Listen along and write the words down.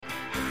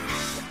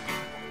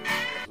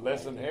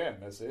Listen here,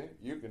 Missy.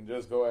 You can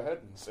just go ahead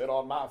and sit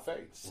on my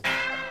face.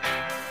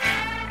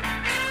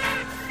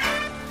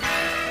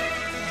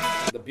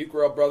 The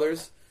Bucarell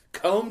brothers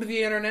combed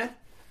the internet,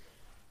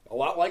 a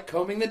lot like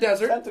combing the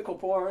desert. Tentacle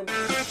porn.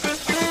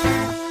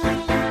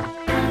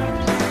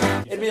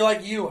 It'd be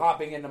like you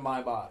hopping into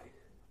my body.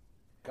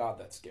 God,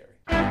 that's scary.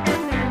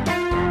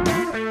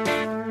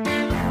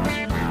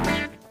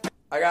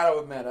 I gotta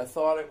admit, I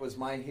thought it was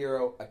My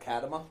Hero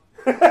Academia.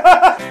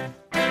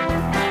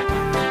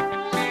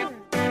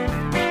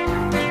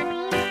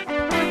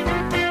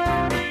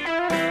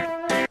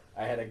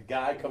 I had a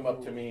guy come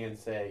up to me and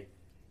say,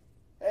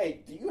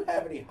 "Hey, do you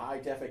have any high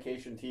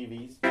definition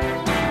TVs?"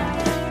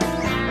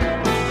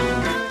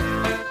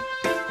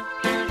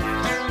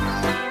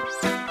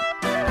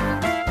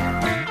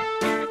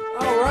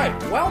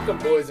 Welcome,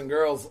 boys and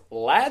girls,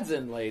 lads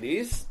and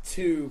ladies,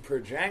 to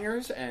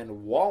Perjangers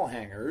and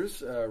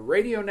Wallhangers, a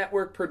radio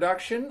network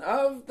production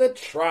of the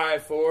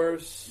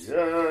Triforce.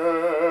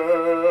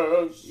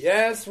 Yes!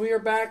 Yes, we are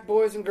back,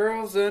 boys and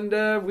girls,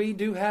 and we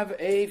do have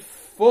a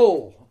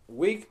full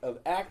week of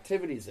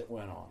activities that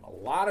went on. A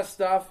lot of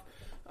stuff.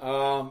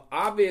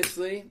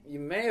 Obviously, you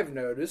may have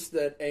noticed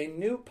that a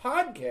new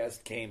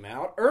podcast came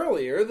out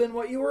earlier than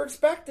what you were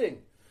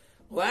expecting.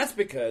 Well, that's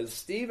because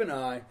Steve and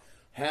I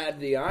had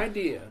the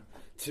idea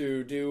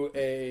to do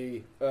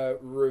a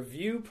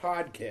review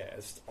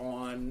podcast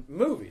on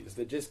movies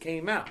that just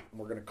came out.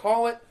 We're going to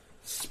call it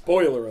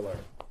Spoiler Alert.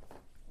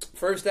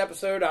 First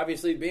episode,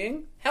 obviously,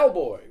 being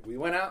Hellboy. We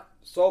went out,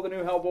 saw the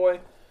new Hellboy.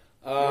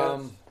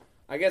 Yes.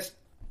 I guess,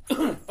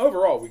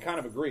 overall, we kind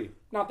of agree.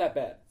 Not that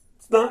bad.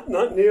 It's not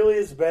nearly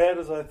as bad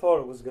as I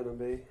thought it was going to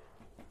be.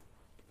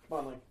 Come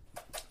on, Link.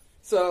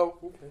 So,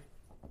 okay.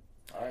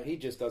 All right, he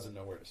just doesn't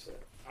know where to sit.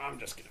 I'm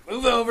just going to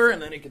move over,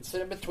 and then he can sit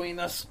in between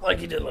us like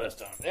he did last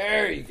time.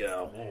 There you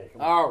go. Hey,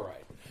 all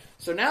right.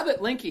 So now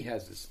that Linky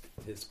has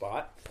his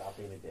spot, stop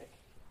being a dick.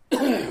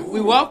 We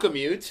welcome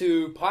you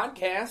to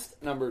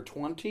podcast number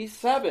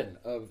 27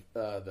 of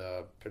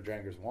the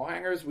Perjangers and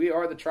Wallhangers. We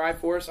are the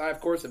Triforce. I,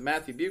 of course, am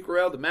Matthew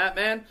Bucarell, the Mat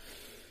Man.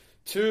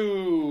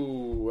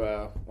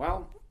 To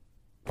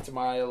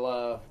my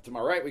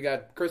right, we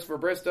got Christopher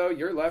Bristow.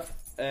 Your left.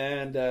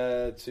 And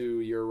to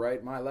your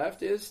right, my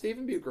left, is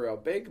Stephen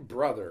Bucarell, Big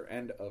Brother.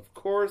 And, of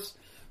course,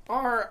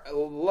 our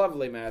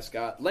lovely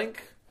mascot,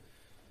 Link.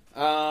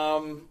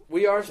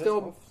 We're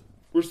still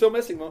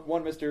missing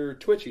one Mr.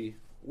 Twitchy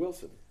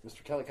Wilson,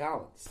 Mr. Kelly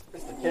Collins.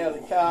 Mr.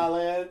 Kelly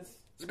Collins.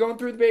 He's going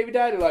through the baby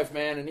daddy life,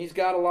 man, and he's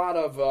got a lot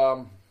of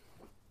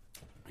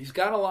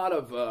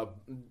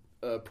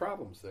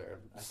problems there.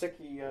 Sick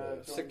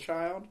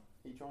child.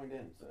 He joined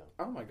in, so.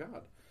 Oh, my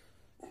God.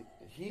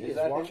 He is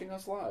watching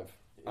us live.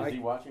 Is he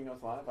watching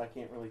us live? I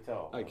can't really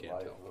tell. I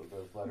can't tell.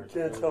 Those letters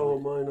can't tell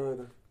on mine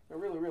either. They're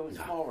really, really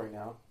small right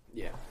now.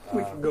 Yeah.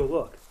 We can go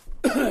look.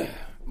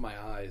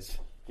 My eyes.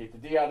 Keep the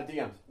D out of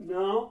DMs.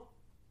 No.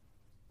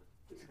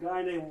 It's a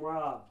guy named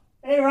Rob.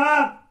 Hey,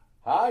 Rob!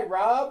 Hi,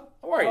 Rob.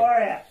 How are you? How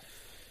are you?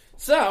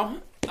 So,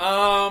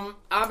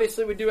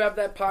 obviously we do have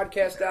that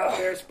podcast out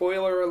there.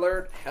 Spoiler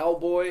alert,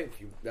 Hellboy.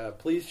 If you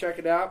please check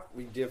it out.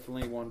 We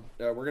definitely want.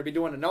 We're going to be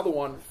doing another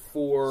one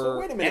for. So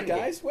wait a minute,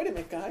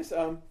 Endgame. guys.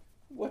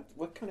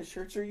 What kind of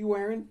shirts are you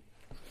wearing?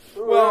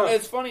 Well,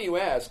 it's funny you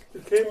ask.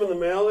 It came in the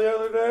mail the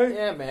other day?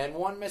 Yeah, man.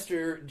 One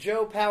Mr.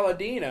 Joe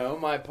Palladino,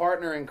 my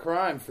partner in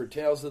crime for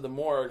Tales of the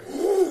Morgue,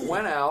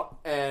 went out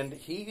and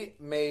he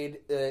made.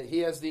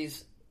 He has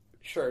these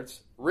shirts,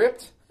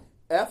 Ripped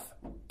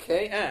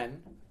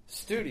FKN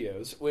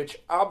Studios,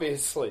 which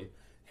obviously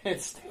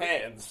it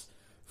stands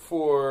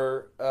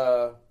for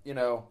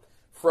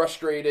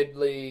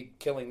frustratedly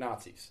killing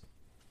Nazis.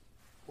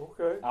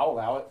 Okay. I'll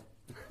allow it.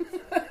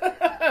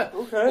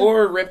 Okay.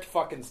 Or Ripped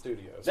fucking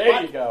Studios.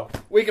 There you go.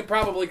 We could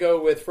probably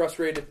go with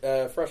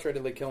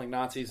frustratedly killing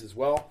Nazis as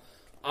well.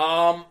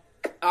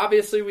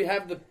 Obviously, we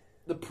have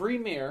the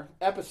premiere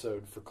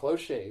episode for Close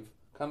Shave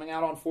coming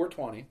out on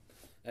 4/20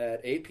 at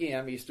 8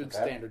 p.m. Eastern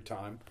Standard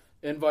Time.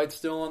 Invite's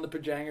still on the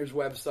Perjangers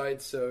website,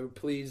 so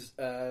please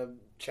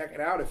check it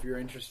out if you're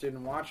interested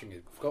in watching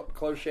it.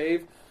 Close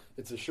Shave,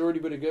 it's a shorty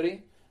but a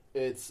goodie.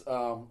 It's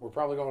we're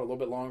probably going a little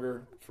bit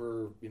longer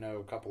for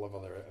a couple of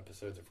other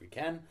episodes if we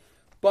can,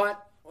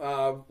 but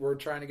we're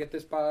trying to get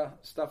this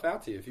stuff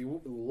out to you. If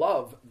you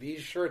love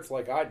these shirts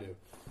like I do,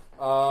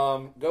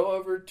 go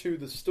over to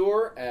the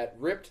store at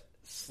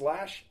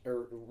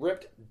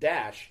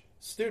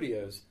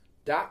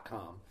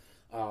ripped-studios.com.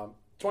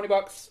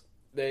 $20.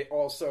 They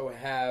also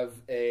have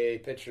a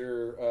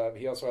picture.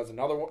 He also has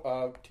another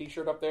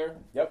T-shirt up there.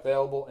 Yep,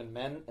 available in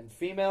men and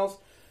females.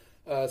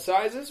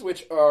 Sizes,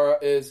 which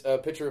is a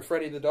picture of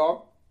Freddy the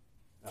dog.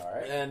 All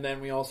right. And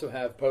then we also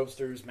have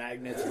posters,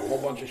 magnets, and a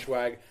whole bunch of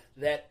swag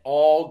that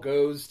all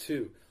goes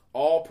to,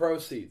 all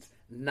proceeds,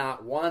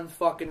 not one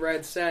fucking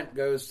red cent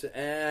goes to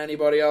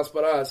anybody else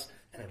but us,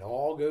 and it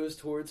all goes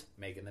towards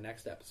making the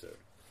next episode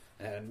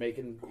and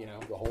making,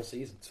 the whole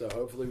season. So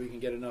hopefully we can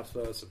get enough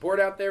support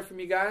out there from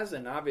you guys,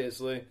 and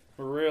obviously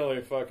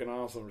really fucking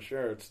awesome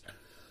shirts.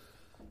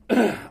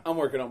 I'm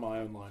working on my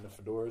own line of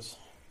fedoras.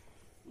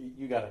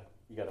 you gotta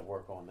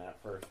work on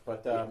that first.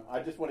 But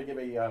I just want to give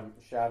a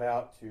shout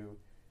out to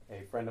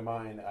a friend of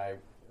mine. I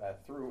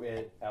threw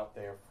it out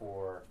there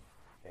for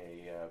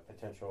a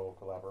potential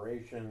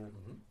collaboration,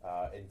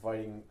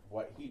 inviting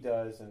what he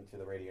does into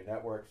the radio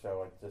network.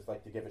 So I'd just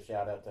like to give a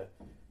shout out to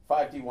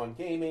 5D1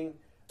 Gaming,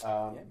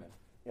 Doug.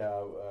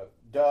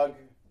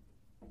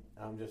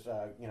 I'm just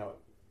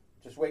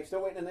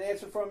still waiting an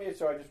answer from you.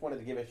 So I just wanted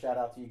to give a shout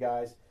out to you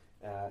guys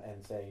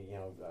and say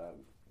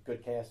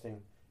good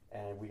casting,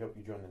 and we hope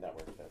you join the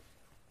network. So.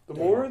 The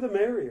more the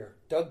merrier.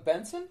 Doug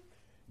Benson?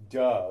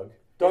 Doug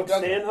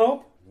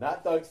Stanhope?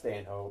 Not Doug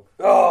Stanhope.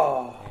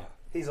 Oh,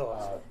 he's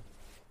awesome.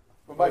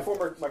 My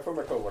former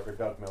coworker,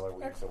 Doug Miller,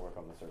 we still work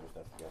on the service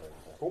desk together.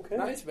 So. Okay.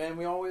 Nice, man.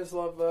 We always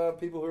love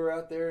people who are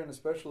out there and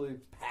especially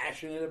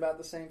passionate about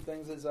the same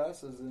things as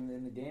us, as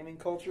in the gaming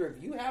culture.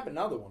 If you have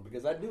another one,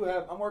 because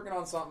I'm working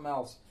on something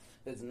else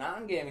that's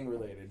non-gaming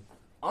related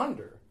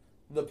under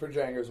the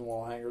Projangers and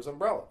Wall Hangers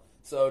umbrella.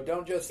 So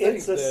don't just think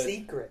it's a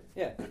secret.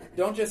 Yeah,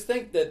 don't just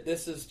think that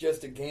this is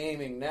just a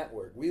gaming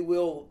network. We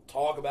will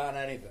talk about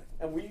anything.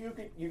 And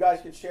you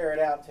guys could share it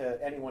out to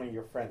any one of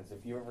your friends.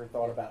 If you ever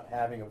thought about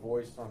having a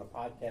voice on a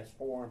podcast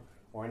forum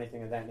or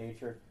anything of that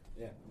nature,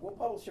 we'll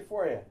publish it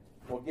for you.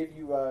 We'll give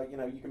you,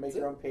 you can make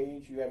your own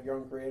page. You have your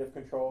own creative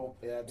control.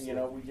 Yeah,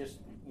 absolutely. We just,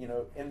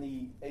 in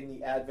the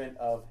advent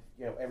of,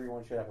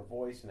 everyone should have a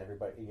voice, and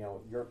everybody,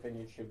 your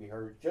opinion should be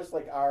heard, just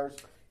like ours.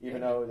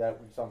 Even though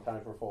that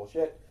sometimes we're full of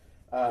shit.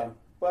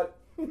 But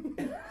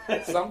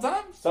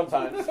sometimes,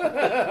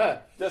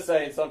 just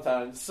saying,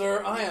 sometimes.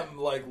 Sir, I am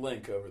like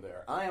Link over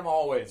there. I am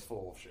always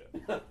full of shit.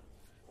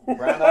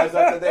 Brown eyes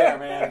up to there,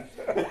 man.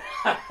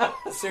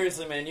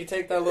 Seriously, man, you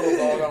take that little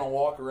dog on a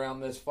walk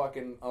around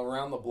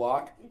around the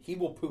block, he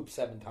will poop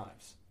 7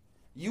 times.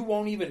 You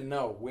won't even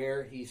know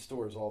where he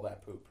stores all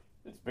that poop.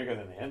 It's bigger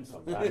than him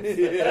sometimes.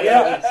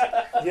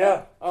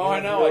 Yeah. Oh, I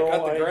know. I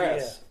cut the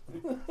grass.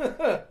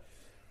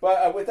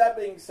 But with that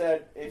being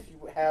said, if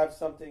you have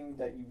something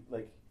that you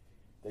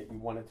that you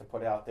wanted to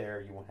put out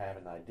there, you have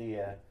an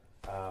idea.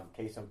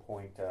 Case in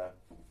point,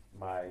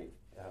 my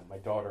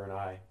daughter and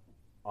I,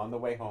 on the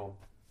way home,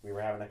 we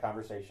were having a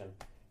conversation,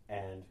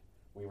 and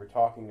we were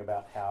talking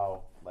about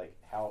how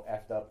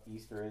effed up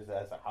Easter is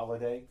as a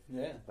holiday.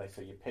 Yeah.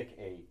 So you pick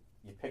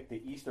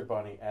the Easter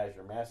bunny as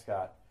your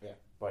mascot. Yeah.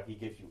 But he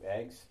gives you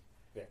eggs.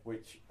 Yeah.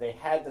 Which they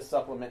had to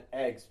supplement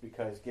eggs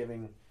because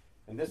giving.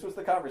 And this was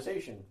the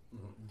conversation.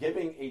 Mm-hmm.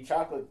 Giving a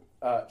chocolate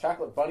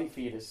bunny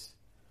fetus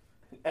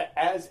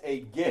as a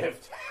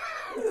gift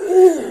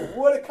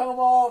would have come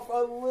off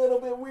a little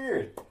bit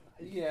weird.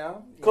 Yeah.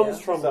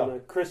 Comes from when the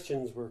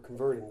Christians were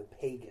converting the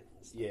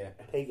pagans. Yeah.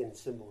 Pagan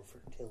symbol of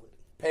fertility.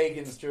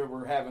 Pagans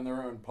were having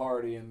their own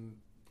party, and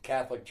the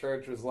Catholic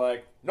Church was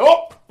like,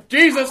 nope,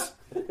 Jesus.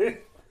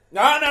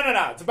 No.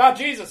 It's about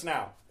Jesus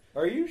now.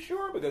 Are you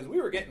sure? Because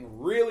we were getting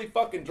really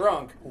fucking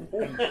drunk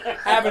and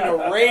having a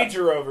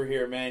rager over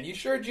here, man. You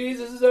sure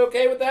Jesus is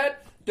okay with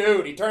that?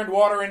 Dude, he turned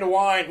water into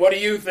wine. What do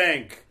you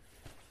think?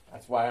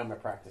 That's why I'm a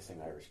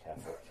practicing Irish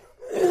Catholic.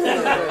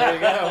 There you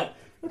go.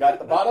 Got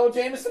the bottle of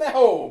Jameson at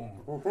home.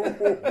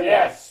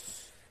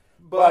 Yes.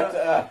 But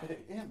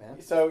yeah,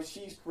 man. So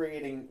she's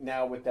creating,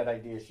 now with that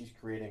idea, she's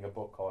creating a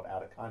book called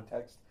Out of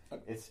Context.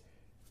 It's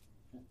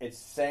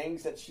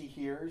sayings that she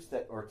hears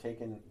that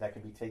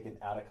can be taken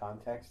out of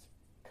context.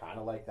 Kind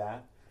of like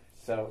that.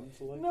 So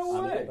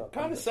no way.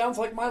 Kind of sounds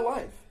like my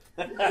life.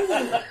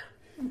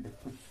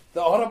 The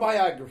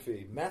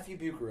autobiography, Matthew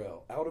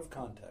Bucarell, Out of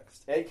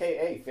Context,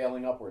 AKA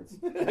Failing Upwards.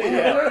 That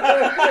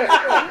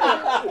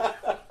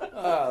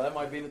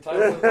might be the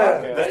title of the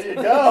podcast. There you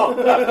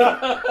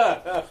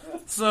go.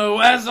 So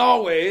as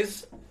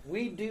always,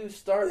 we do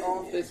start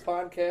off this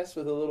podcast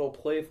with a little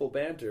playful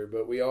banter,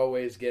 but we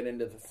always get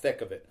into the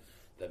thick of it,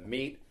 the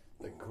meat,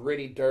 the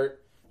gritty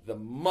dirt, the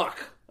muck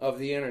of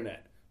the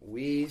internet.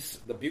 We,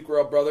 the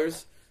Bucarell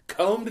brothers,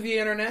 combed the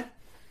internet,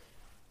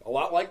 a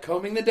lot like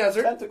combing the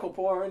desert. Tentacle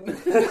porn.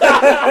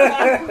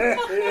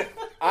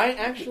 I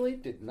actually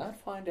did not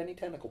find any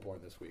tentacle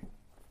porn this week.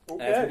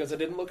 Okay. That's because I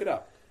didn't look it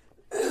up.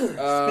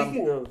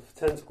 Speaking of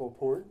tentacle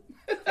porn,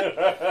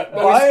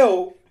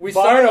 we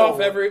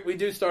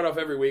do start off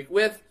every week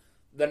with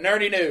the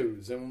nerdy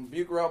news, and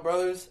Bucarell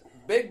brothers,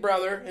 Big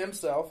Brother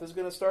himself, is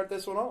going to start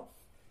this one off.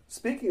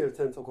 Speaking of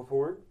tentacle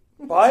porn,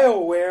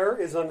 BioWare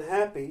is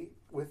unhappy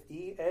with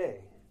EA.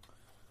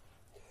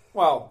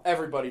 Well,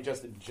 everybody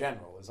just in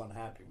general is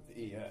unhappy with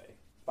EA.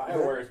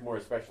 BioWare is more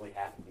especially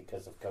happy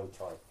because of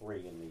KOTOR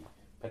 3 and the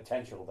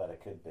potential that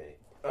it could be.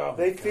 Oh,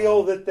 they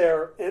feel that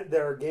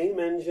their game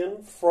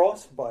engine,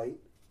 Frostbite,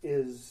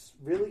 is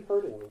really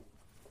hurting them.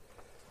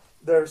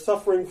 They're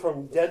suffering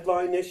from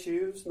deadline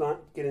issues,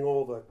 not getting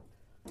all the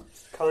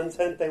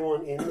content they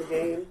want in the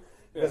game,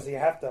 because you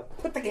have to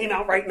put the game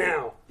out right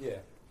now. Yeah.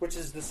 Which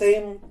is the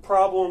same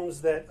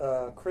problems that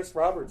Chris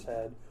Roberts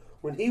had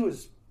when he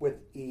was with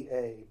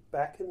EA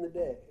back in the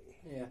day.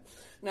 Yeah.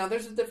 Now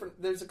there's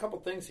a couple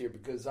things here,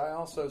 because I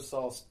also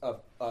saw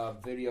a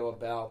video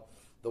about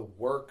the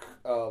work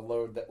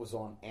load that was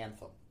on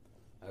Anthem.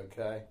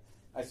 Okay,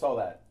 I saw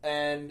that,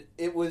 and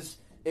it was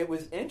it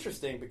was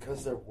interesting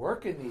because they're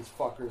working these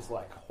fuckers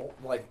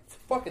like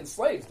fucking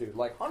slaves, dude.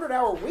 Like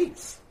 100-hour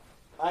weeks.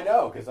 I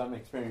know, because I'm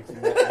experiencing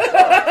that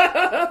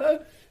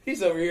myself.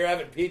 He's over here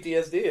having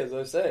PTSD, as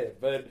I say it,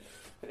 but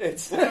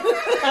it's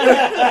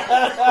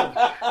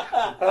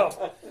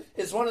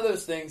it's one of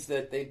those things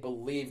that they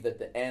believe that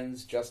the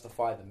ends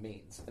justify the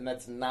means, and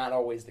that's not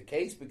always the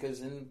case because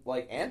in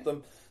like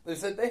Anthem, they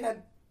said they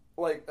had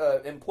like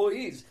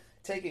employees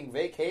taking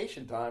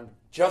vacation time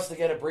just to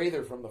get a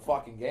breather from the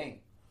fucking game.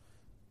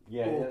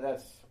 Yeah,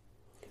 that's.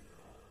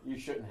 You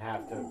shouldn't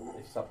have to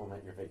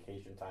supplement your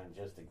vacation time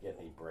just to get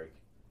a break.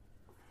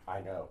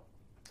 I know.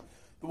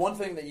 The one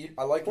thing that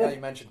I like how you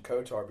mentioned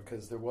KOTOR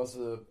because there was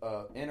a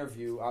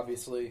interview.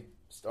 Obviously,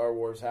 Star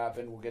Wars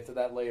happened. We'll get to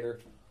that later.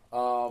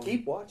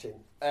 Keep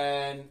watching.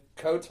 And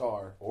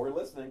KOTOR or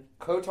listening.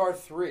 KOTOR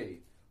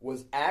 3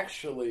 was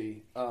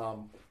actually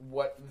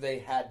what they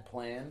had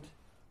planned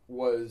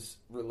was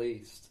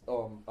released.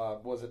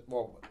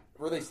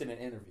 Released in an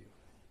interview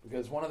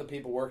because one of the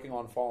people working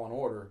on Fallen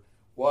Order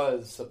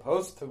was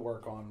supposed to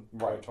work on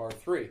KOTOR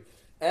 3,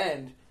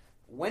 and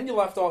when you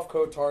left off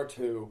KOTOR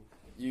 2,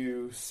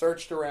 you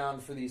searched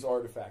around for these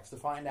artifacts to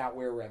find out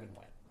where Revan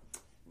went.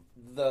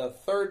 The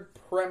third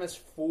premise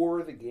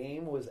for the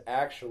game was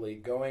actually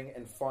going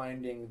and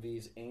finding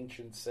these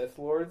ancient Sith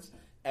Lords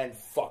and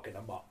fucking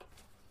them up.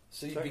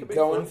 So you'd be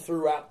going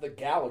throughout the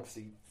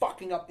galaxy,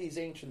 fucking up these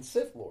ancient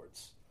Sith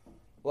Lords.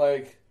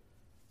 Like,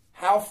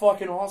 how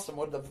fucking awesome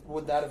would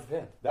that have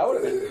been? That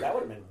would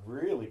have been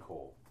really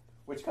cool.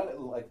 Which kind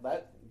of like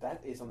that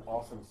is an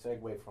awesome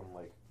segue from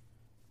like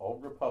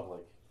Old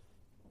Republic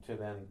to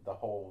then the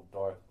whole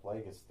Darth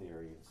Plagueis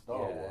theory in Star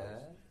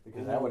Wars,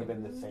 because that would have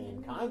been the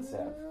same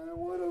concept.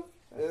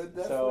 It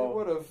definitely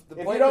would have.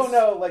 If you don't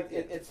know, like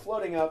it's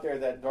floating out there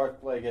that Darth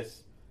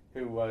Plagueis,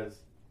 who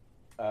was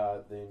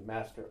the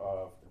master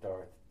of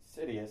Darth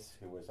Sidious,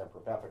 who was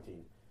Emperor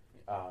Palpatine,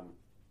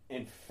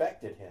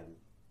 infected him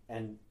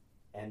and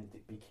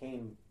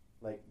became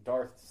like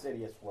Darth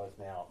Sidious was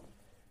now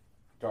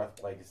Darth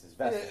Plagueis'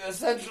 vessel.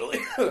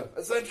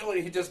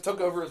 Essentially, he just took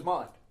over his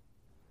mind.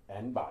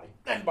 And body.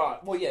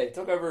 Well, yeah, he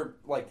took over,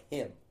 like,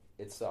 him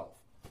itself.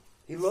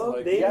 He loved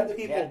like, naming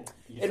people.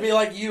 It'd be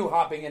like you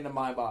hopping into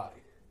my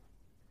body.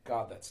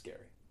 God, that's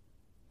scary.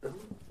 I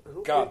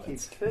don't God, think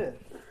he's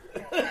fit.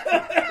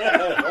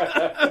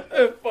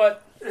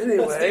 But anyway,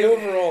 that's the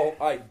overall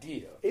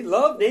idea. He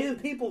loved naming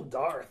people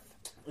Darth.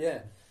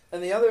 Yeah.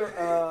 And the other...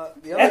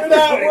 That's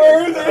not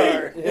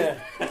worthy! Yeah.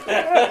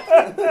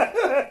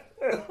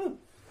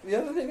 The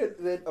other thing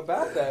that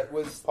about that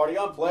was... Party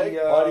on, Blake.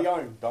 Party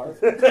on, Darth.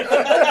 Oh,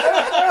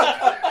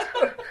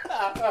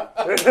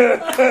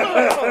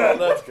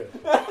 that's good.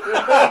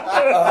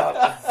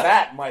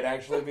 That might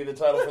actually be the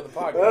title for the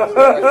podcast.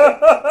 I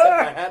tip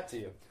my hat to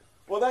you.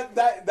 Well,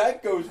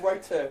 that goes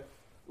right to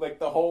like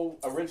the whole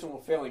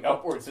original failing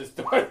upwards is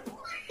Darth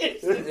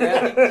Plagueis.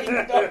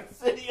 Yeah.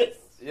 Darth Sidious.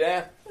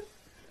 Yeah.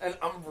 And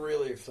I'm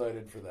really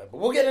excited for that. But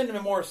we'll get into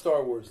more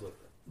Star Wars later.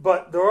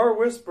 But there are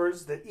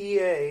whispers that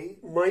EA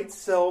might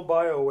sell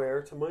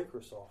BioWare to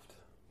Microsoft.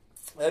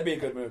 That'd be a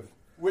good move.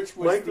 Which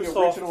was the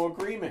original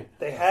agreement.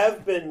 They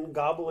have been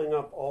gobbling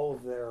up all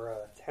of their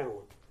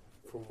talent,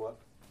 from what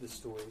the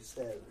story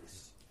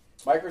says.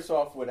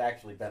 Microsoft would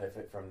actually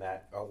benefit from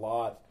that a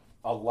lot.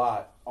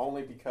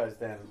 Only because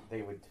then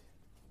they would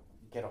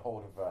get a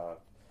hold of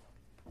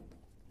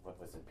what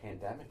was it,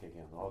 Pandemic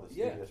again? All the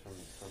studios from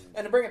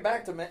and to bring it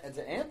back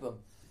to Anthem,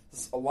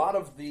 a lot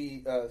of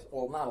the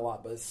not a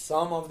lot, but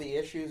some of the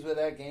issues with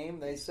that game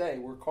they say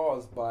were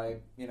caused by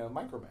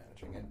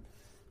micromanaging and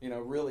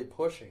really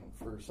pushing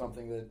for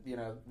something that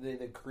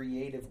the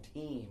creative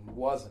team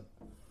wasn't.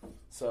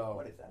 So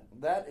what is that?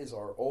 That is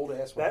our old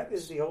ass. That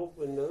is the old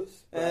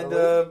Windows. And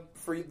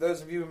for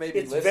those of you who may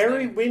be listening, it's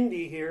very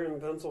windy here in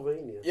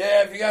Pennsylvania.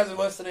 Yeah, if you guys are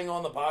listening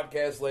on the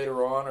podcast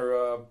later on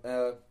or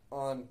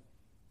on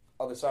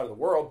other side of the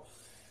world,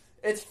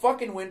 it's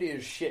fucking windy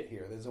as shit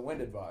here. There's a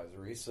wind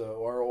advisory,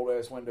 so our old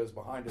ass windows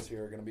behind us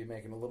here are going to be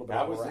making a little bit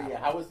of a rattle.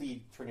 How was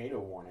the tornado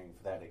warning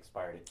for that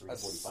expired at 3:45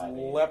 a.m.?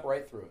 I slept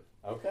right through it.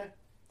 Okay.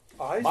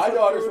 My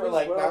daughters were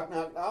like, knock,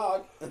 knock,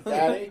 knock.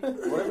 Daddy,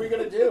 what are we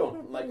going to do?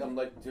 I'm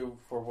like, do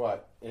for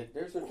what?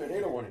 There's a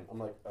tornado warning. I'm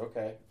like,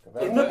 okay.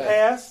 In the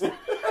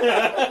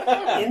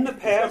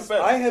past,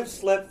 I have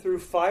slept through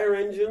fire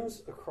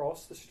engines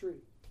across the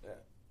street. Yeah.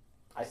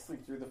 I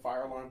sleep through the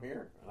fire alarm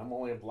here, and I'm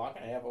only a block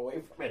and a half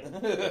away from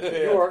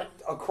it. You're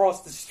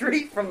across the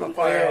street from the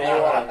fire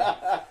alarm.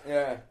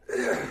 Yeah.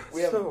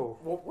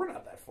 We're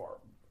not that far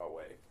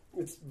away.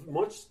 It's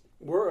much...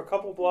 We're a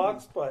couple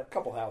blocks, but... A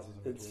couple houses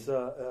in it's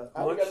between.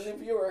 We got a new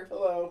viewer.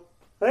 Hello.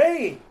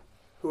 Hey!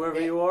 Whoever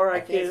you are, I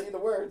can't see the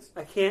words.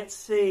 I can't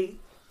see.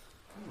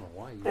 I don't know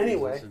why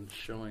anyway, isn't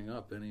showing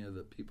up any of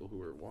the people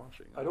who are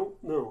watching. I don't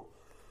know.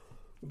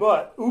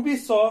 But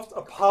Ubisoft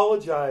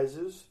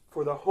apologizes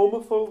for the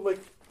homophobic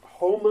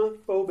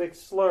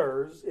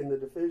slurs in The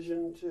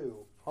Division 2.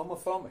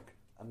 Homophobic.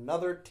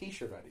 Another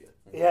t-shirt idea.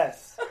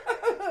 Yes.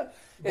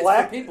 It's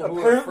Black. for people who are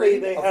Apparently,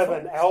 afraid they of have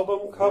phones. an album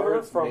cover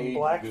Words from made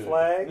Black good.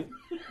 Flag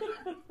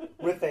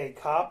with a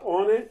cop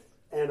on it,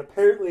 and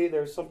apparently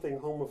there's something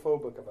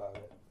homophobic about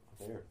it.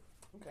 Here.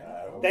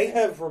 Okay. They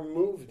have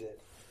removed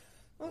it.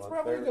 That's Well,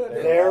 probably a they're- good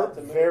idea. They're allowed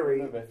to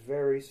very, move it.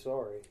 very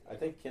sorry. I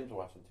think Kim's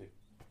watching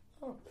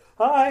too.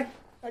 Hi.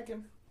 I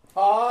can.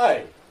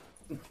 Hi.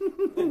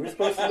 We're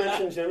supposed to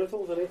mention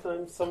genitals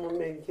anytime someone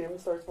named Kim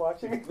starts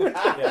watching.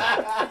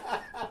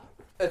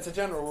 It's a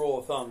general rule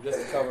of thumb, just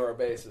to cover our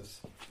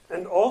bases.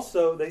 And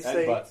also, they And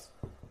say butts.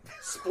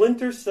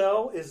 Splinter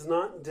Cell is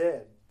not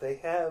dead. They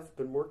have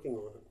been working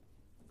on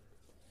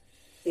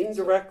it.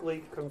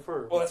 Indirectly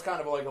confirmed. Well, that's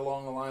kind of like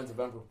along the lines of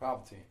Emperor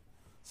Palpatine.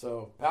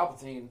 So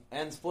Palpatine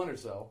and Splinter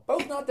Cell,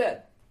 both not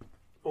dead.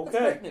 That's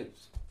Okay. great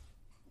news.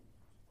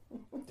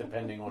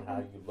 Depending on how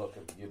you look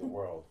and view the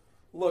world.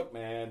 Look,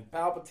 man,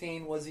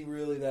 Palpatine, was he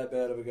really that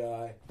bad of a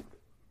guy?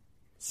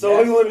 So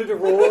Yes. he wanted to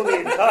rule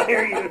the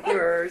entire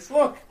universe.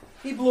 Look,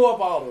 he blew up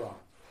Alderaan.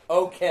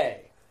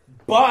 Okay.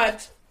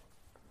 But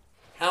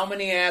how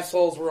many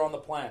assholes were on the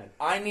planet?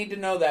 I need to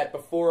know that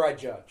before I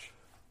judge.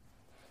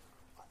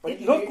 But It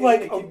you- looked you-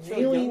 like they a keep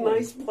showing really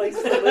younglings. nice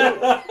place to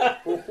live.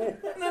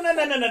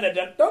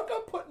 No. Don't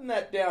go putting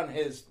that down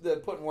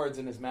putting words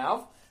in his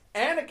mouth.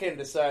 Anakin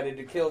decided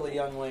to kill the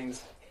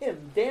younglings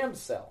him damn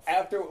self.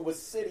 After it was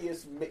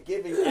Sidious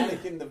giving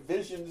Anakin the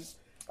visions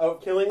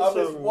of Killing of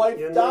his some wife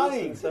younglings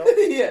dying. himself.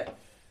 Yeah.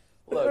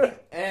 Look,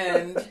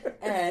 and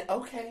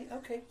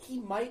okay, he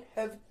might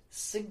have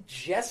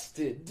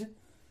suggested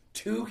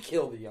to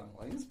kill the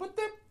younglings, but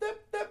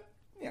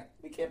yeah,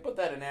 we can't put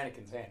that in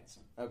Anakin's hands.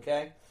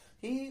 Okay,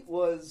 he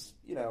was,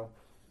 he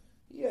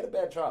had a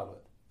bad childhood.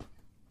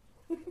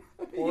 He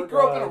Poor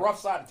grew up in guy. a rough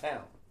side of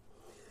town.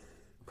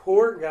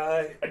 Poor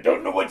guy. I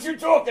don't know what you're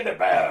talking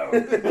about.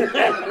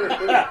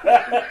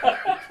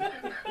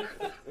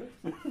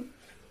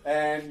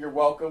 And you're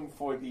welcome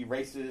for the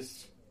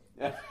racist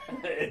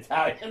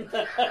Italian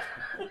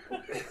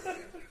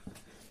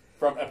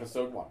from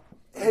episode 1.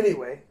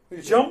 Anyway,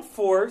 Jump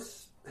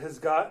Force has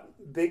got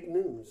big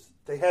news.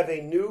 They have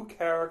a new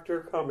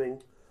character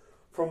coming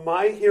from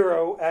My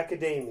Hero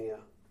Academia.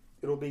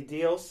 It'll be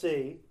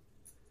DLC,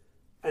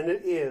 and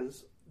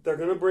they're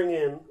going to bring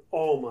in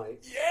All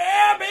Might.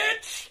 Yeah,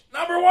 bitch,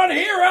 #1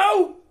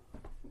 hero.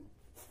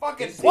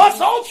 Fucking He plus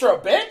seems- ultra,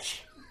 bitch.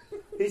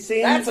 He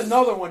seems That's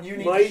another one you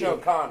need mighty. to show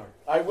Connor.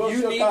 I will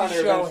You show need Connor to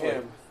show eventually.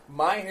 him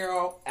My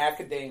Hero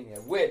Academia,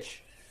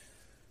 which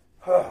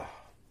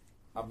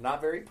I'm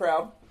not very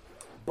proud,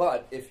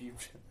 but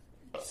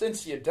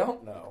since you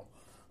don't know,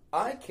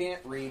 I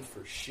can't read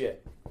for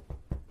shit.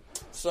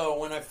 So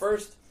when I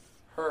first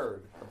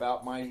heard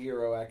about My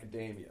Hero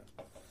Academia,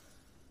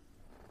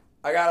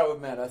 I gotta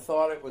admit, I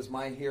thought it was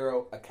My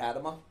Hero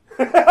Academa.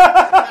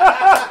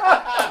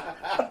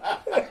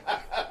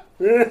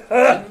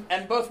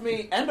 and both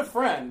me and a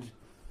friend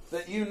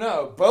that you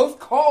know both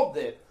called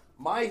it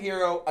My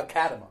Hero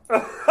Academa.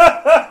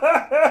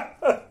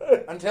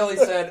 Until he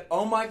said,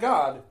 "Oh my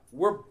God,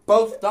 we're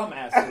both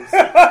dumbasses."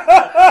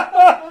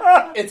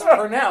 It's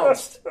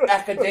pronounced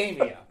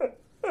Academia.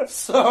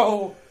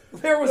 So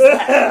there was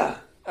that.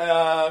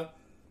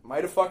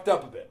 Might have fucked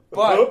up a bit,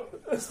 but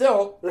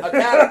still,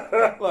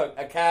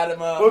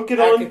 Academa. Hook it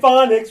on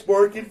phonics,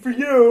 working for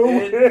you.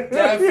 It It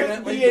definitely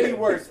couldn't be any did.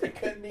 worse. It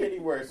couldn't be any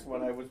worse.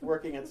 When I was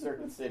working at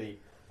Circuit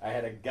City, I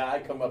had a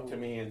guy come up to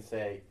me and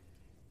say,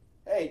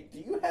 "Hey, do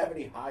you have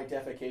any high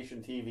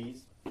definition TVs?"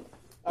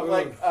 I'm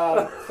like,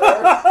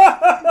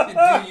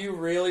 "Sir, Do you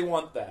really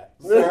want that?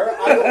 sir,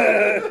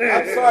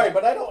 I'm sorry,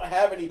 but I don't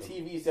have any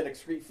TVs that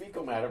excrete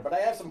fecal matter, but I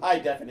have some high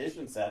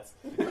definition sets."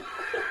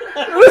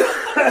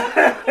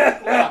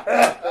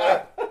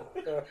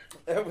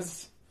 It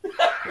was.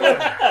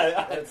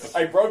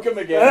 I broke him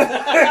again.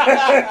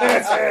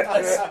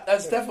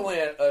 That's definitely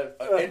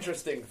an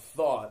interesting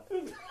thought.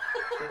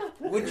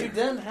 Would you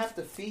then have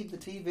to feed the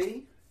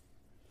TV?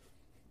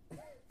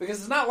 Because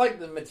it's not like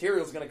the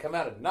material's going to come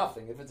out of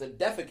nothing. If it's a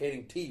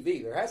defecating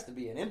TV, there has to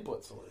be an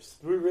input source.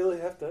 Do we really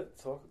have to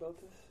talk about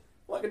this?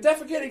 Like a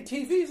defecating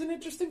TV is an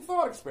interesting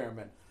thought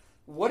experiment.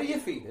 What do you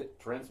feed it?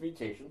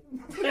 Transmutation.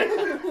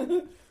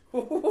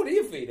 What do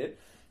you feed it?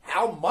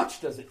 How much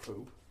does it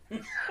poop?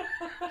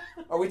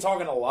 Are we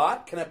talking a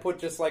lot? Can I put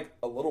just like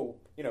a little,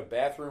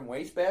 bathroom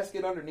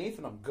wastebasket underneath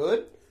and I'm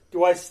good?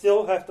 Do I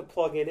still have to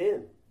plug it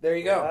in? There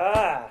you go.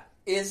 Ah.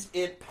 Is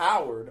it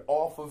powered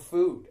off of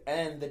food?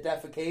 And the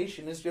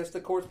defecation is just a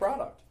coarse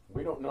product.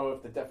 We don't know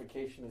if the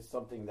defecation is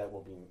something that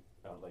will be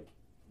like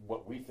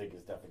what we think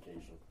is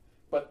defecation,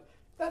 but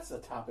that's a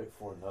topic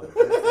for another.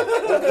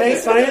 Okay,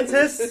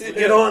 scientists,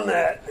 get on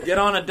that. Get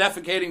on a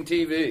defecating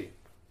TV.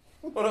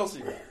 What else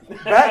you got?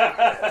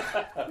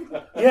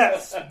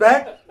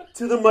 Back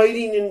to the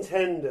mighty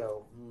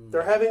Nintendo.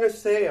 They're having a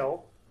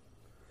sale.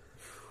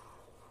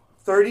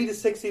 30 to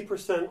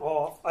 60%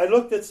 off. I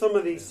looked at some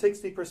of these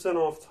 60%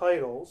 off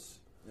titles.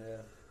 Yeah.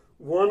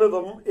 One of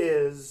them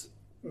is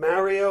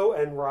Mario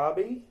and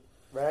Rabby,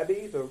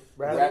 the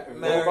rabbit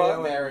Mario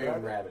robot, Mario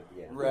and Rabbit,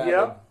 yeah. Rabbit.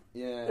 Yep.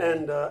 Yeah.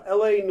 and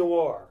L.A.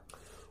 Noir.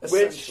 Which,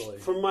 Essentially.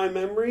 from my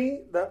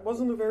memory, that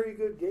wasn't a very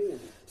good game.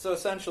 So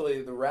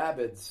essentially, the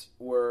Rabbids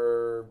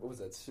were, what was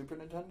that, Super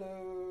Nintendo?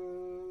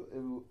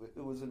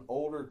 It was an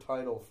older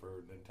title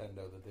for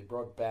Nintendo that they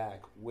brought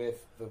back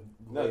with the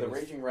No, the latest-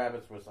 Raging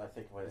Rabbits was, I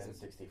think, what,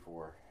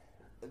 N64.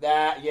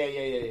 That,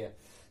 yeah.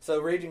 So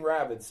Raging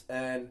Rabbids,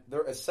 and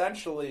they're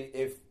essentially,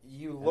 if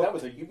you And look, that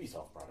was a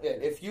Ubisoft product. yeah,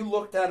 if you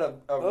looked at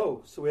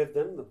Oh, so we have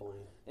them to blame.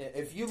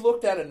 if you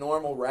looked at a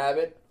normal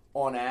rabbit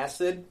on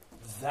acid,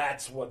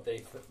 that's what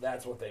they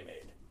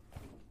made.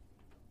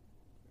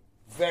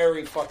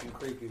 Very fucking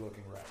creepy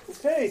looking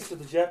rabbits. Okay, so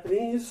the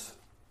Japanese,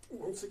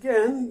 once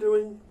again,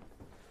 doing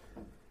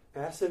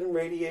acid and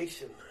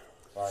radiation.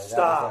 Sorry,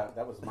 Stop.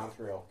 That was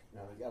Montreal.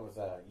 No, that was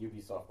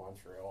Ubisoft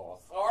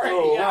Montreal. Sorry,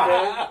 Oh, yeah.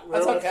 okay.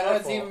 That's Well, okay. that's our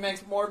That fault. even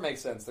makes more makes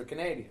sense. They're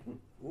Canadian.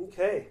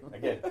 Okay.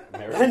 Again,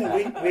 American.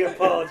 And we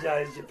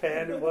apologize,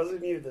 Japan. It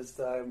wasn't you this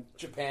time.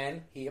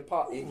 Japan, he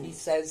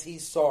says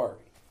he's sorry.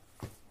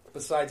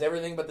 Besides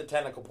everything but the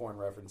tentacle porn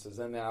references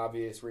and the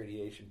obvious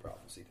radiation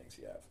problems he thinks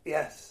you have.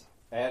 Yes.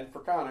 And for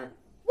Connor,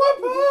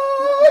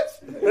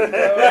 What?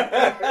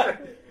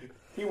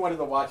 he wanted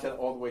to watch it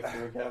all the way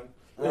through again.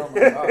 Oh my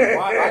god!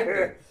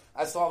 Why?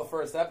 I saw the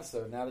first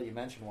episode. Now that you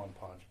mention One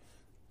Punch,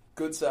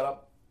 good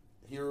setup.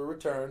 Hero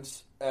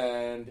returns,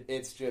 and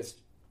it's just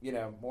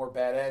more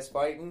badass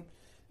fighting.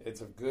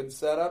 It's a good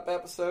setup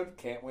episode.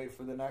 Can't wait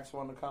for the next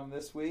one to come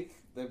this week.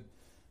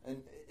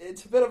 And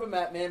it's a bit of a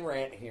Matt Man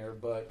rant here,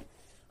 but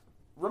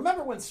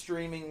remember when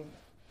streaming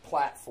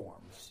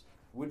platforms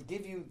would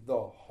give you the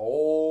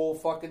whole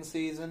fucking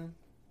season?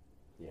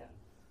 Yeah.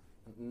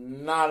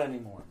 Not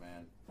anymore,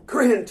 man.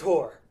 Grand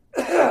Tour.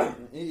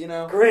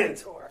 Grand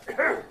Tour.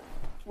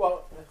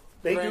 Well,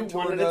 They Grand do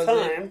one Tour at a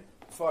does time.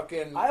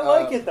 fucking. I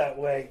like it that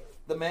way.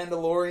 The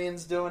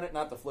Mandalorian's doing it,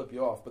 not to flip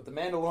you off, but the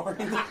Mandalorian.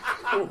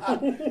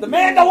 The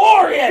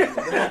Mandalorian!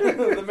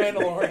 The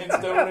Mandalorian's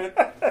doing it.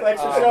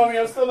 thanks for showing me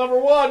I'm still number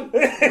one.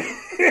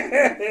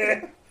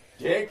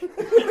 Jake.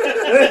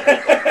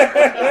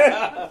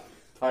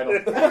 Title.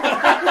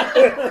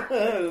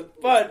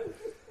 But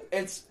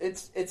it's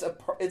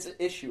an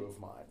issue of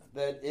mine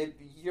that if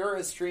you're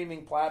a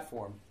streaming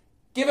platform,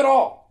 give it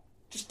all.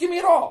 Just give me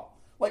it all,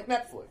 like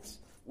Netflix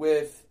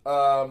with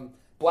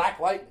Black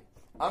Lightning.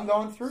 I'm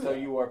going through. So that.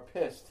 you are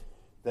pissed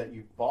that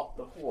you bought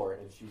the whore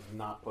and she's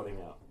not putting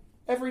out.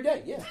 Every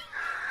day, yeah.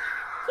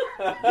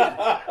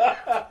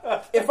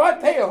 Yeah. If I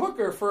pay a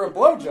hooker for a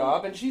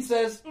blowjob and she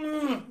says,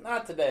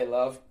 "Not today,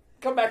 love.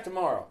 Come back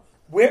tomorrow."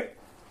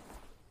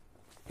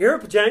 Here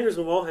at Pajangers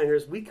and Wall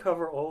Hangers, we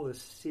cover all the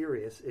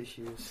serious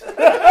issues.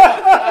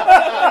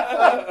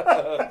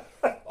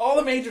 All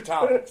the major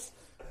topics: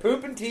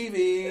 pooping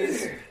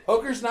TVs,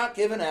 hookers not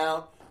giving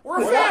out.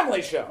 We're a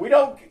family show.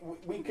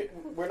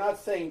 We're not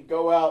saying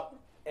go out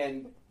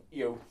and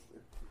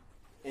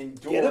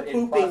endure Get a in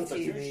pooping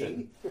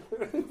prostitution.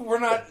 TV. We're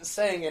not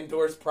saying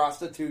endorse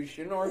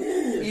prostitution or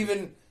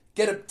even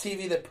get a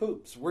TV that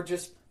poops. We're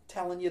just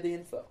telling you the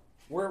info.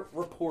 We're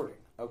reporting,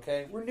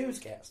 okay? We're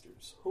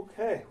newscasters.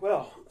 Okay,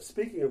 well,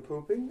 speaking of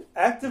pooping,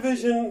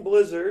 Activision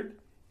Blizzard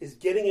is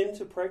getting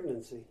into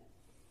pregnancy.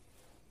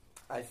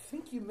 I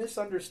think you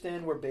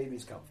misunderstand where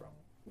babies come from.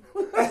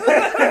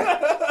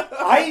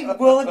 I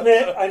will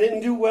admit I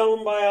didn't do well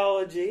in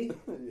biology.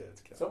 Yeah,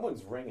 it's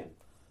Someone's ringing.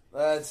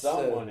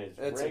 Someone is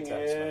that's ringing. a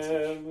text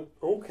message.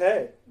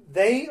 Okay.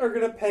 They are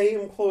going to pay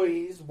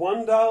employees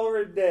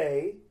 $1 a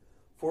day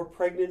for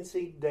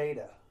pregnancy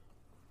data.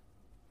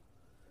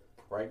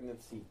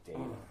 Pregnancy data.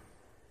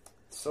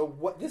 So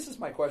what? This is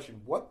my question.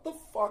 What the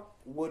fuck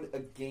would a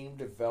game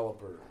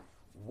developer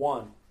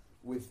want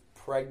with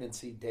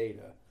pregnancy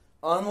data?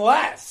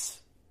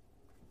 Unless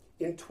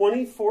In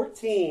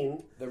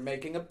 2014, they're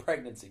making a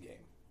pregnancy game.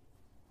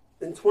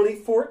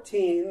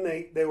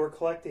 they were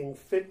collecting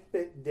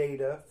Fitbit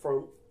data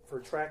for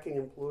tracking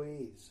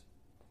employees.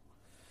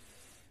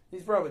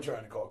 He's probably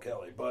trying to call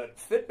Kelly, but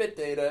Fitbit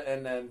data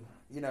and then,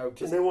 And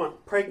just they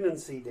want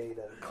pregnancy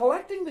data.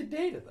 collecting the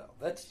data, though.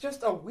 That's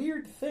just a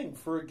weird thing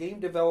for a game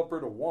developer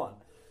to want.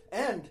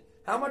 And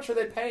how much are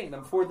they paying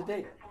them for the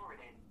data?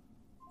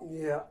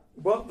 Yeah.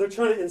 Well, they're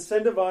trying to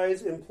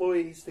incentivize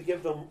employees to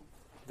give them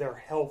their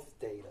health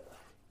data.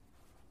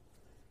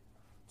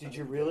 Did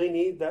you really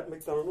need that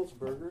McDonald's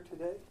burger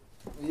today?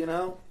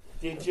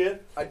 Did you?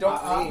 I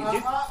don't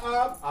need...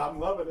 I'm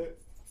loving it.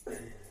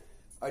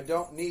 I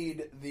don't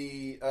need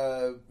the,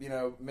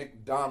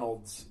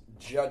 McDonald's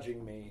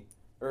judging me,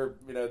 or,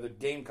 the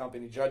game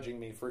company judging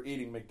me for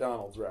eating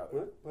McDonald's,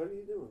 rather. What are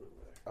you doing over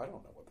there? I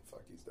don't know what the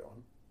fuck he's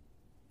doing.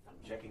 I'm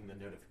checking the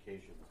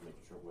notifications, making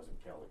sure it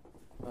wasn't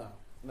Kelly.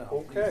 No.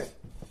 Okay.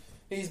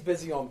 He's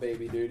busy on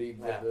baby duty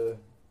with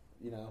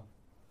Yeah.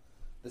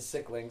 the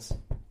sicklings.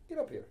 Get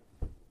up here.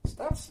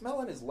 Stop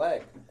smelling his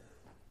leg.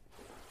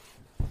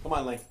 Come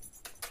on, Link.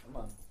 Come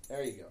on.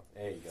 There you go.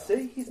 There you go.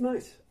 See, he's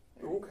nice.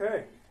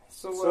 Okay.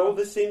 So, So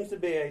this seems to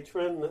be a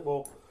trend that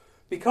will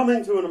be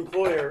coming to an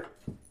employer,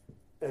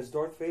 as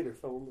Darth Vader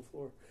fell on the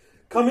floor,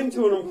 coming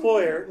to an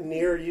employer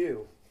near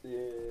you. yeah,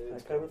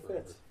 That kind of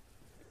fits.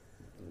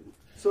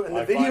 So in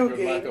the I video find your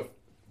game, lack of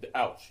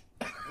Ouch.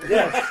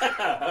 Yes.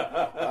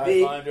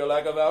 I find your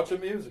lack of ouch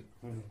amusing.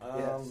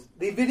 Yes.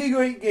 The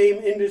video game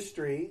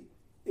industry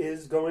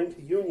is going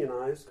to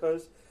unionize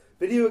because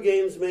video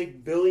games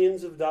make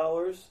billions of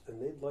dollars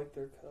and they'd like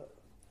their cut.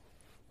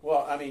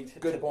 Well, I mean,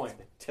 Good point.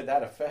 To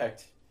that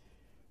effect,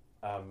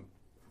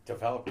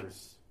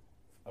 developers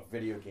of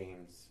video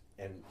games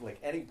and like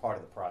any part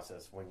of the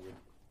process when you're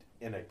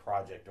in a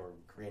project or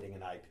creating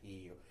an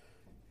IP,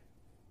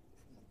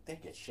 they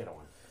get shit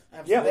on.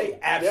 Absolutely. They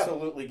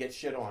absolutely get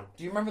shit on.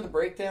 Do you remember the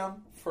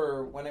breakdown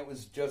for when it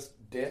was just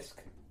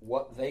disc?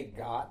 What they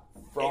got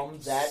from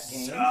that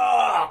game?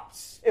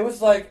 Sucks. It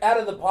was like out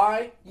of the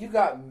pie, you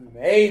got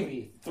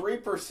maybe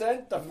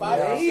 3% to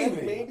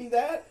 5%, maybe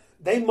that.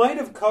 They might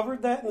have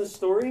covered that in the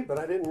story, but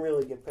I didn't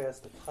really get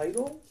past the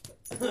title.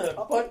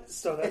 But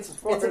so that's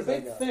it's a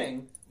big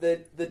thing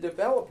that the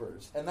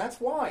developers, and that's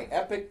why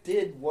Epic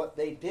did what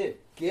they did,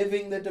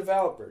 giving the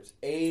developers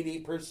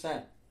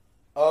 80%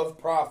 of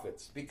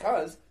profits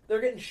because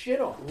they're getting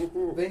shit on.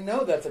 Mm-hmm. They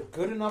know that's a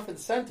good enough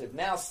incentive.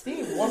 Now,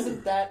 Steam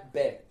wasn't that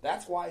big.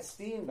 That's why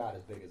Steam got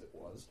as big as it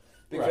was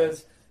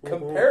because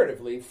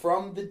comparatively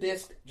from the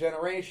disc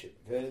generation,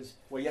 because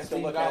you have Steam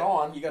to look got at,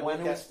 on you gotta when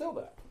look it at was still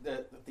that.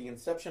 The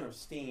inception of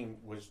Steam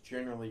was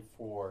generally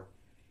for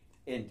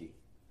indie.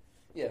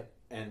 Yeah.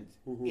 And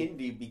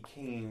indie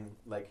became,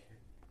 like,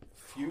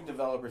 few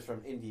developers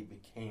from indie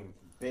became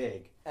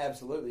big.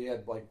 Absolutely. You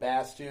had, like,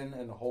 Bastion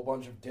and a whole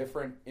bunch of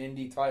different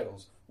indie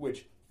titles,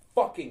 which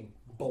fucking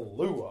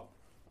blew up.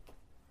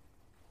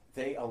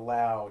 They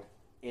allowed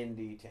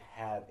indie to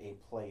have a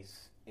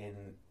place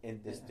in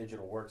this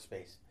digital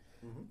workspace.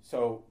 Mm-hmm.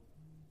 So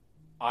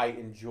I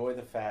enjoy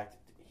the fact,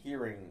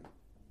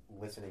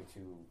 listening to,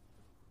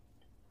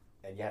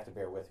 and you have to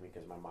bear with me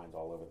because my mind's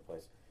all over the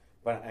place,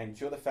 but I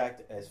enjoy the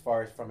fact, as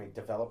far as from a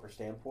developer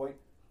standpoint,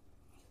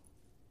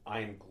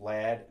 I'm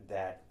glad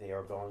that they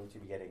are going to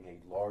be getting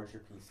a larger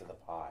piece of the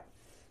pie.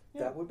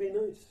 That would be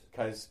nice.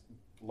 Because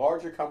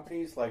larger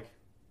companies like,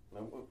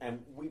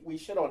 and we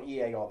shit on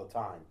EA all the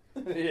time.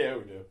 Yeah,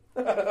 we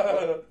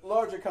do.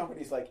 Larger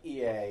companies like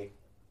EA,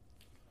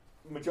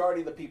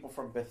 majority of the people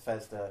from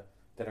Bethesda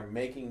that are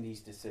making these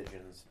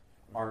decisions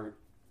are,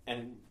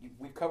 and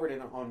we've covered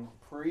it on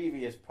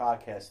previous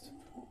podcasts.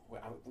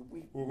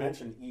 We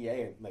mentioned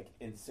EA like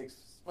in six.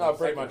 Well,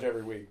 pretty much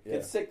every week. Yeah.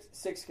 In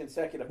six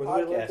consecutive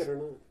Whether they podcasts. like it or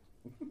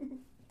not.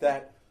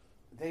 That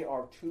they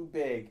are too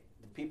big.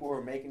 The people who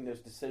are making those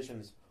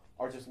decisions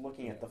are just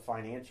looking at the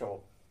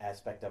financial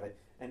aspect of it,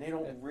 and they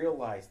don't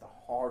realize the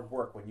hard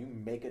work when you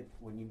make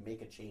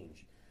a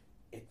change.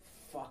 It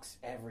fucks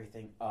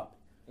everything up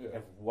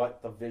of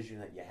what the vision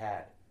that you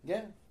had.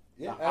 Yeah.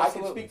 Yeah, I can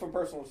absolutely. speak from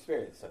personal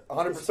experience.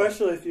 100%.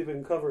 Especially if you've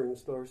been covering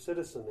Star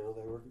Citizen now.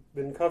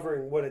 They've been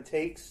covering what it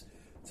takes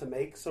to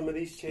make some of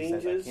these He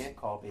says, changes. I can't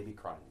call baby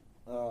crying.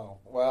 Oh,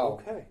 well.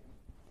 Okay.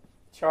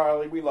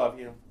 Charlie, we love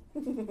you.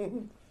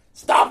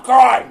 Stop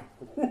crying!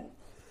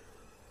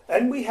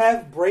 And we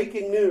have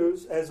breaking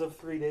news as of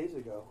 3 days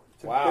ago.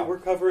 Wow. That we're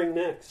covering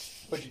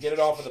next. But you get it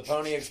off of the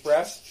Pony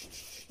Express?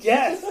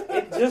 Yes,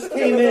 it just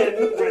came in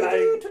when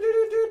I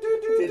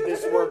did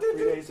this work 3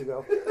 days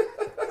ago.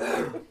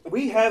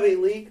 We have a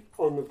leak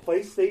on the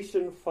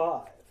PlayStation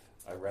 5.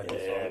 I read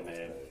this.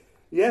 Man.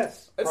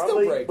 Yes, It's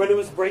probably still breaking. when it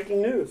was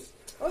breaking news.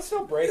 Let's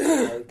still break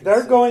it.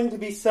 They're going to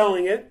be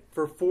selling it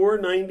for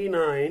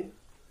 $499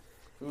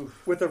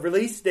 with a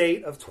release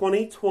date of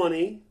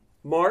 2020,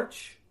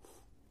 March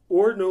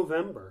or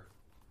November.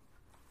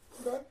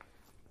 Okay.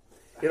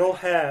 It'll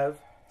have...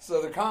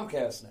 So they're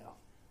Comcast now.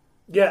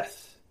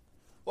 Yes.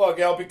 Look,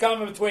 it'll be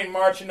coming between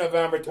March and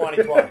November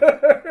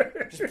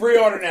 2020. Just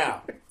pre-order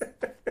now.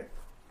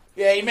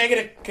 Yeah, you may get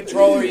a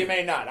controller, you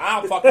may not. I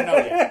don't fucking know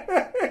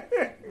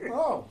yet.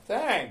 Oh,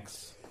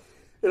 thanks.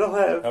 It'll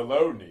have...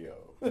 Hello, Neo.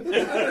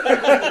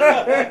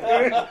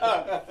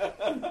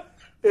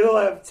 It'll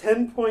have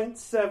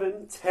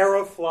 10.7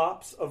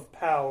 teraflops of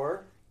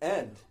power,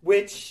 And,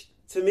 which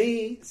to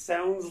me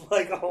sounds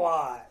like a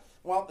lot.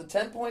 well, the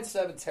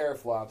 10.7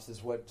 teraflops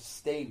is what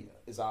Stadia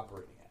is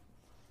operating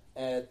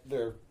at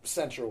their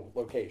central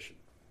location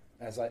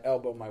as I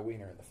elbow my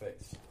wiener in the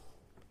face.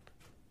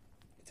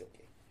 It's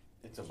okay.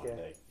 It's a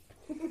Monday.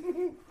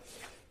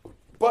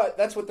 But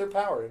that's what they're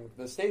powering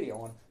the Stadia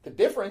on. The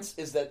difference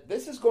is that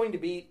this is going to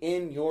be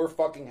in your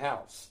fucking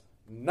house,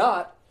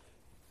 not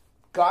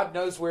God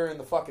knows where in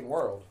the fucking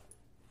world,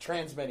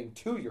 transmitting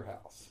to your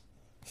house.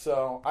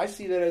 So I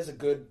see that as a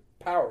good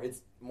power.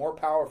 It's more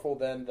powerful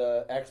than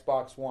the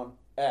Xbox One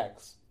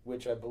X,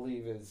 which I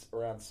believe is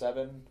around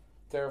 7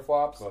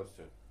 teraflops. Close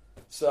to.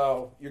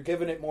 So you're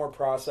giving it more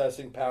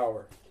processing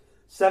power.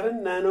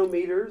 7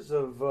 nanometers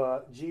of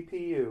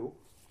GPU.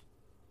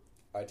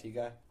 IT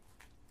guy?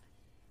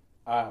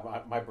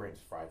 My brain's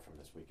fried from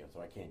this weekend,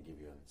 so I can't give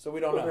you an... So we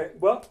don't know. Okay.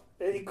 Well,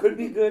 it could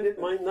be good, it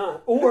might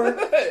not. Or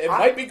It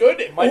might be good,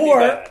 it might be or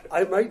bad.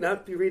 I might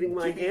not be reading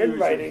my GPUs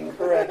handwriting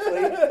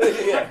correctly.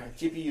 Yeah.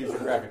 GPU is your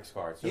graphics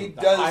card, so He the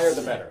does- higher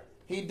the better.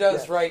 He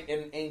does Yes. write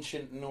in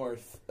ancient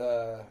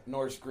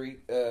Norse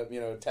Greek,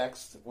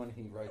 text when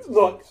he writes. His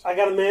Look, books. I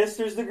got a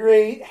master's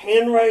degree.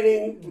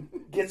 Handwriting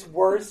gets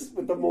worse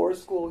with the more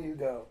school you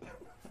go.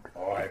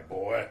 Boy,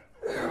 boy.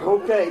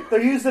 Okay,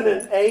 they're using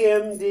an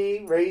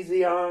AMD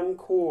Radeon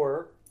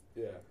core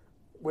Yeah.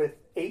 with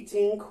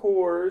 18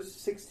 cores,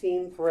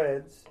 16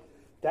 threads.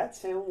 That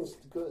sounds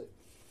good.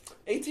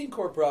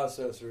 18-core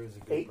processor is a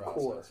good 8 processor.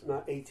 core,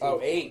 not 18.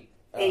 Oh, 8.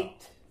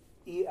 8.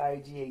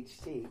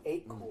 EIGHT.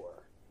 8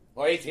 core.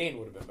 Well, 18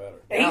 would have been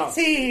better.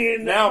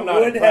 18 now I'm not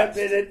would have impressed.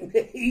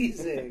 been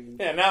amazing.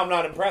 Yeah, now I'm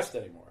not impressed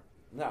anymore.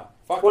 No.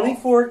 Fuck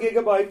 24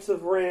 gigabytes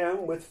of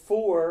RAM with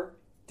 4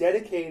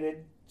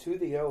 dedicated to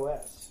the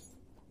OS.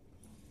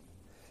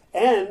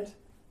 And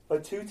a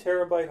 2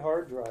 terabyte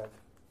hard drive.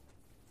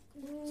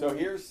 So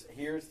here's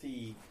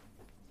the,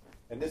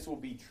 and this will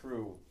be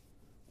true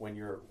when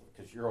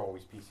because you're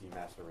always PC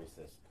Master Race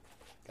this.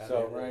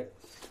 So right,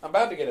 I'm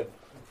about to get it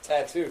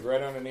tattooed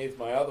right underneath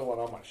my other one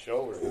on my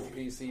shoulder.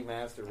 PC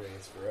Master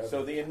Race forever.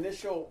 So the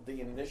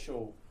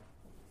initial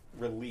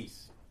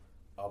release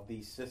of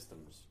these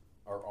systems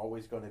are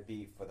always going to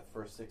be for the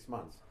first 6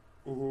 months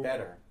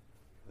better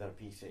than a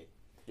PC.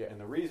 Yeah. And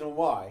the reason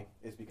why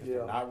is because Yeah.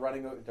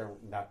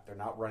 they're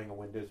not running a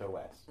Windows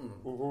OS.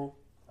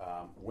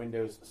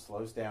 Windows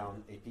slows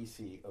down a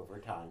PC over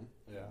time.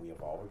 Yeah. We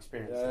have all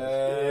experienced this.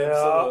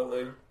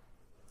 Absolutely.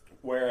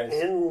 Whereas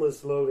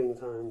Endless loading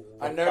times.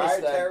 I noticed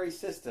proprietary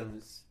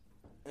systems,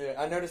 Yeah,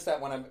 I noticed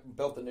that when I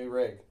built the new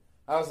rig.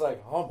 I was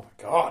like, oh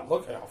my god,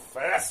 look how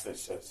fast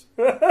this is.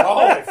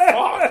 Holy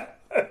fuck.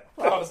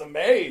 I was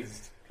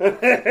amazed.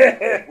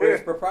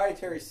 whereas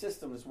proprietary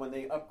systems, when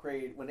they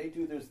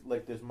do those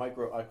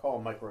I call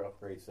them micro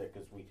upgrades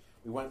because we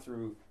went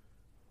through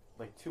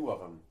like 2 of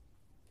them.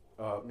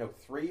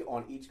 3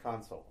 on each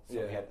console.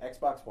 So we had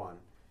Xbox One,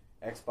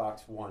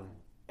 Xbox One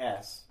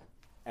S,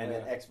 and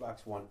then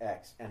Xbox One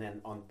X. And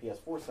then on the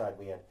PS4 side,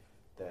 we had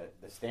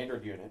the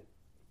standard unit,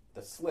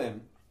 the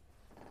Slim,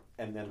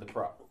 and then the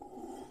Pro.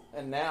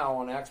 And now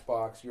on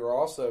Xbox, you're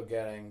also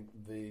getting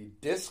the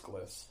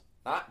discless,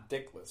 not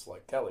dickless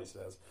like Kelly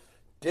says,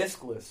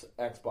 discless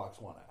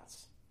Xbox One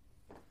S.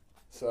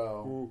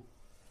 So...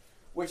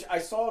 Which I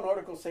saw an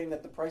article saying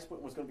that the price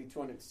point was going to be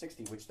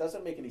 $260, which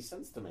doesn't make any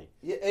sense to me.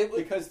 Yeah,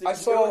 because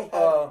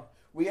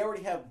we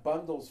already have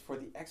bundles for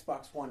the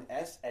Xbox One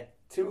S at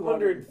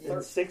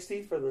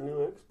 $260 for the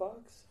new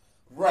Xbox?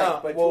 Right,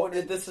 but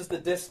this is the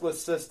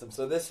discless system,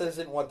 so this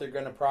isn't what they're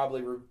going to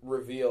probably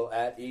reveal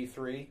at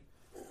E3.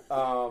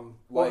 How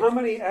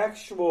many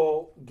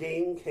actual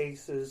game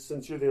cases,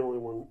 since you're the only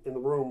one in the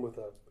room with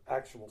an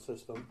actual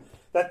system,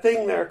 that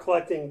thing there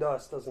collecting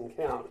dust doesn't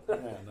count.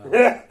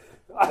 No.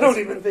 I don't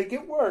even think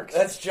it works.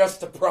 That's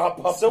just to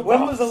prop up. So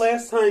when was the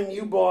last time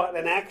you bought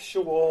an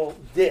actual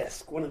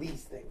disc, one of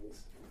these things?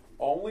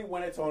 Only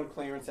when it's on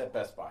clearance at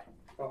Best Buy.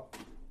 Oh.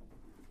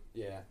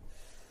 Yeah.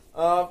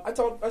 I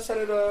said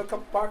it a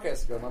couple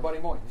podcasts ago. My buddy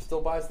Moy, he still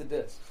buys the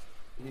discs.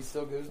 He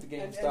still goes to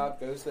GameStop,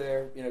 goes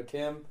there.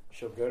 Kim,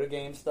 she'll go to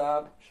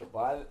GameStop. She'll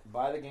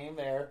buy the game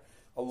there.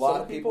 A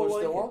lot of people are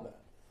still on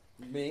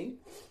that. Me,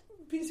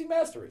 PC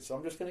Master Race, so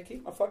I'm just going to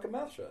keep my fucking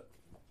mouth shut.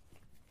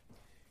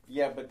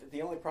 Yeah, but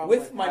the only problem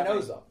with my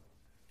nose up.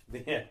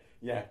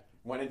 Yeah.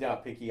 When in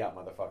doubt, pinky out,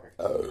 motherfucker.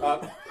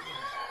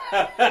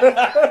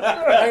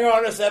 Hang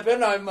on a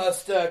second. I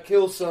must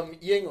kill some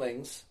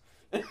Yuenglings.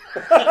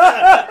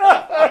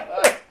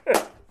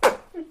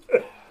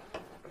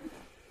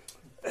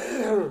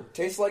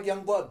 Tastes like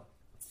young blood.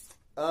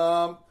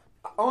 On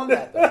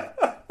that though,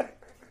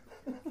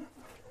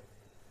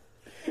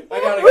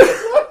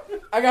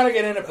 I gotta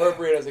get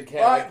inappropriate as a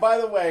cat. By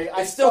the way,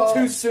 it's still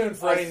too soon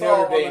for any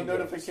Notre Dame on the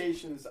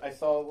notifications. I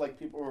saw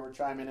people were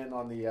chiming in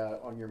on the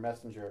on your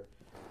messenger.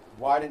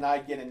 Why didn't I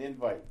get an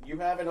invite? You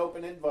have an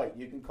open invite.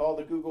 You can call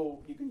the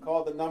Google. You can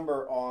call the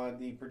number on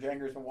the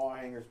Projangers and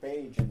Wallhangers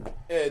page, and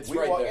we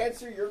will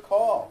answer your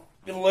call.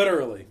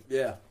 Literally,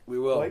 yeah, we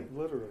will. Quite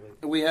literally.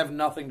 We have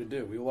nothing to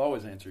do. We will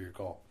always answer your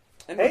call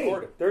and hey,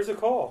 record it. There's a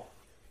call.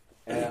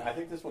 And I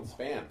think this one's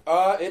spam.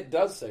 It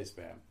does say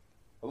spam.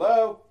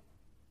 Hello.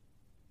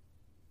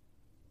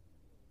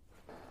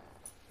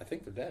 I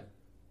think they're dead.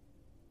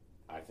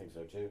 I think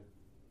so too.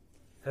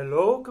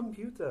 Hello,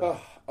 computer.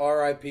 Oh,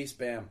 R.I.P.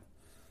 spam.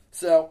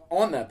 So,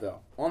 on that though,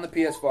 on the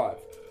PS5.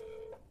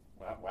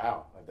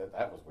 Wow.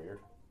 That was weird.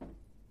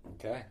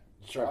 Okay.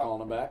 Try calling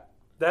them back?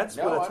 That's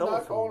no, what a I'm telephone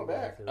not calling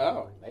back.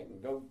 Oh. They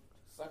can go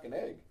suck an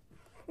egg.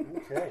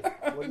 Okay.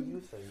 What do you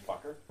think?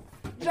 Fucker.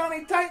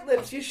 Johnny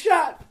Tightlips, you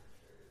shot!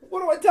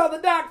 What do I tell the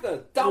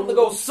doctor? Tell him to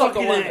go suck a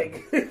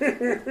lemon.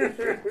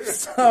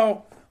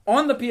 So,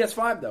 on the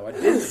PS5 though, I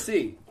did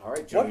see. All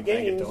right, Johnny, what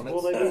games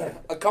will they be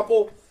a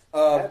couple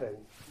having?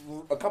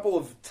 A couple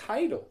of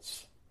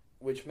titles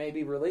which may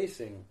be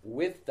releasing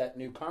with that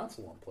new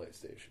console on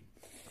PlayStation.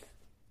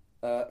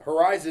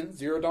 Horizon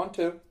Zero Dawn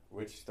 2.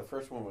 Which the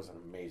first one was an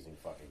amazing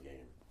fucking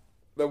game.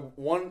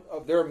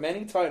 There are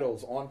many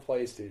titles on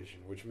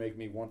PlayStation which make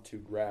me want to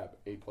grab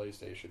a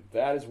PlayStation.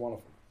 That is one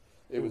of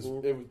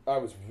them. I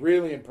was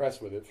really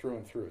impressed with it through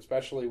and through,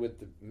 especially with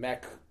the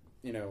mech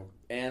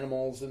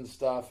animals and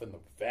stuff and the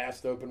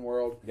vast open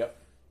world. Yep.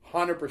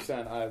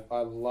 100%.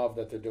 I love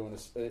that they're doing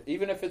this.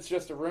 Even if it's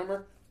just a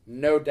rumor,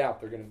 no doubt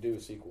they're going to do a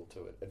sequel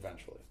to it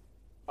eventually.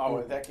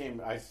 Oh, that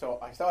game, I still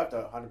have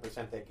to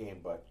 100% that game,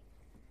 but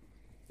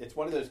it's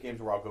one of those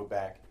games where I'll go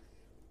back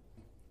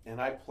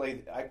and I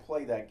play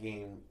that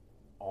game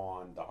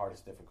on the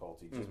hardest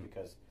difficulty just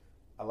because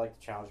I like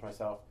to challenge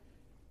myself.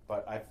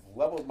 But I've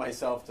leveled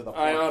myself to the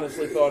point. I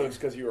honestly thought it was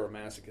because you were a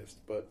masochist,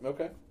 but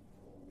okay.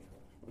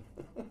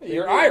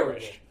 You're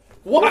Irish.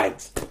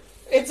 What?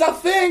 It's a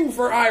thing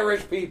for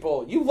Irish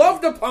people. You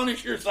love to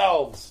punish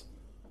yourselves.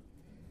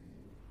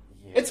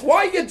 Yeah. It's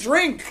why you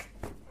drink.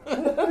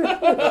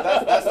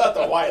 That's not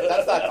the why.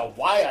 That's not the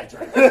why I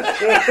drink.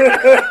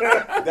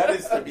 That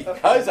is the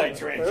because I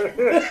drink.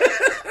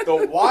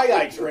 The why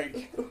I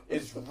drink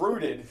is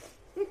rooted.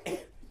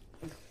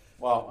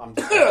 Well,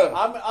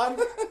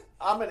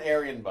 I'm an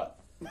Aryan butt.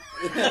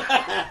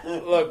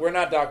 Look, we're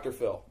not Dr.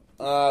 Phil.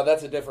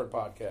 That's a different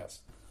podcast.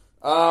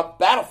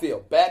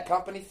 Battlefield, Bad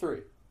Company 3.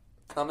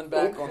 Coming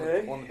back on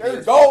the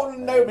There's gold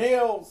in them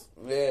hills.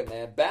 Yeah,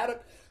 man.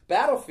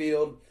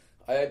 Battlefield,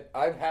 I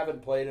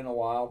haven't played in a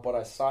while, but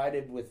I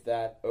sided with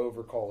that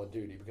over Call of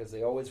Duty because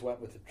they always went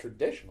with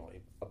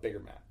traditionally a bigger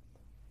map.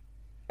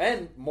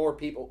 And more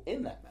people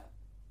in that map.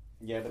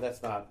 Yeah, but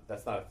that's not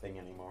a thing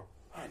anymore.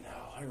 I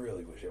know. I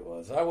really wish it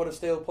was. I would have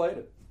still played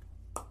it.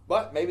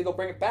 But maybe they'll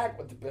bring it back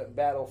with the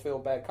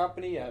Battlefield Bad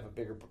Company. You have a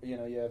bigger, you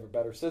have a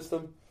better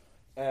system,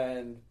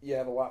 and you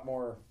have a lot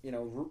more,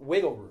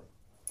 wiggle room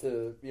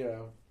to,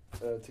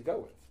 to go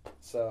with.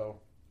 So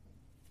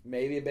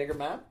maybe a bigger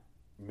map.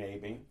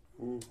 Maybe.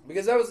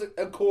 Because that was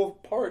a cool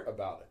part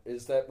about it,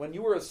 is that when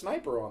you were a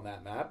sniper on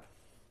that map,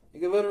 you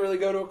could literally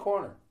go to a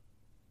corner.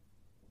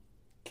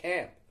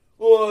 Camp.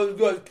 Oh, this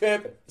guy's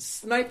camping.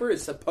 Sniper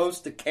is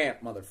supposed to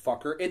camp,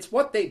 motherfucker. It's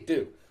what they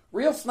do.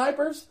 Real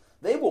snipers,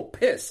 they will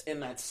piss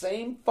in that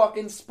same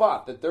fucking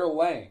spot that they're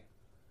laying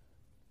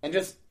and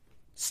just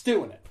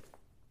stew in it.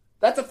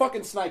 That's a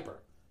fucking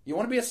sniper. You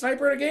want to be a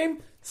sniper in a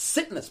game?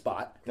 Sit in the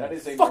spot. That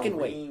is a fucking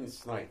Marine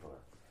sniper.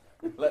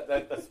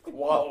 Let's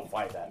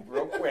qualify that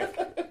real quick.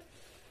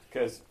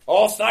 Because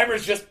all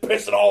snipers just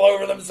pissing all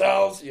over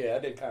themselves. Yeah, I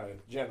did kind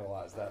of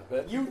generalize that a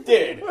bit. You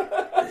did.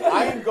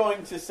 I am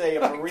going to say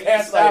a Marine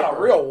cast sniper. out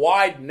a real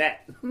wide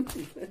net.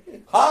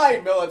 Hi,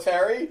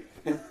 military.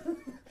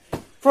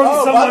 From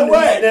by someone the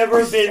way. who's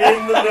never been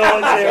in the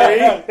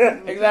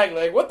military.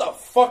 Exactly. Like, what the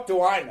fuck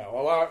do I know?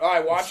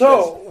 I watched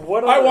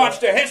I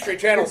watched a History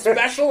Channel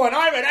special, and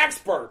I'm an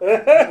expert.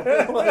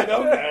 Like,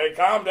 okay,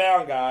 calm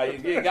down, guy.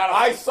 You gotta.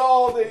 I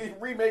saw the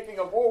remaking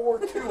of World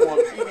War II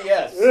on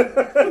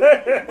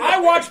PBS. I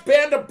watched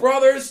Band of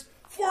Brothers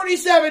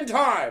 47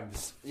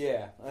 times.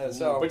 Yeah.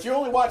 But you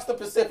only watched the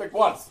Pacific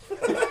once.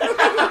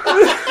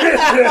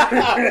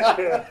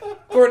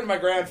 According to my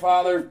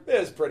grandfather, it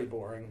was pretty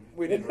boring.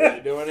 We didn't really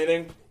do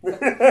anything.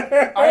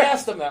 I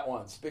asked him that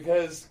once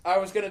because I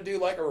was going to do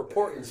like a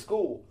report in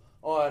school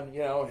on,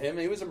 him.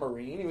 He was a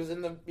Marine. He was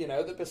in the,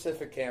 the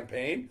Pacific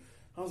campaign.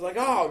 I was like,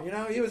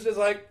 he was just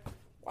like,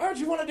 why would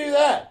you want to do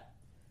that?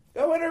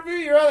 Go interview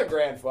your other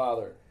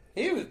grandfather.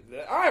 He was.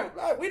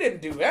 We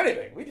didn't do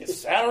anything. We just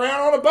sat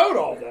around on a boat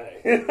all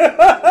day.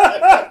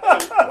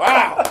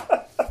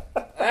 Wow.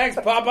 Thanks,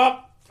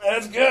 Pop-Up.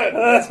 That's good.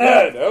 That's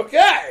good.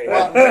 Okay.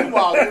 Well,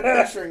 meanwhile, you're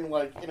picturing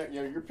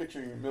you're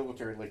picturing your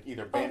military like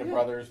either Band of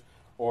Brothers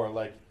or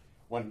like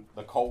when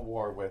the Cold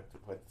War with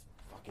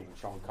fucking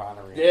Sean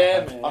Connery. Yeah,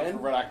 and man.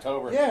 Red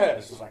October. Yeah.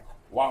 This is like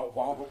while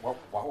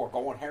we're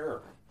going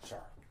here, sir.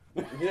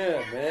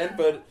 Yeah, man.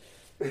 But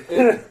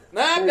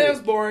that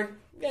was boring.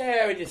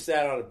 Yeah, we just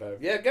sat on a boat.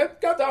 Yeah, go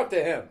talk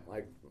to him.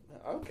 Like,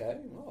 okay,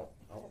 well,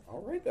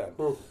 all right then.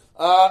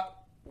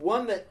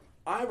 One that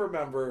I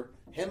remember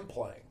him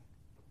playing,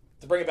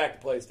 to bring it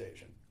back to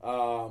PlayStation,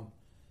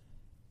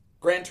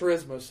 Gran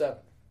Turismo 7.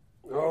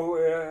 Oh,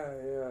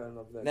 yeah, I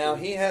love that. Now,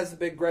 game. he has the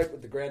big gripe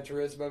with the Gran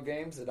Turismo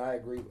games that I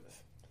agree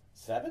with.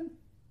 7?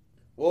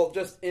 Well,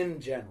 just in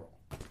general,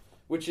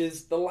 which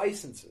is the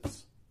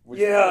licenses. Which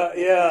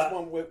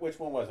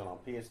one was it on?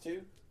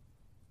 PS2?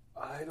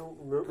 I don't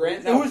remember.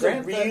 It was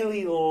a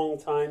really long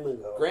time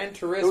ago. Gran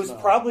Turismo. It was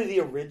probably the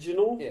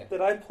original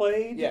that I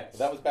played. Yes.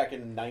 That was back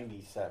in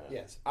 97.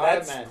 Yes.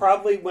 That's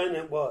probably when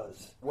it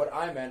was. What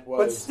I meant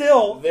was... But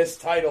still... This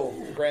title,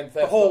 Gran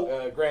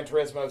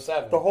Turismo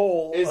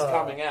 7, is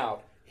coming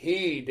out.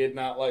 He did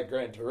not like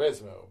Gran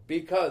Turismo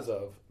because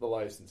of the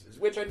licenses,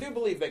 which I do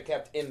believe they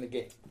kept in the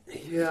game.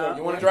 Yeah. So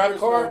you want to drive a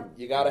car,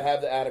 you got to have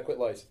the adequate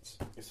license.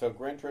 So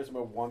Gran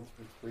Turismo 1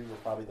 through 3 were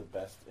probably the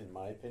best in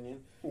my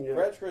opinion. Yeah.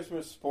 Gran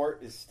Turismo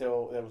Sport is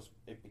still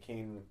it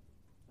became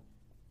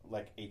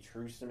like a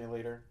true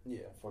simulator.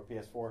 Yeah. For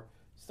PS4,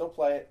 still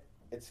play it.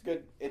 It's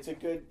good. It's a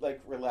good like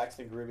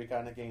relaxing, groovy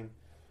kind of game.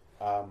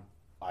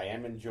 I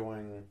am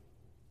enjoying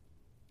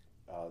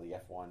the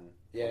F1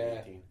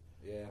 2018.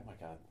 Yeah. Oh my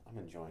god, I'm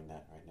enjoying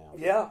that right now.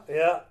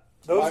 Yeah.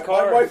 Those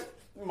cars.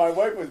 My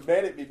wife was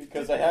mad at me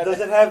because I had. Does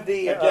it have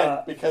the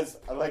again because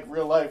I like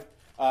real life?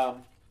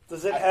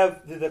 Does it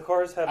have? Do the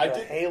cars have the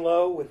did-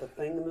 halo with the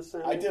thing in the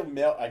center? I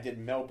did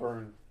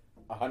Melbourne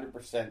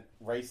 100%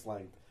 race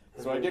length.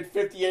 So I did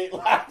 58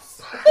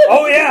 laps.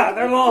 Oh yeah,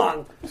 they're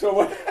long.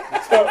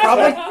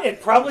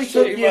 It probably Shit,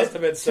 took you you must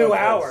have been so 2 close.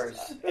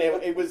 hours.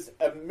 It was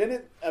a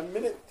minute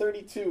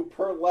 32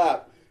 per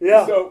lap.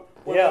 Yeah. So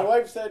when Yeah. my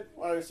wife said,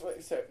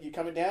 "You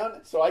coming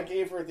down?" So I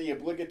gave her the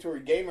obligatory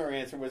gamer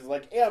answer, was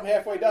like, "Yeah, I'm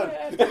halfway done."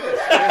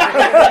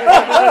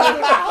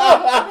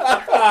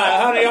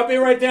 Honey, I'll be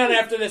right down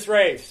after this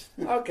race.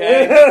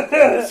 Okay.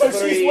 So she's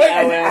 3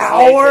 waiting hours An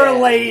hour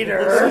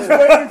later.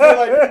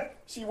 later.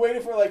 She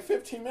waited for like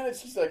 15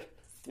 minutes. She's like,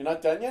 "You're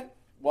not done yet?"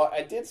 Well,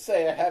 I did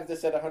say I have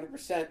this at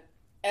 100%,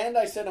 and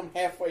I said I'm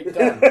halfway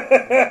done.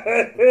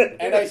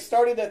 And I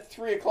started at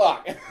 3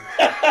 o'clock.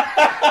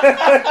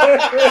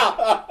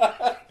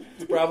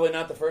 It's probably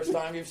not the first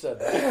time you've said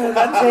that.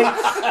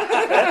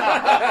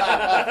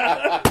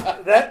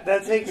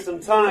 That takes some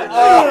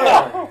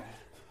time.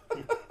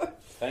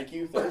 Thank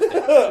you,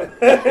 Thursday.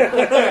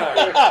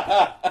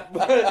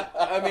 But,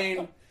 I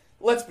mean,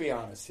 let's be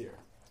honest here.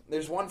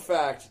 There's one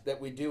fact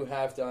that we do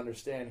have to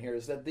understand here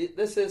is that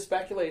this is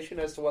speculation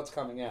as to what's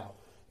coming out.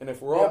 And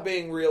if we're all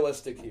being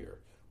realistic here,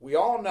 we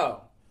all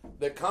know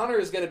that Connor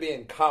is going to be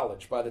in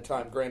college by the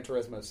time Gran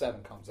Turismo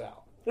 7 comes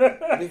out.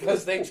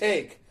 Because they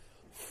take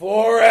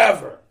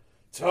forever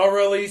to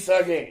release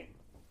a game.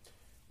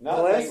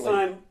 Not Last lately.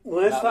 time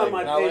Not I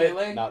Not paid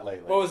lately? Not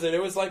lately. What was it?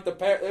 It was like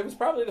it was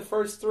probably the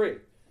first 3.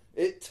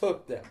 It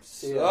took them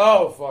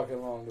so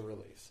fucking long to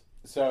release.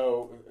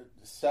 So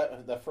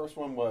the first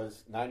one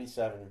was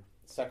 97.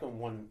 Second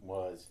one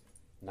was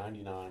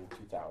 99,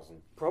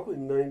 2000. probably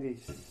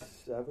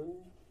 97.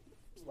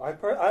 I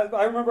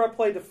remember I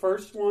played the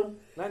first one.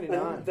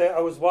 99. And I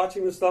was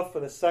watching the stuff for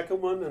the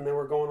second one, and they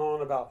were going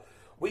on about,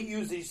 we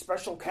use these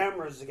special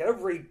cameras to get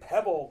every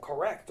pebble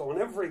correct on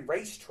every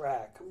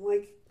racetrack. I'm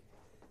like,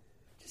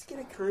 just get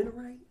it kind of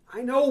right.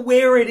 I know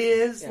where it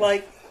is.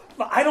 Yeah.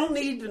 But I don't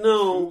need to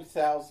know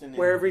 2001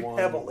 where every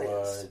pebble is.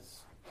 was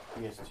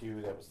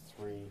PS2, that was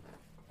 3.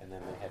 And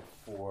then they had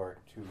 4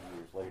 2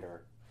 years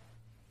later.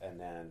 And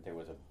then there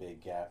was a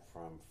big gap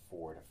from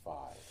 4 to 5.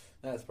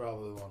 That's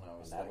probably the one I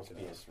was And that was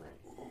thinking PS3.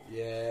 of.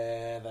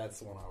 Yeah, that's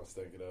the one I was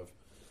thinking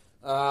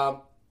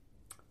of.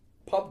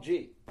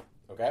 PUBG.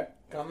 Okay?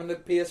 Coming to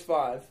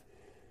PS5.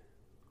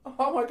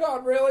 Oh my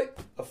god, really?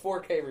 A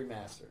 4K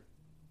remaster.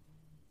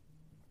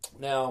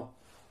 Now,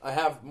 I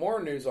have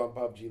more news on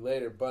PUBG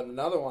later, but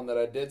another one that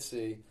I did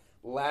see,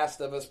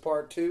 Last of Us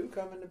Part 2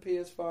 coming to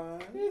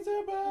PS5. It's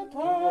about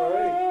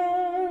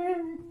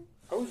time.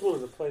 I always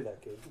wanted to play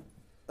that game.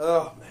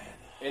 Oh, man.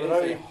 It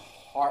is a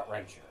heart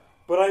wrencher.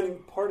 But I'm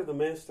part of the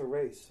master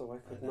race, so I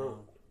could not.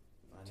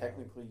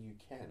 Technically, you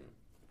can.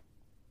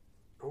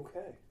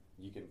 Okay.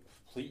 You can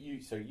so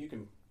you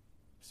can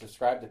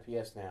subscribe to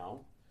PS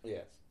Now.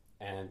 Yes.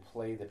 And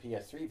play the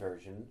PS3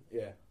 version.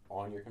 Yeah.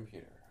 On your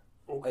computer.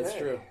 Okay. That's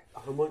true.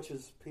 How much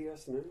is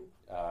PS Now?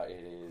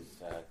 It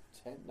is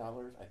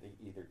 $10. I think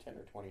either 10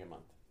 or 20 a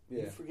month.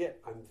 Yeah. You forget,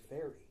 I'm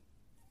very,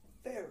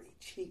 very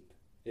cheap.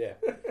 Yeah.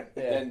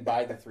 Then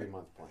buy the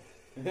 3-month plan.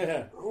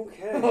 Yeah.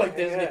 Okay. Like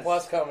Disney yes.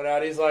 Plus coming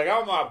out. He's like,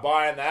 I'm not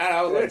buying that.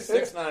 I was like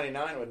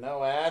 $6.99 with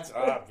no ads.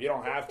 If you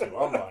don't have to,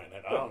 I'm buying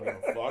it. I don't give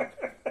a fuck.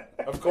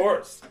 Of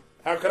course.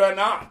 How could I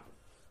not?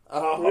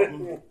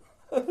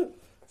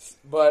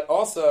 But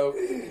also,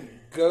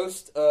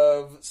 Ghost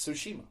of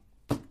Tsushima.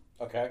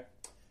 Okay.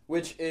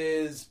 Which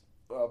is,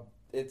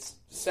 it's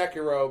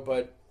Sekiro,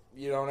 but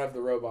you don't have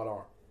the robot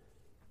arm.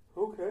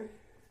 Okay.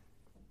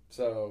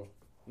 So,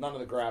 none of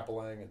the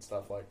grappling and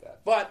stuff like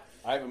that. But,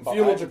 I haven't bought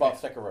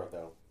Sekiro,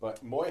 though.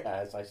 But Moy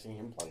has. I seen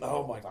him play it.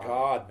 oh my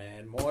god,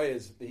 man. Moy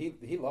is,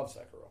 he loves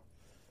Sekiro.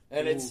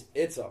 And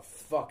it's a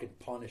fucking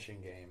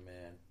punishing game,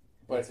 man.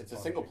 But it's a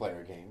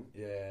single-player game.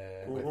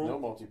 Yeah. With no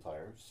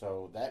multiplayer.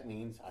 So that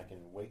means I can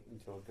wait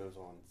until it goes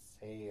on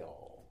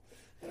sale.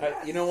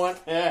 You know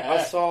what?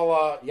 I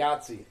saw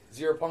Yahtzee,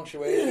 Zero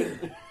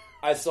Punctuation.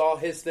 I saw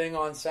his thing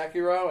on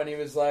Sekiro, and he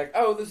was like,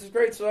 oh, this is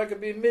great, so I could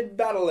be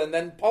mid-battle and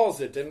then pause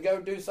it and go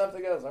do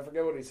something else. I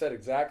forget what he said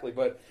exactly,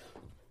 but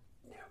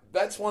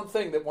that's one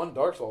thing that won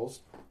Dark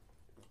Souls.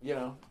 You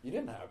know, you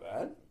didn't have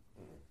that.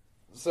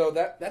 So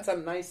that's a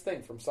nice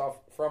thing from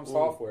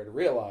software to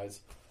realize,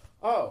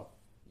 oh,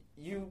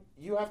 you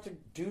have to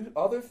do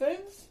other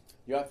things?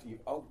 You have to,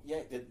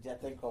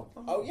 that thing called,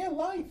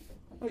 life.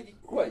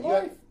 What,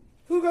 life.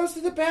 Who goes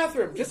to the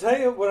bathroom? Just tell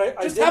you what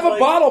I just did have a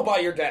bottle by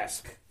your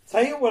desk.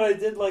 Tell you what I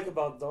did like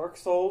about Dark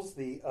Souls,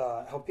 the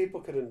how people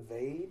could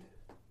invade.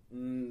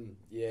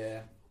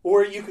 Yeah.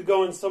 Or you could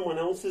go in someone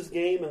else's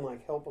game and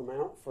like help them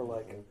out for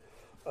like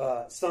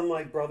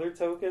Sunlight Brother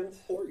tokens.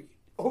 Or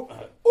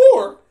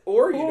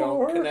you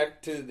don't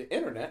connect to the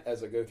internet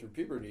as I go through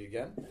puberty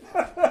again.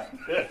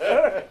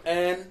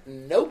 And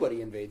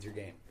nobody invades your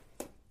game.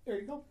 There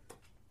you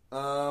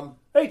go.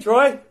 Hey,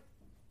 Troy.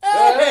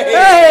 Hey!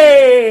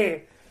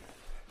 Hey!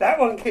 That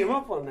one came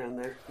up on down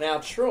there. Now,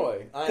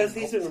 Troy, Because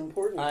he's an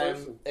important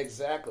person.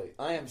 Exactly.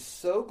 I am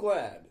so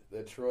glad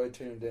that Troy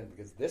tuned in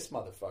because this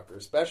motherfucker,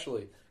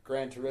 especially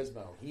Gran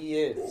Turismo, he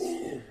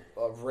is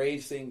a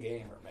racing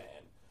gamer,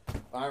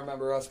 man. I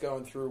remember us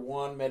going through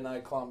one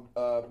Midnight Club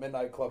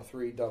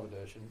 3 Dub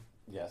Edition.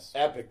 Yes.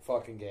 Epic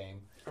fucking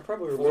game. I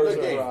probably Forza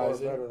remember it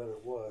Horizon. better than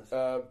it was.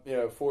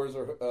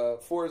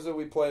 Forza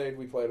we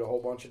played a whole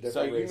bunch of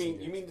different So racing you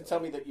games. mean to tell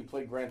me that you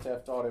played Grand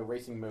Theft Auto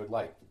Racing Mode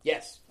Lite?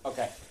 Yes.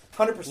 Okay.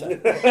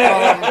 100%.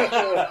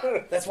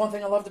 That's one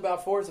thing I loved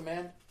about Forza,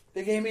 man.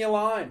 They gave me a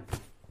line.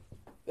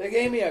 They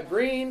gave me a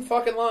green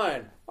fucking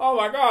line. Oh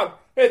my god,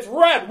 it's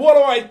red. What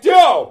do I do?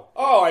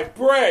 Oh, I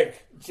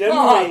brake.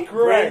 Generally,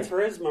 great.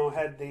 Gran Turismo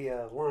had the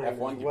line F1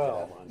 as gives well.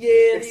 you that line.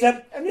 Yeah,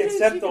 Except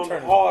you can on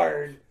turn it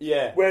hard,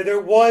 Yeah. where there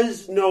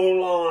was no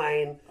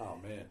line. Oh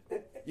man.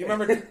 You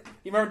remember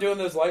doing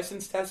those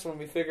license tests when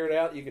we figured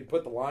out you could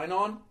put the line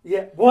on?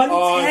 Yeah, it's a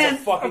 1/10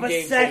 fucking of a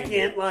game second.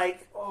 changer.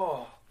 Like,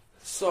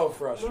 So I'm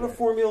frustrating. not a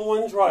Formula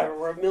One driver.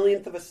 We're a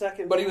millionth of a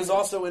second. But he was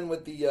also in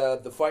with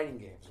the fighting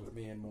games with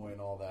me and Moy and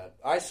all that.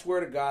 I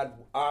swear to God,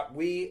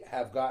 we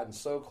have gotten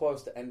so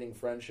close to ending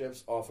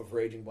friendships off of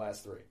Raging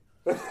Blast 3.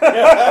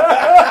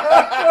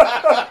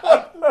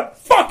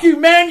 Fuck you,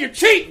 man! You're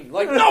cheating.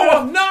 Like, no,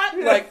 I'm not.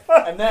 Like,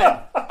 and then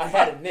I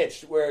had a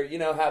niche where you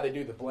know how they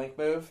do the blink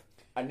move.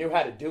 I knew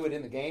how to do it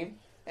in the game,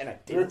 and I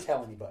didn't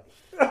tell anybody.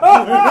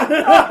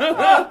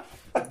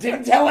 I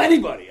didn't tell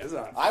anybody. I was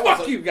like,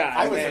 fuck you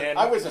guys, man.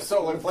 I was a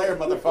solo player,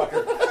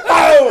 motherfucker.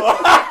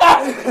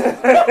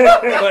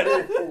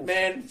 But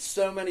man,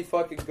 so many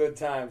fucking good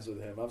times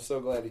with him. I'm so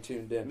glad he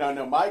tuned in.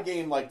 No, my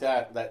game like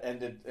that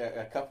ended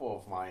a couple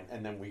of mine,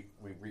 and then we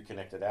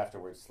reconnected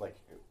afterwards. Like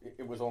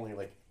it was only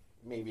like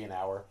maybe an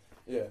hour.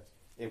 Yeah.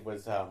 It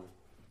was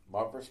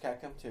Marvel vs.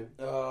 Capcom 2.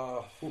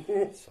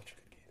 Such a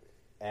good game.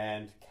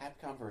 And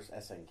Capcom vs.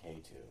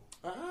 SNK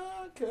 2.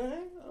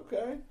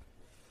 Okay.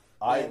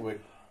 I would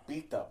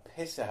beat the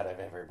piss out of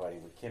everybody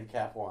with Kim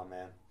Cap 1,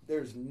 man.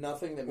 There's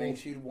nothing that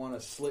makes you want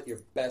to slit your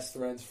best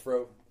friend's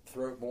throat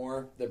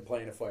more than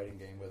playing a fighting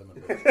game with him.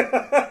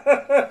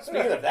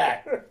 Speaking of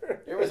that,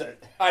 there was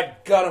I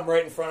got him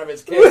right in front of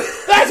his kid.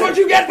 That's what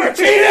you get for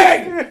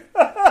cheating!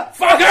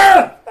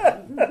 Fucker!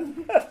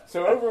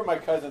 So over at my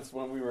cousin's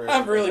when we were...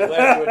 I'm really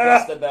glad you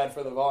adjusted that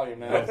for the volume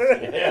now.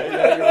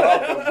 Yeah, you're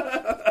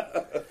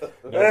welcome.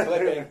 No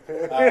clipping.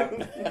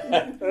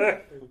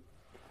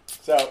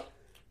 So,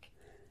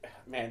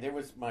 man, there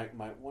was my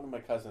one of my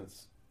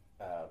cousin's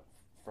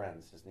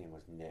friends. His name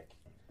was Nick,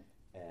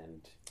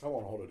 and I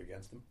won't hold it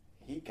against him.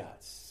 he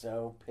got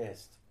so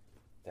pissed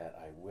that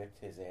I whipped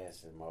his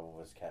ass in Marvel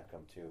vs.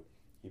 Capcom 2.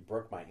 He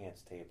broke my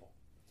aunt's table.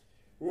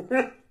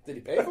 Did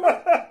he pay for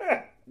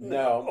it?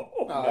 No,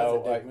 Oh, that's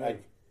a dick move.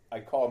 I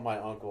called my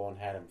uncle and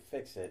had him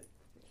fix it.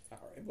 All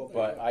right, well,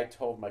 But I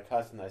told my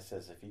cousin, I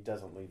says, if he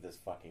doesn't leave this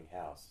fucking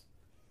house,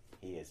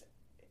 he is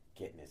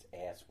getting his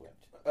ass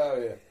whipped. oh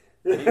yeah.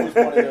 And he was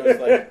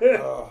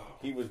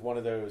one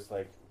of those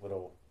like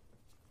little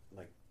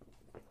like.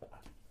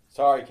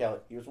 Sorry, Kelly.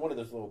 He was one of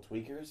those little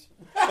tweakers.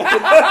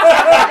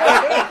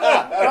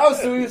 Oh,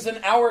 so he was an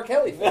Our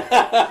Kelly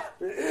fan.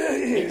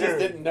 He just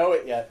didn't know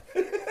it yet.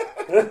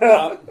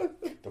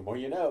 The more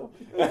you know.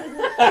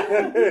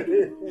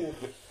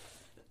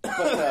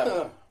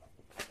 But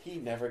he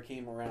never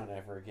came around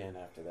ever again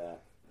after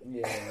that.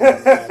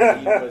 Yeah.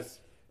 He was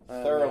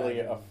thoroughly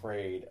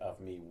afraid of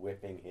me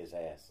whipping his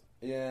ass.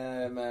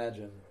 Yeah, I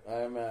imagine.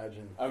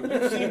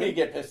 You've seen me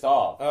get pissed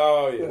off.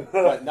 Oh yeah.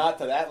 But not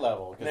to that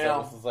level, because Now-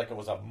 it was like it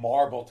was a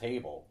marble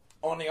table.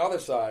 On the other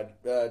side,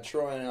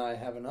 Troy and I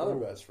have another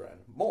best friend,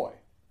 Moy,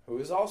 who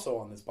is also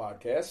on this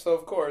podcast. So,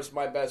 of course,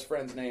 my best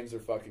friends' names are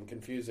fucking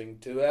confusing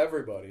to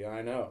everybody,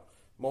 I know.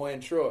 Moy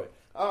and Troy.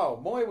 Oh,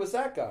 Moy was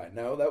that guy.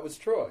 No, that was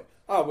Troy.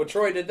 Oh, well,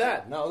 Troy did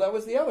that. No, that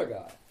was the other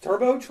guy.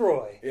 Turbo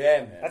Troy.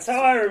 Yeah, man. That's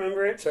how I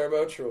remember it.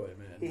 Turbo Troy,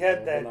 man. He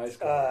had that nice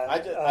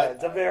guy.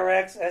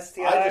 WRX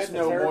STI. I just the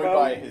know turbo.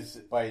 Moy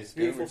by his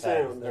Beautiful gamer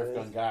tag, sound, Nerf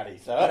that Gun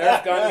is. Gotti. So.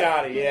 Nerf Gun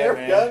Gotti, yeah, Nerf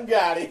man. Gun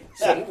Gotti.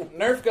 So,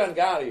 Nerf Gun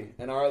Gotti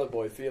and our other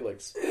boy,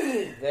 Felix,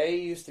 they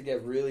used to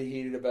get really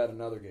heated about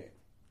another game.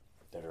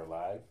 Dead or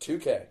alive?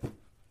 2K.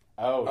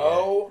 Oh,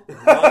 Oh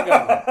my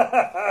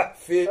god!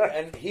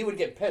 And he would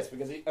get pissed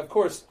because, of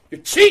course,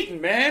 you're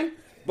cheating, man.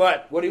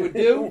 But what he would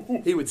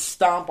do, he would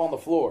stomp on the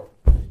floor.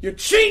 You're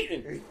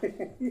cheating,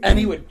 and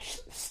he would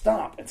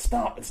stomp and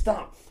stomp and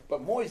stomp.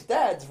 But Moy's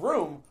dad's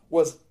room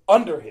was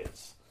under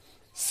his,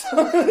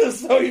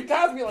 so you'd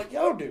constantly be like,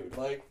 "Yo, dude,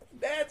 like,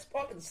 Dad's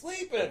fucking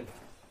sleeping."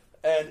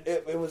 And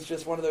it was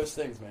just one of those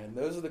things, man.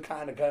 Those are the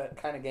kind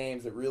of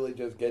games that really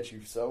just get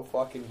you so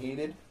fucking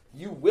heated.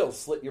 You will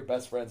slit your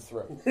best friend's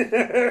throat.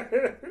 Hands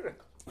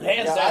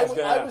Yeah, down.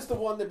 I was the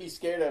one to be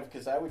scared of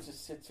because I would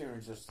just sit there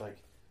and just like,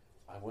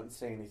 I wouldn't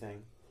say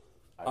anything.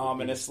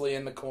 Ominously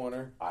in the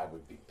corner. I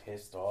would be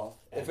pissed off.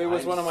 If it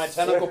was one of my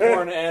tentacle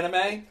porn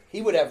anime,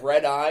 he would have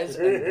red eyes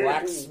and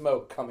black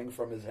smoke coming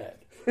from his head.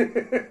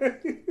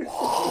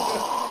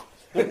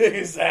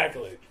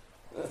 Exactly.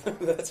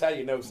 That's how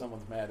you know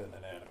someone's mad in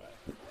an anime.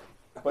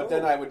 But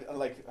then I would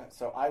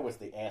so I was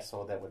the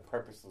asshole that would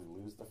purposely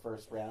lose the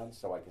first round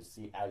so I could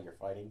see how you're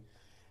fighting.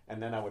 And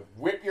then I would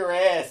whip your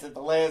ass at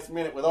the last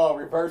minute with all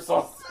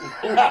reversals.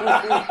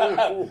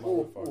 I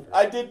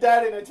did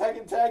that in a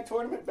Tekken Tag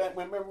tournament.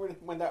 Remember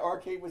when that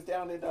arcade was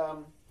down at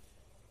on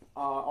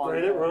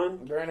Granite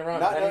Run? Granite Run.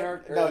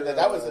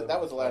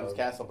 That was Aladdin's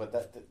Castle, but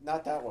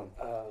not that one.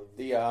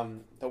 The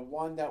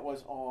one that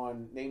was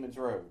on Naaman's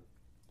Road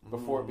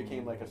before it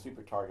became like a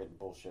Super Target and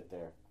bullshit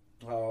there.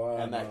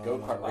 And that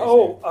go-kart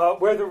racing.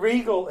 Where the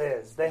Regal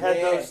is. They had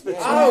the two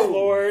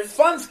floors.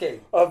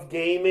 Funscape. Of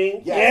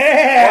gaming.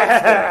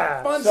 Yes.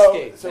 Yeah!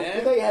 Funscape, So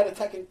man. they had a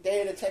Tekken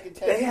Tag.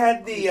 They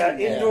had the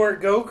indoor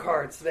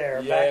go-karts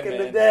there back in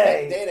the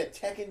day. They had a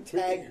Tekken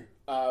Tag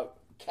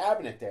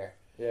cabinet there.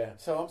 Yeah.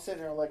 So I'm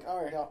sitting there like,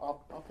 all right,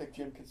 I'll pick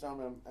Jim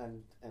Kazama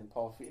and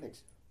Paul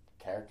Phoenix.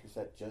 Characters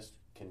that just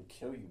can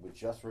kill you with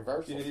just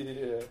reversals.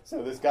 Yeah.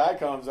 So this guy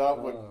comes up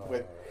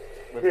with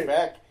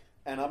Beck,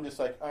 and I'm just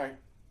like, all right.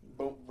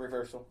 Boom,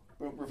 reversal.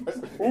 Boom,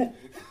 reversal.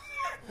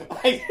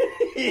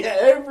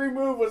 Every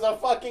move was a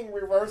fucking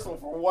reversal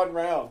for one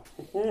round.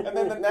 And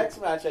then the next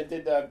match I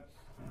did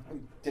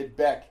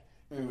Beck,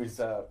 who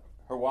was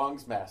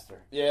Hwang's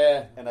master.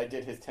 Yeah. And I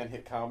did his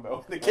 10-hit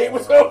combo. The game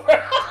was over.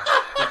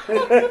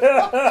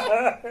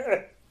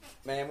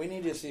 Man, we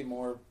need to see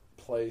more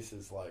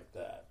places like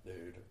that,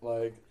 dude.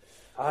 Like,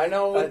 I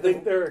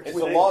think it's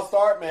a lost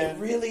art, man. It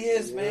really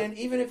is, man.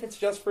 Even if it's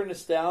just for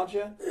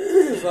nostalgia.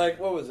 It's like,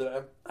 what was it?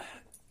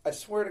 I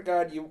swear to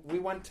God, we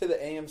went to the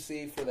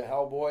AMC for the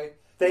Hellboy.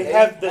 They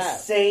have the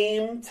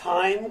same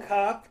Time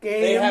Cop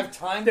game. They have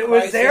Time that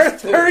Crisis was there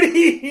 30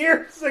 too.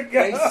 years ago.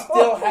 They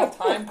still have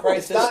Time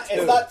Crisis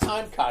It's not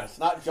Time Cop. It's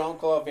not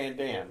Jean-Claude Van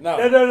Damme. No.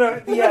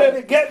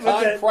 Yeah, get with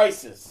Time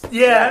Crisis.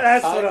 Yeah,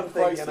 that's Time what I'm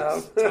Crisis. thinking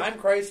of. Time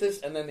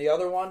Crisis, and then the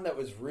other one that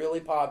was really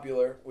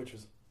popular, which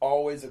was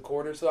always a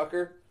quarter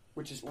sucker.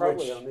 Which is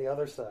probably on the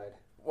other side.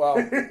 Well,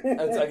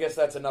 I guess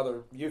that's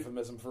another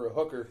euphemism for a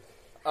hooker.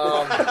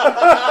 But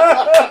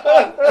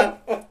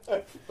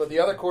the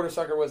other quarter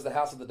sucker was the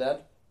House of the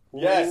Dead.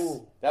 Yes,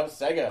 Ooh. that was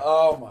Sega.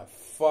 Oh my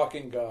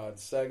fucking God,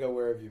 Sega,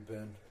 where have you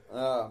been?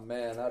 Oh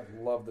man,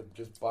 I'd love to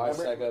just buy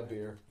Sega a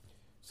beer.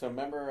 So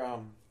remember,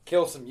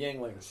 Kill some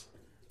Yuenglings.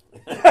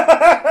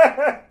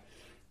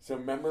 So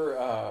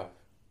remember,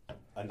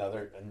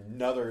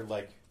 another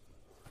like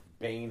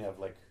bane of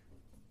like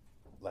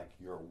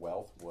your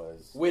wealth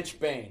was. Which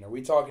Bane? Are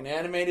we talking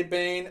animated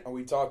Bane? Are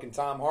we talking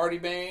Tom Hardy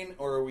Bane?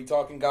 Or are we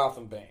talking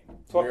Gotham Bane?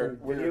 We're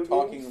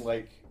talking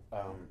like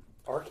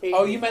arcade.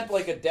 Oh, you meant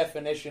like a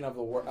definition of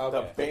the word. Okay.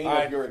 the bane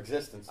of your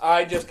existence.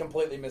 I just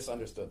completely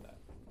misunderstood that.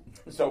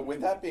 So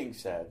with that being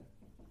said,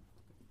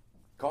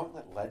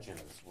 Gauntlet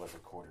Legends was a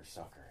quarter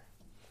sucker.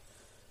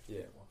 Yeah,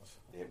 it was.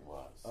 It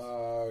was.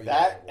 Oh,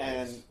 that yeah,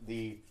 it was. and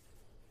the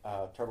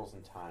Turtles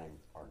in Time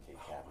arcade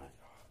cabinet.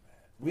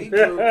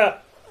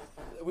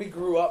 We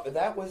grew up, and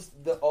that was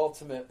the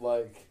ultimate,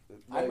 like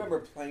I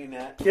remember playing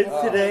that. Kids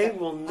today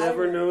will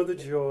never know the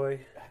joy.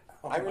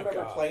 I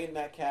remember playing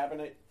that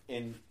cabinet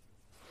in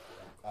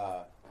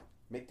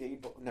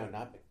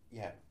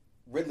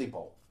Ridley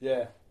Bowl.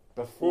 Yeah.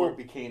 Before it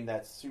became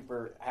that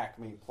super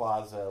Acme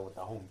Plaza with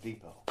the Home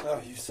Depot. Oh,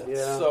 you sound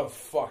so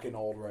fucking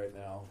old right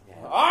now. Yeah.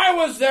 I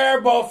was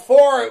there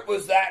before it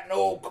was that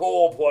no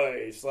cool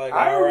place. Like,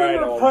 I all right,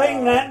 remember old playing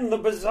guy. that in the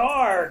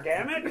bazaar,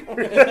 damn it.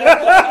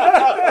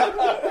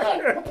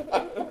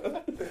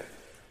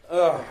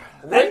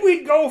 And then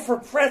we'd go for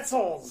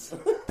pretzels.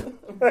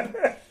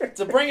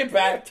 To bring it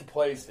back to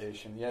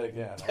PlayStation yet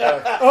again.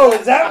 Oh,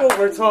 is that what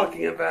we're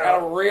talking about?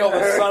 Gotta reel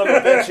the son of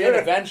a bitch in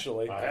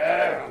eventually.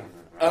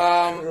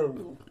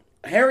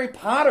 Harry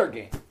Potter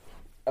game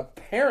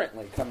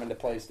apparently coming to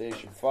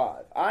PlayStation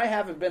 5. I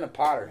haven't been a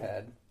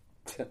Potterhead,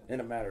 in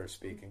a matter of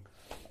speaking.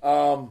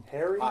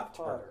 Harry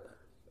Potter.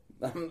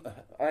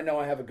 I know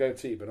I have a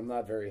goatee, but I'm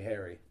not very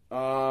hairy.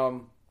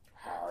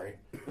 Harry.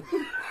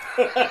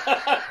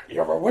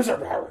 You're a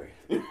wizard, Harry.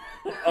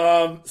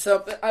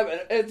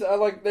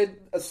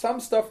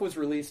 Some stuff was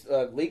released,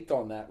 leaked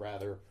on that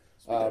rather.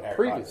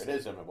 Previously. It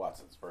is Emma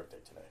Watson's birthday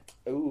today.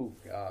 Oh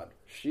God,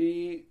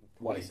 she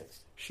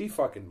 26. She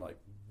fucking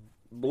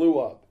blew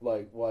up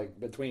like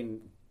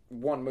between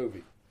one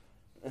movie.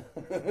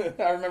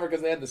 I remember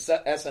because they had the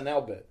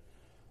SNL bit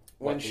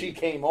when she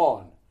came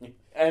on,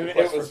 and it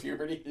was for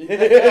puberty.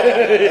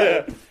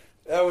 Yeah,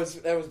 that was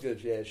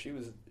good. Yeah, she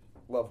was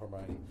love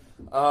Hermione.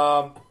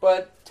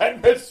 But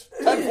 10 points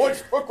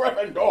for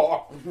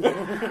Gryffindor.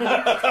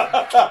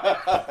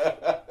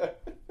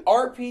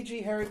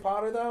 RPG Harry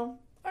Potter though,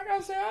 I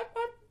gotta say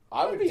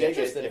I would be dig it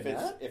interested if in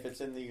it's that. if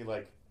it's in the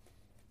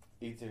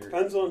either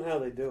Depends on how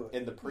they do it.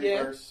 in the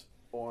pre-verse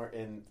or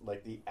in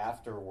like the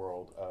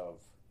afterworld of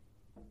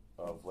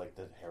like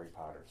the Harry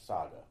Potter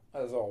saga.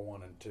 That was all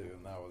 1 and 2,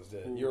 and that was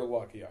it. You're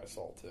lucky I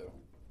saw 2.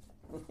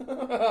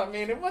 I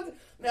mean, it was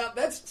now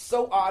that's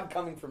so odd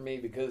coming from me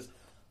because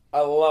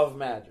I love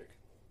magic,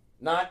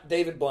 not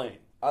David Blaine.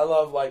 I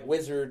love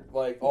wizard,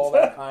 all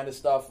that kind of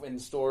stuff in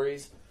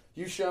stories.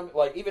 You show me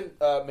even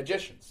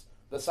Magicians,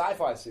 the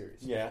sci-fi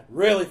series. Yeah,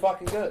 really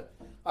fucking good.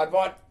 I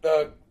bought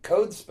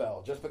Code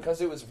Spell just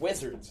because it was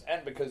wizards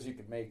and because you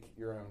could make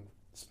your own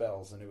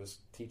spells and it was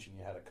teaching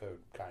you how to code,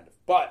 kind of.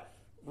 But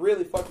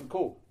really fucking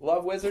cool.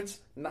 Love wizards.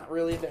 Not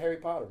really into Harry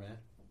Potter, man.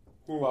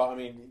 Well, I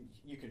mean,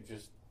 you could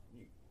just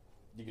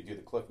you could do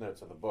the cliff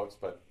notes of the books,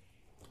 but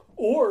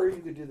or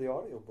you could do the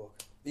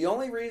audiobook. The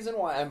only reason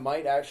why I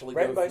might actually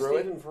read go by through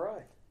Stephen it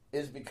Fry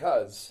is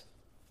because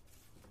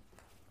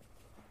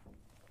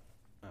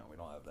we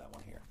don't have that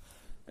one here.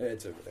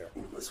 It's over there.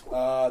 This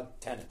one.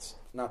 Tenants,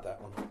 not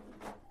that one.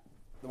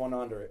 The one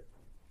under it.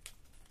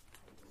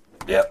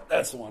 Yep,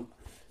 that's the one.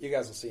 You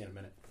guys will see in a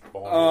minute.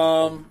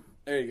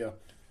 There you go.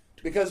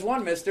 Because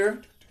one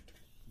Mr.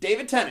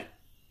 David Tennant,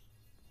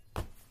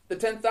 the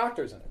 10th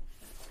Doctor's in it.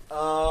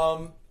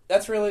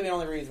 That's really the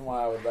only reason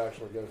why I would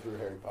actually go through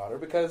Harry Potter.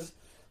 Because,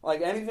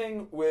 like,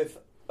 anything with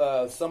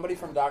somebody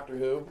from Doctor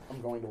Who,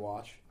 I'm going to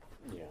watch.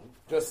 Yeah.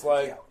 Just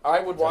like,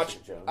 I would watch...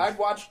 I'd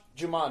watch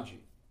Jumanji.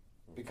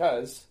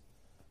 Because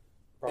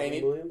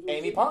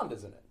Amy Pond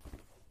is in it.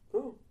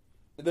 Oh.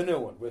 The new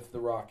one with The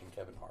Rock and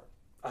Kevin Hart.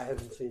 I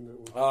haven't seen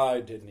that one. I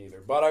didn't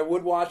either. But I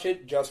would watch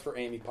it just for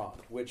Amy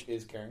Pond, which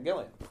is Karen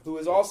Gillan, who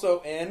is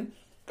also in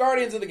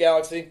Guardians of the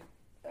Galaxy.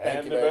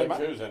 Thank you very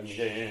much.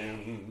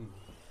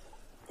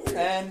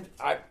 And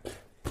I,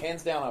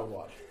 hands down, I would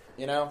watch.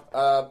 You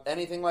know,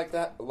 anything like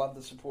that, I love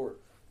the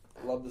support.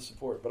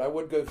 But I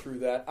would go through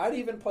that. I'd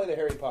even play the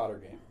Harry Potter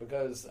game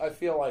because I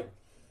feel like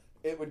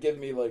it would give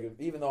me, like,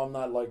 even though I'm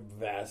not, like,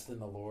 vast in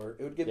the lore,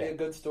 it would give me a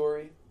good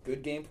story,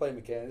 good gameplay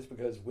mechanics,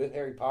 because with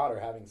Harry Potter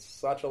having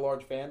such a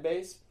large fan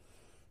base,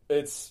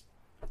 it's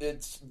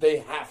they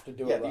have to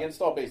do it right. Yeah, the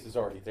install base is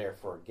already there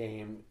for a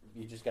game.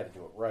 You just got to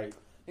do it right.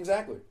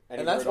 Exactly.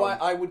 And that's why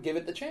I would give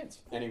it the chance.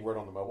 Any word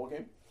on the mobile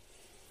game?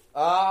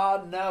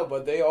 No,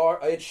 but they are.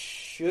 It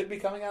should be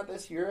coming out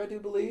this year, I do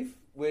believe,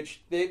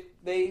 which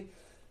they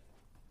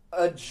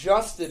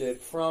adjusted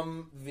it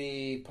from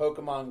the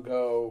Pokemon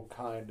Go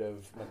kind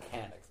of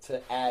mechanic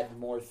to add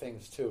more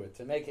things to it,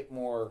 to make it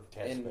more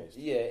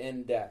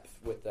in depth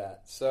with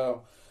that.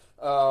 So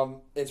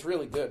it's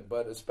really good,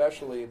 but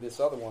especially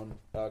this other one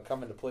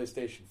coming to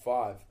PlayStation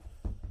 5,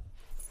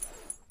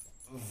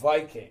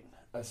 Viking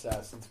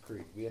Assassin's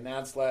Creed. We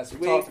announced last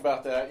week. We talked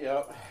about that,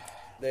 yep.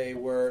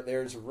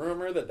 There's a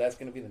rumor that that's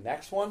going to be the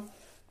next one,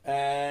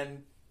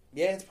 and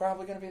yeah, it's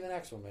probably going to be the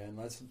next one, man.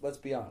 Let's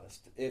be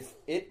honest. If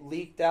it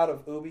leaked out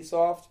of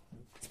Ubisoft,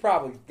 it's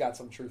probably got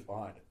some truth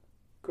behind it.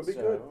 Could be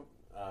good.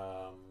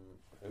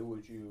 Who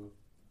would you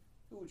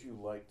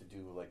like to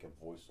do like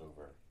a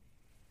voiceover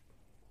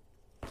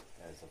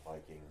as a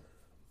Viking?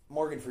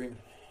 Morgan Freeman.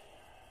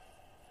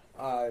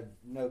 I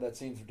know that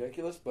seems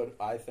ridiculous, but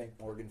I think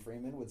Morgan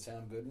Freeman would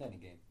sound good in any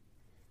game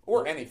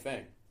or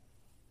anything.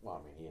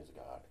 Well, I mean, he is a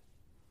god.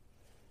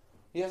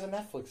 He has a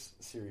Netflix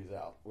series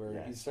out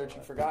where he's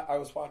searching for God. I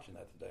was watching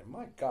that today.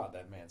 My God,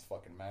 that man's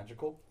fucking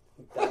magical.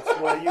 That's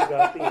why you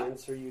got the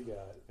answer you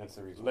got. That's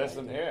the reason.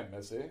 Listen here,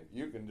 Missy.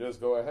 You can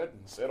just go ahead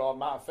and sit on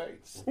my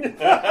face.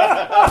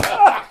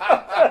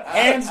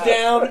 Hands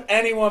down,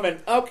 any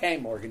woman. Okay,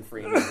 Morgan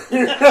Freeman.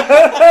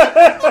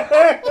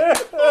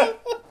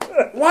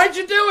 Why'd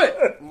you do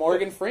it?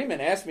 Morgan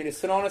Freeman asked me to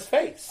sit on his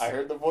face. I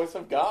heard the voice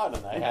of God,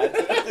 and I had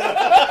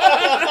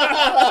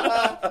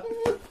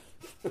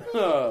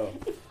to.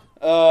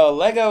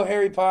 Lego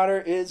Harry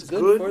Potter is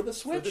good for the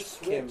Switch.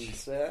 Kim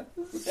says.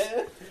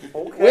 Okay.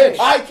 Which?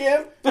 Hi,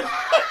 Kim.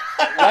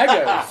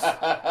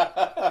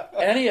 Legos.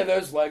 Any of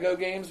those Lego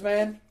games,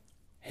 man,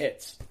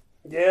 hits.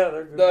 Yeah,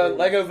 they're good. The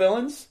Lego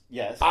Villains?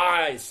 Yes.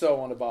 I so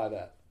want to buy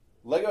that.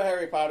 Lego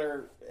Harry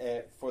Potter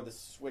for the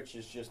Switch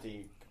is just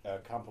a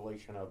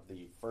compilation of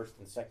the first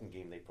and second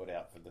game they put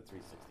out for the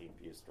 360 and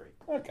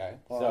PS3. Okay.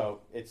 Well, so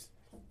it's,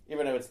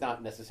 even though it's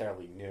not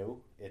necessarily new,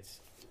 it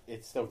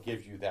still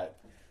gives you that.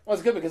 Well,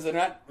 it's good because they're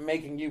not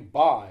making you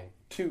buy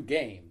two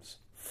games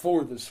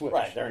for the Switch.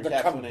 Right, they're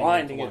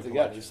combining it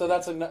together. Collection. So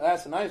that's a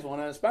nice one,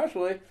 and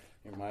especially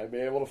you might be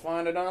able to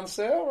find it on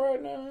sale right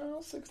now,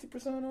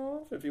 60%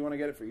 off if you want to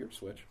get it for your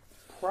Switch.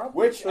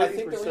 Probably. Which I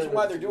think the reason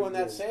why they're doing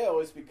that sale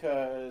is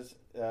because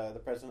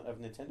the president of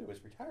Nintendo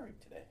is retiring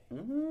today.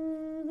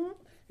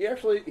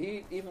 Mm-hmm.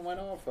 He even went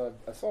off.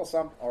 I saw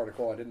some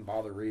article I didn't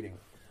bother reading,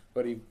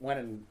 but he went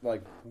and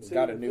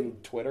got a new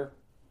Twitter.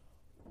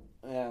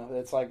 Yeah,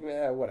 it's like,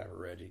 whatever,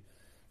 Reggie.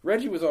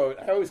 Reggie was always,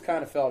 I always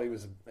kind of felt he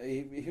was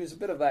a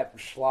bit of that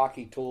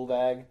schlocky tool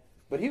bag,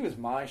 but he was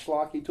my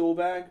schlocky tool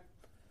bag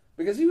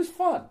because he was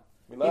fun.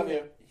 We love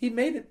you. He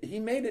made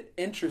it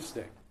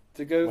interesting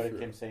to go through. What did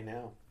Kim say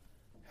now?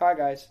 Hi,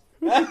 guys.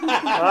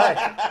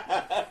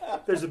 Hi.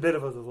 There's a bit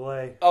of a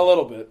delay. A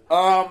little bit.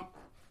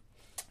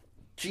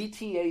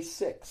 GTA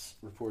 6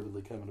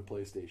 reportedly coming to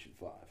PlayStation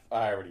 5.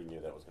 I already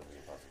knew that was going to be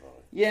a possibility.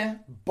 Yeah,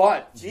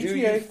 but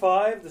GTA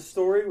 5, the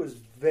story was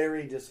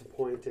very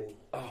disappointing.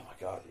 Oh my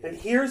God! Yeah. And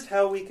here's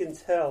how we can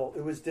tell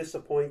it was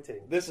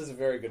disappointing. This is a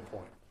very good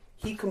point.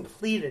 He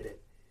completed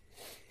it.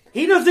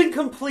 He doesn't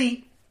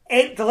complete.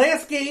 The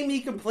last game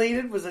he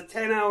completed was a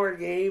 10-hour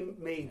game,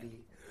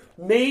 maybe.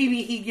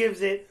 Maybe he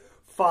gives it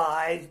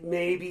 5,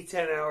 maybe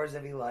 10 hours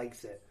if he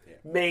likes it. Yeah.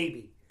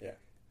 Maybe. Yeah.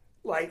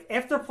 Like,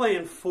 after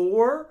playing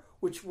 4,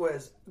 which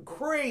was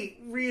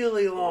great,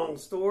 really long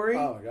story.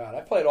 Oh my god,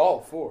 I played all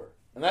of 4.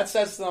 And that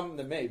says something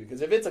to me,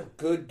 because if it's a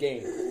good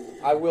game,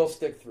 I will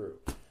stick through.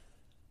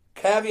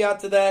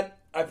 Caveat to that,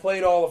 I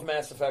played all of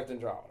Mass Effect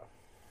Andromeda.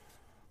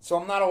 So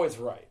I'm not always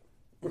right.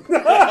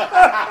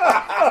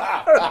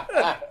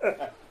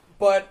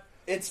 But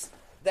it's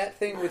that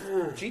thing with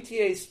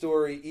GTA's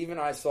story, even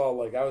I saw,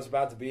 like, I was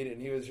about to beat it,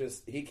 and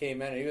he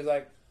came in, and he was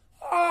like,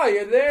 oh,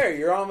 you're there,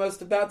 you're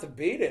almost about to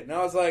beat it. And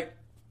I was like,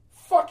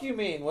 fuck you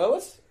mean,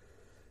 Willis?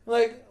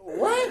 Like,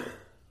 what?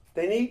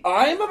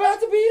 I'm about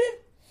to beat it?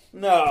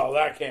 No,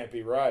 that can't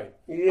be right.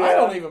 Yeah. I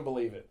don't even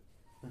believe it.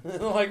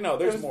 Like, no,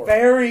 there's more.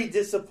 Very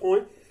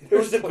disappointing. It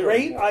was a clearly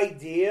great more.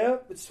 idea,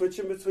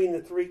 switching between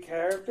the 3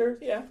 characters.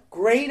 Yeah.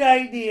 Great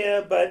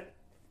idea, but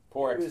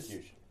Poor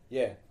execution.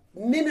 Yeah.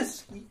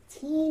 minuscule,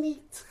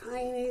 teeny,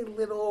 tiny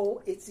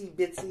little,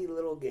 itsy-bitsy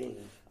little game.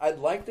 I'd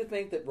like to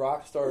think that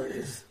Rockstar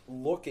is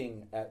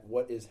looking at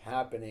what is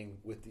happening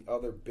with the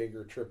other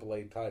bigger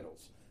AAA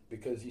titles.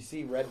 Because you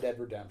see Red Dead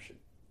Redemption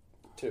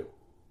 2,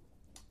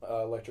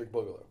 Electric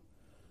Boogaloo.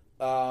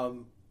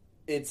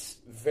 It's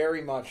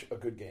very much a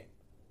good game.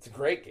 It's a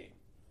great game.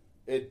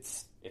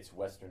 It's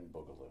Western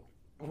Boogaloo.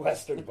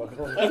 Western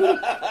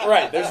Boogaloo.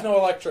 Right, there's no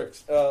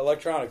electronics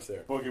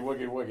there. Boogie,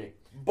 woogie, woogie.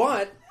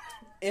 But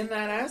in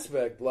that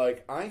aspect,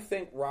 like, I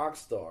think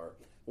Rockstar,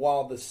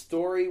 while the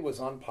story was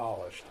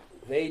unpolished,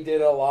 they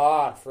did a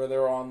lot for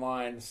their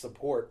online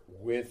support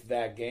with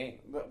that game.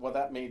 Well,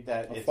 that made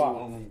that its fun.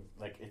 own,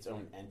 like, its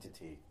own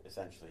entity,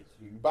 essentially.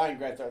 So you're buying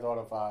Grand Theft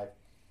Auto 5.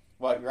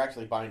 Well, you're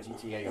actually buying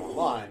GTA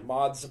Online.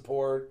 Mod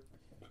support,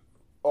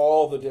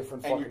 all the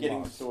different And fucking you're getting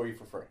mods. the story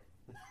for free.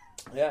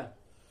 Yeah.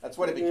 That's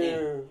what it became.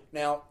 Yeah.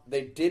 Now,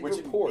 they did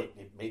report.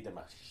 It made them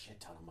a shit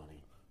ton of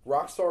money.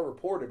 Rockstar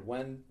reported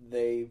when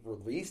they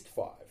released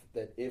 5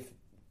 that if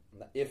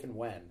and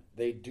when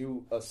they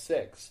do a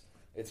 6,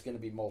 it's going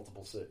to be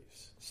multiple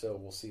cities. So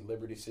we'll see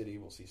Liberty City,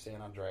 we'll see San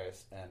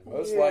Andreas, and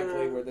most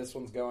likely where this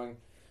one's going,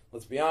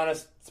 let's be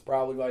honest, it's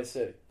probably Vice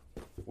City.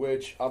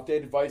 Which,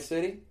 updated Vice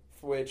City,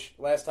 which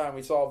last time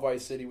we saw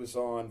Vice City was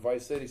on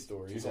Vice City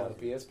Stories on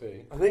the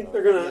PSP. I think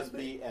they're going to...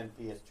 PSP and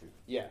PS2.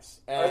 Yes.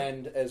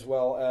 And as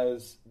well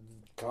as,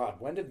 God,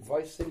 when did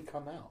Vice City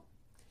come out?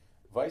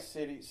 Vice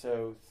City,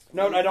 so...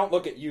 No, I don't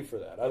look at you for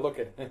that. I look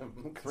at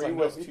him. 3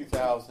 was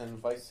 2000.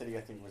 Vice City,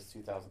 I think, was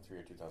 2003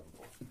 or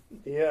 2004.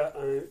 Yeah,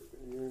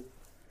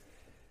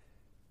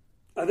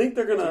 I think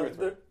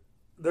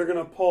they're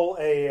gonna pull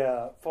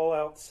a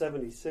Fallout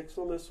 76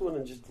 on this one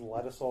and just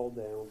let us all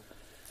down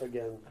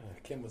again.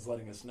 Kim was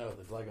letting us know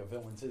that Lego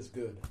Villains is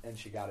good, and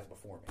she got it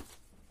before me.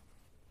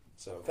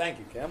 So thank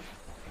you, Kim.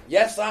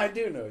 Yes, I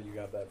do know you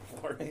got that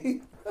before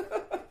me.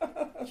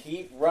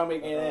 Keep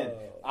rubbing it in.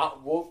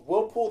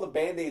 We'll pull the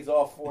Band-Aids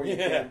off for you,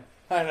 Kim.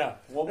 I know.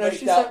 We'll make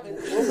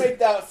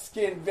that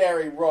skin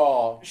very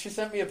raw. She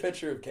sent me a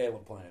picture of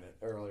Caleb playing it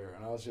earlier,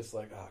 and I was just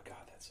like, oh, God,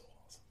 that's so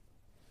awesome.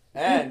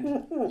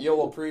 And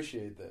you'll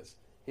appreciate this.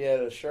 He had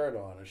a shirt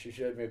on, and she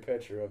showed me a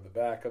picture of the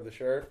back of the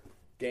shirt.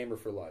 Gamer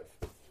for life.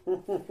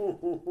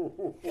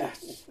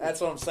 Yes. That's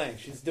what I'm saying.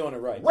 She's doing it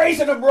right.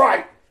 Raising them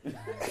right!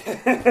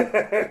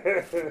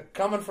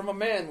 Coming from a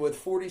man with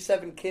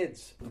 47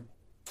 kids.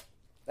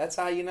 That's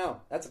how you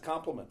know. That's a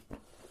compliment.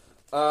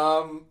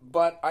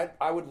 But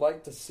I would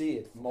like to see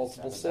it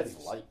multiple cities.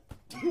 Light.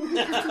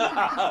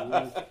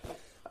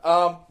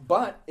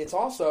 But it's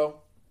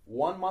also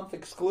 1 month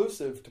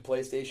exclusive to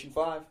PlayStation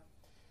 5.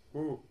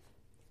 Ooh.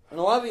 And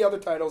a lot of the other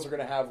titles are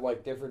going to have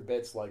like different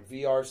bits, like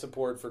VR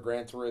support for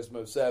Gran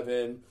Turismo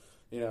 7,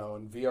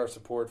 and VR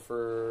support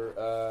for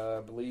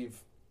I believe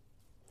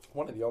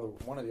one of the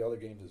other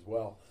games as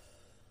well.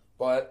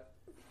 But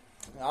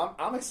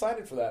I'm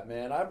excited for that,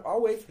 man.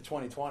 I'll wait for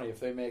 2020 if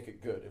they make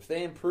it good. If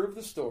they improve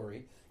the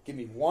story, give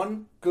me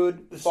one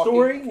good The fucking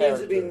story needs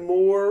character. to be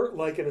more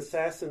like an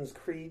Assassin's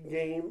Creed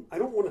game. I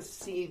don't want to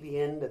see the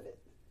end of it.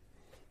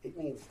 It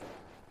needs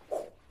to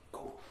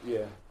go.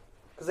 Yeah.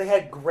 Because they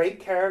had great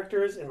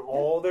characters in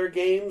all their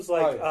games.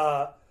 Like,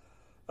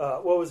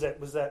 what was that?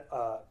 Was that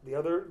the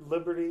other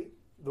Liberty?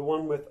 The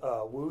one with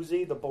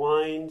Woozy, the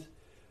blind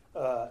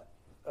ninja.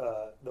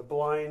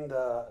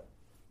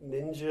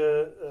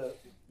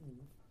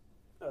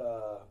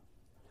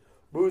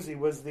 Woozy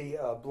was the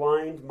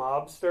blind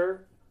mobster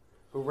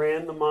who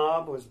ran the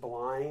mob, was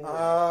blind,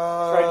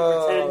 tried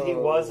to pretend he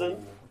wasn't.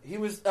 He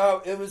was.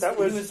 He was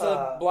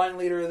the blind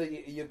leader of the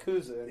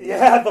Yakuza.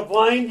 Yeah, the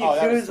blind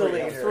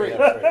Yakuza three,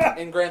 leader.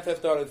 In Grand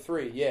Theft Auto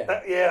 3.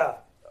 Yeah. Yeah.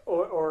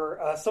 Or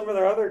some of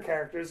their other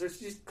characters are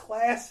just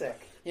classic.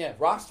 Yeah.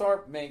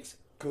 Rockstar makes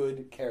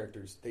good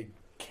characters. They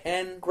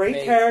can Great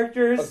make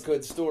characters. a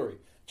good story.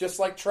 Just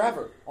like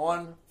Trevor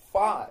on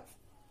 5.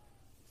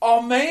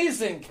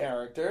 Amazing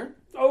character.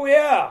 Oh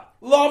yeah.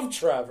 Love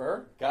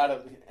Trevor.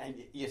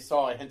 And you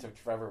saw a hint of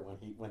Trevor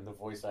when the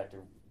voice actor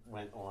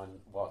went on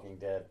Walking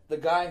Dead. The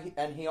guy,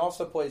 and he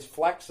also plays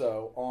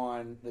Flexo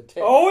on The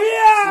Tick. Oh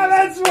yeah,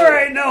 that's Season 2.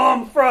 where I know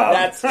him from.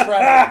 That's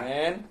Trevor,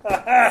 man.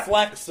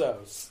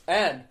 Flexos.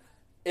 And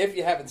if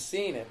you haven't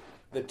seen it,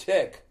 The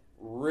Tick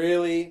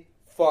really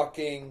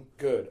fucking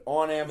good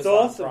on It's Amazon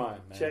awesome.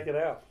 Prime, man. Check it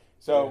out.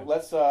 So Yeah.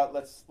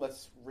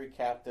 let's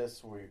recap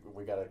this.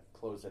 We got to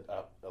close it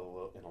up in a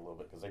little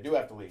bit because I do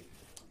have to leave.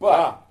 But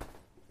Wow.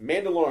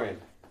 Mandalorian,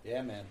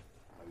 Yeah, man.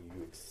 are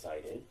you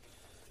excited?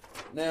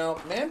 Now,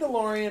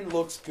 Mandalorian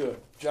looks good.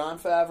 Jon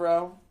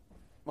Favreau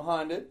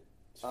behind it.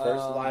 It's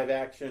first live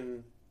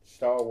action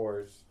Star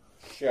Wars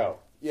show.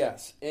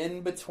 Yes,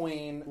 in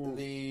between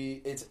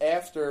it's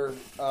after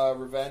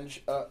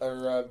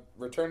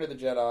Return of the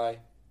Jedi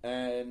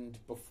and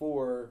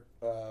before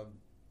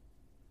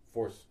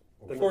Force.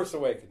 Force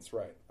Awakens.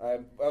 Right. I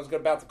was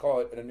about to call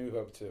it A New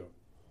Hope too.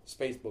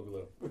 Space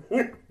Boogaloo.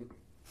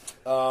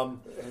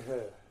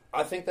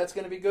 I think that's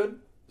going to be good,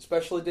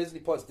 especially Disney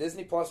Plus.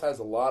 Disney Plus has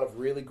a lot of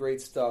really great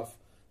stuff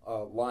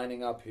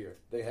lining up here.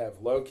 They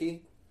have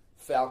Loki,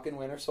 Falcon,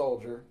 Winter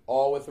Soldier,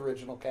 all with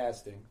original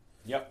casting.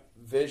 Yep.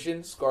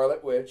 Vision,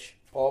 Scarlet Witch,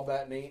 Paul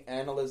Bettany,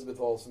 and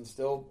Elizabeth Olsen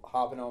still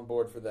hopping on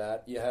board for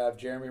that. You have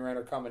Jeremy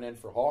Renner coming in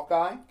for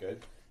Hawkeye.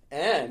 Good.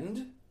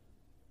 And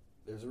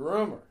there's a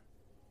rumor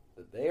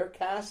that they are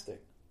casting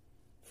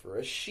for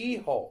a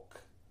She-Hulk,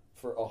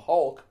 for a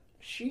Hulk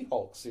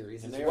She-Hulk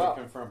series And as they well.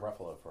 already confirmed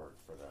Ruffalo for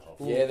the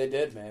whole. Yeah, they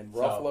did, man.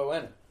 Ruffalo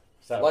in it.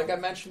 So, Like I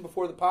mentioned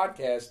before the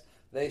podcast,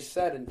 they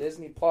said in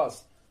Disney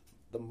Plus,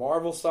 the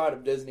Marvel side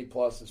of Disney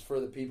Plus is for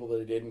the people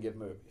that didn't give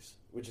movies,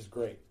 which is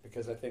great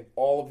because I think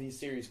all of these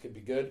series could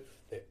be good.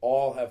 They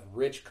all have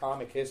rich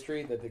comic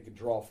history that they could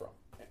draw from.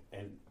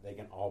 and they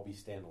can all be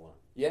standalone.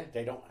 Yeah.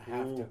 They don't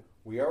have to.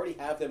 We already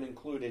have them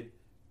included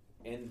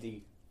in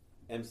the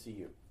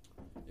MCU.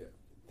 Yeah.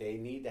 They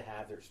need to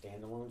have their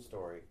standalone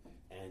story,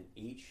 and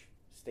each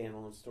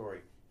standalone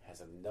story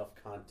has enough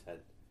content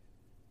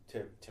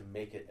to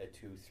make it a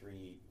 2,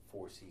 3,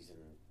 4 season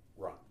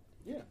run.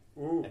 Yeah.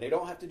 Mm. And they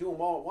don't have to do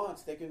them all at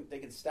once. They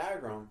can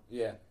stagger them.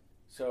 Yeah.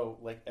 So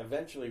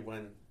eventually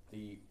when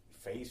the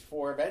Phase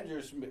 4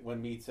 Avengers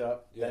meets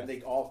up, then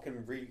they all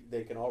can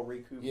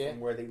recoup from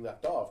where they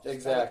left off. Just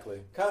exactly.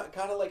 Kind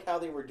of like how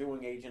they were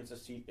doing Agents of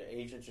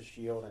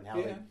Shield and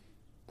how they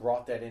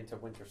brought that into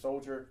Winter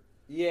Soldier.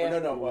 Yeah.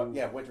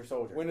 Winter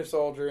Soldier. Winter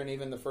Soldier and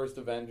even the first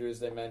Avengers,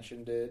 they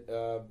mentioned it.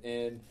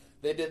 And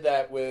they did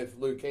that with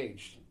Luke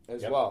Cage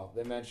as well.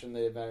 They mentioned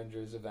the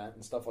Avengers event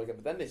and stuff like that,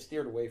 but then they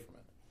steered away from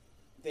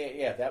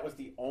it. That was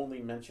the only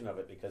mention of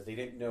it because they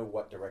didn't know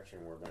what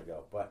direction we're going to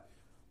go. But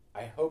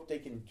I hope they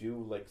can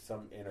do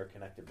some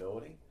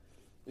interconnectability.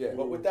 Yeah.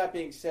 But with that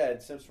being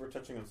said, since we're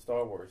touching on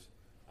Star Wars,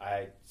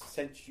 I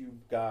sent you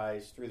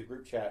guys through the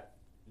group chat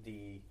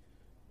the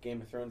Game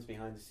of Thrones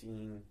behind the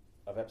scene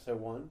of episode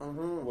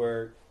 1,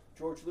 where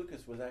George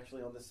Lucas was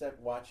actually on the set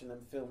watching them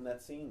film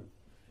that scene.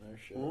 No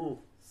shit.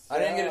 I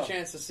didn't get a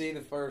chance to see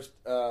the first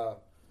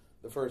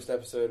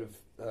episode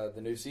of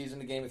the new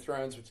season of Game of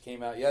Thrones, which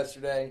came out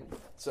yesterday.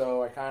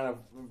 So I kind of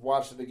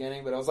watched the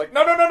beginning, but I was like,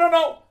 no.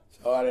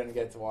 So I didn't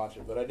get to watch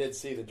it, but I did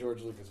see that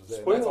George Lucas was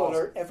there. Spoiler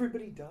alert,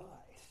 everybody dies.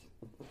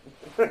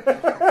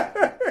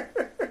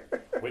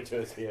 Wait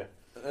till it's here.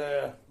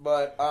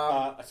 But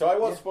so I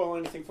won't spoil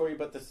anything for you,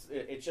 but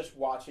it's just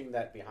watching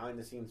that behind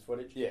the scenes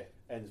footage. Yeah.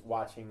 And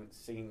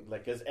seeing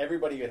because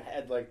everybody had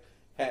had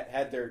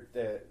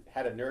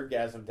a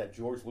nerdgasm that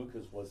George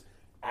Lucas was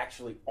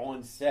actually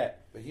on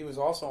set. But he was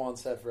also on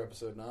set for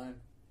episode 9,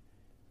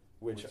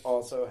 which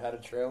also had a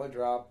trailer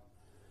drop,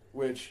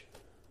 which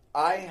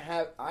I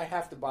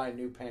have to buy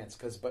new pants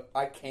but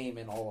I came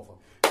in all of them.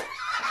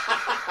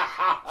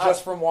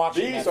 Just from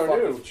watching These that are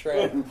fucking new.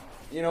 trailer.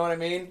 You know what I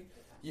mean?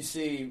 You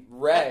see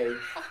Ray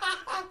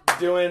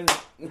doing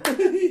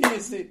you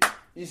see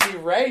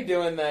Ray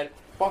doing that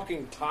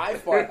fucking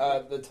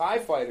the TIE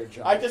fighter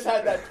jump. I just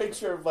had that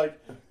picture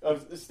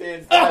of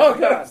Stan's dad, Oh,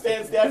 God.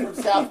 Stan's dad from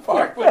South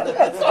Park with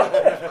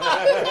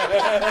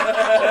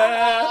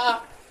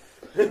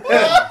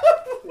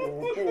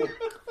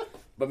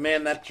But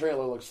man, that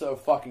trailer looks so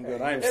fucking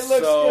good. I am It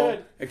looks so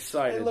good.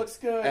 excited. It looks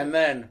good. And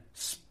then,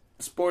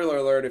 spoiler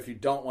alert, if you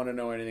don't want to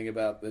know anything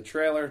about the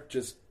trailer,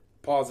 just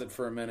pause it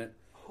for a minute.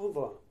 Hold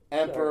on.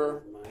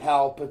 Emperor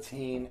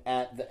Palpatine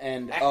at the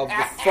end of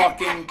the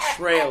fucking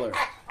trailer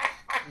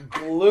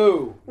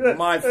blew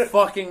my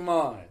fucking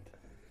mind.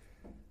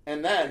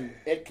 And then,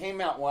 it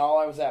came out while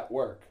I was at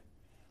work.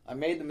 I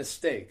made the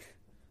mistake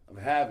of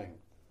having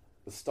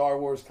the Star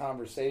Wars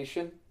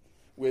conversation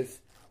with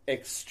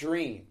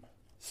extreme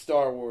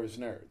Star Wars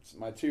nerds.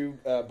 My two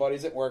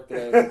buddies at work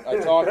that I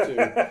talked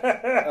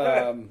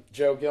to,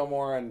 Joe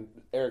Gilmore and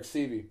Eric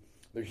Seavey,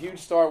 they're huge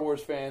Star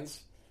Wars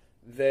fans.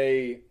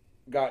 They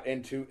got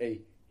into a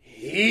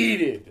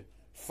heated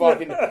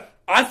fucking...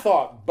 I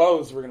thought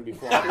bows were going to be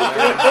flying.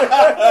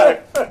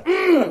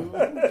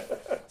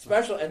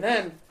 Special. And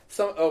then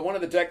one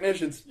of the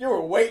technicians... You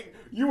were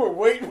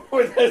waiting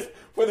for this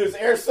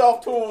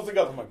airsoft tools to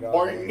go. Oh my God.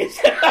 Boing.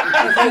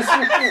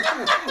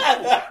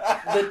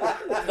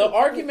 The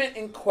argument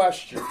in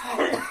question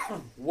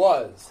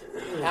was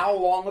how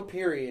long a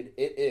period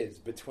it is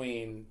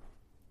between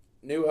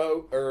A New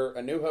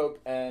Hope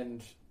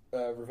and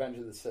Revenge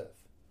of the Sith.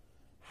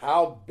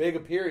 How big a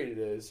period it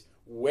is,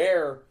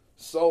 where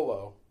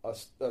Solo, a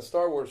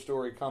Star Wars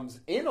story, comes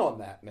in on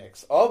that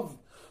mix, of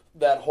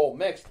that whole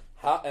mix.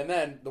 And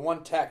then the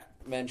one tech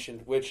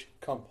mentioned, which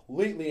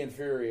completely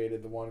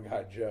infuriated the one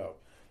guy, Joe.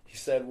 He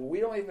said, well, we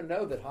don't even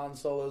know that Han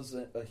Solo's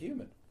a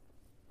human.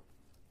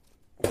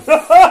 Like,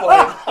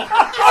 what do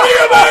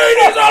you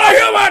mean he's not a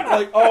human?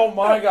 Like, oh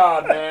my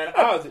God, man.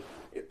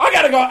 I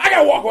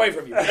gotta walk away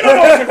from you. I don't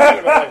know what you're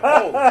talking about.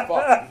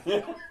 Like,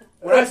 holy fuck.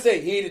 When I say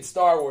heated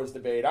Star Wars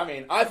debate, I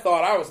mean, I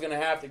thought I was going to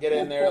have to get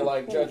in there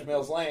like Judge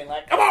Mills Lane,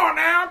 like, come on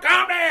now,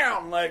 calm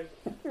down. Like,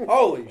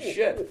 holy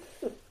shit.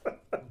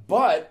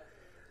 But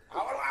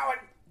I'll allow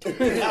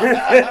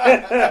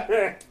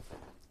it.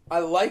 I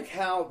like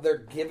how they're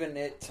giving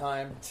it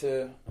time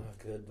to... Oh,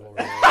 good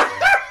Lord.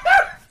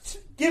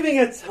 Giving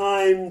it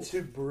time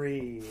to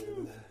breathe.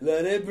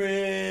 Let it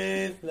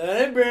breathe,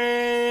 let it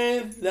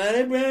breathe, let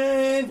it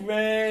breathe,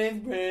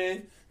 breathe,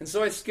 breathe. And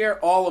so I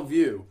scare all of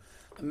you.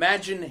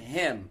 Imagine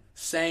him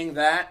singing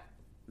that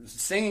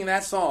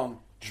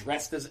song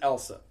dressed as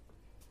Elsa.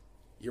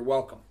 You're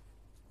welcome.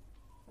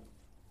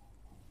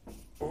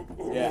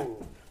 Yeah.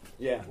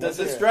 Yeah. Does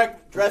this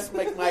dress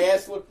make my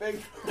ass look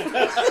big?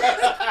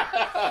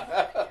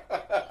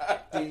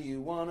 Do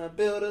you want to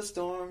build a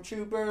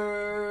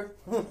stormtrooper?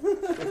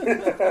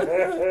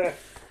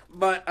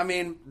 But, I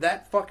mean,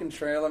 that fucking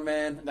trailer,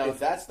 man. No,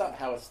 that's not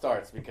how it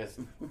starts, because...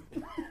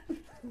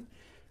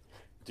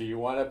 Do you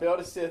want to build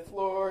a Sith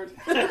Lord?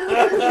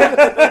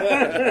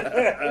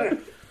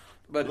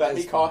 But let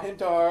me call him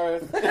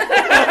Darth. I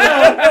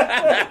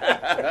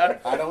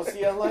don't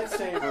see a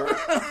lightsaber.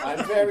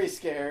 I'm very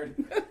scared.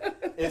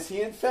 Is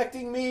he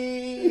infecting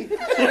me?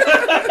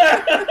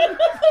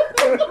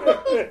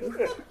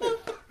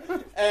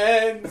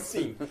 And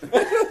scene.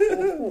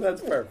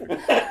 That's perfect.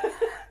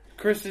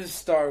 Chris's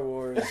Star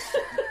Wars.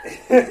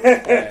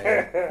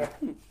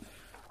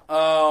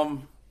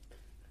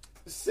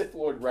 Sith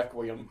Lord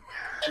Requiem.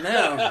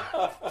 Now,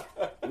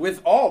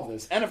 with all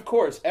this, and of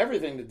course,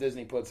 everything that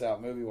Disney puts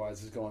out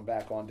movie-wise is going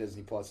back on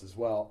Disney Plus as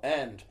well,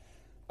 and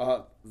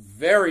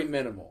very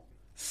minimal,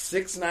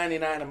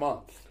 $6.99 a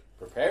month.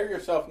 Prepare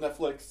yourself,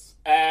 Netflix.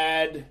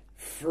 Ad-free.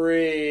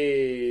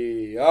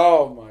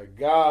 Oh my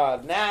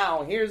God.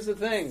 Now, here's the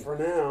thing. For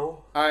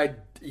now.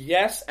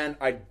 Yes, and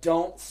I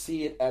don't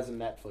see it as a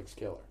Netflix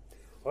killer.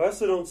 I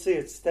also don't see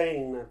it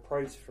staying that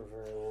price for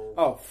very long.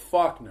 Oh,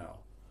 fuck no.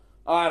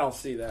 I don't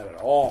see that at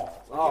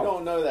all. We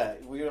don't know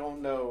that. We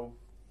don't know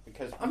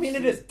because... I mean,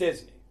 it is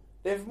Disney.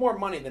 They have more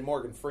money than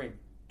Morgan Freeman.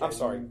 I'm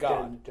sorry,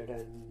 God.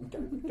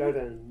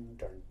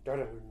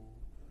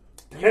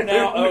 You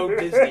now owe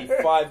Disney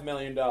 $5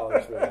 million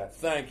for that.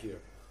 Thank you.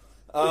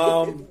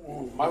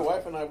 My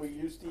wife and I, we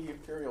used the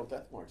Imperial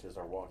Death March as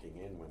our walking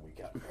in when we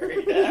got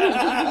married.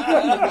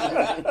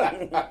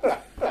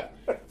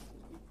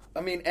 I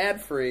mean,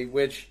 ad-free,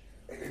 which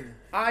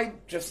I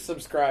just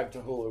subscribed to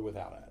Hulu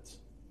without ads.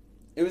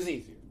 It was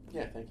easier.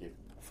 Yeah, thank you.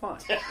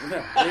 Fine. No,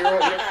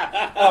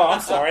 oh,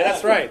 I'm sorry.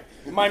 That's right.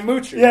 My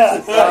moochers.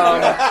 Yeah.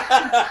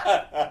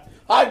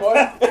 Hi, boy.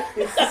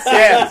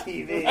 Yeah.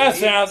 TV. That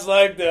sounds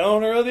like the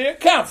owner of the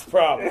accounts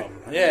problem.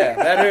 Yeah,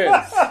 that is.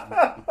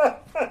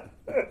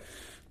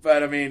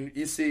 But, I mean,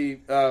 you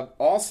see,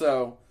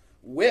 also,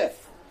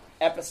 with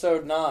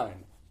Episode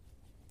 9,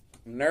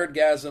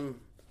 Nerdgasm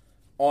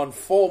on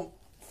full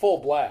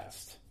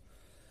blast.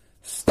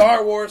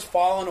 Star Wars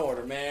Fallen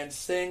Order, man.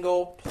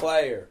 Single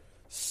player.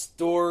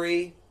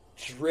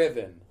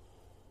 Story-driven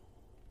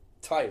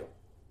title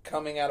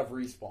coming out of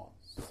Respawn.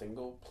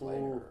 Single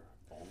player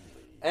only.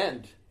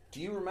 And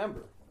do you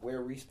remember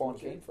where Respawn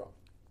came from?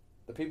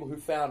 The people who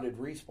founded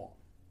Respawn.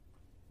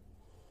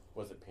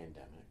 Was it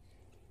Pandemic?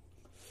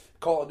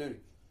 Call of Duty.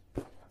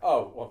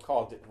 Oh, well,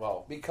 Call of Duty.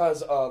 Well,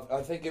 because of,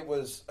 I think it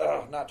was,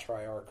 not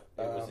Treyarch.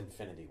 It was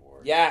Infinity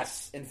Ward.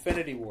 Yes,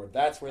 Infinity Ward.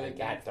 That's where they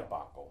got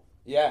debacle.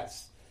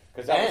 Yes.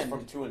 Because that was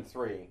from 2 and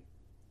 3.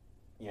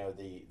 You know,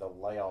 the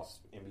layoffs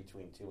in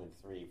between 2 and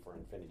 3 for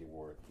Infinity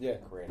Ward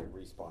created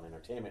Respawn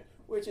Entertainment,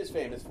 which is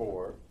famous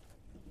for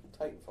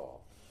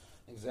Titanfall.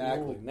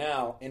 Exactly. Ooh.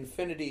 Now,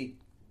 Infinity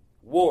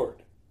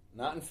Ward.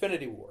 Not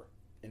Infinity War.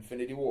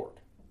 Infinity Ward.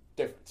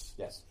 Difference.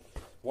 Yes.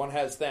 One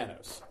has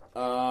Thanos.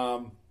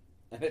 And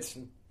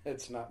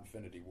it's not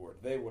Infinity Ward.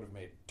 They would have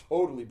made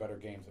totally better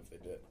games if they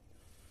did.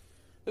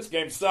 This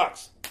game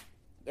sucks.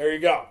 There you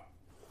go.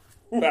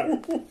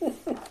 Better.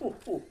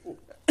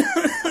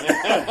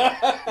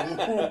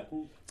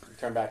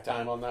 Turn back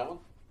time on that one.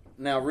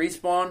 Now,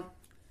 Respawn,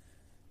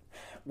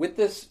 with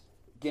this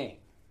game,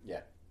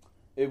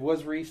 it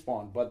was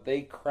Respawn, but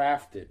they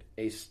crafted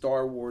a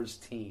Star Wars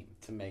team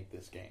to make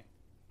this game.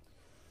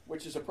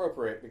 Which is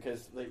appropriate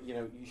because, you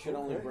know, you should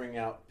only bring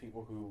out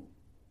people who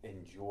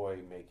enjoy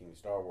making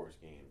Star Wars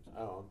games.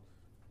 Oh,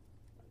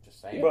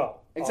 just saying.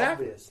 Well,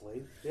 exactly.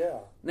 Obviously, yeah.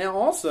 Now,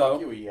 also,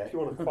 fuck you, EA. If you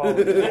want to follow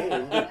the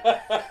game.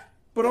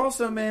 But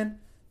also, man,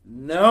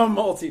 no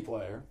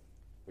multiplayer.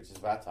 Which is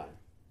about time.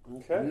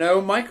 Okay.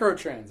 No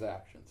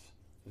microtransactions.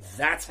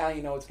 That's how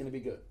you know it's going to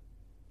be good.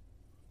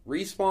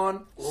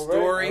 Respawn,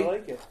 story, I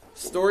like it.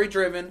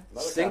 story-driven,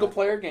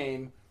 single-player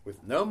game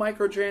with no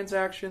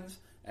microtransactions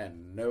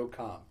and no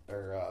comments,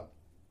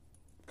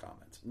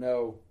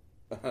 no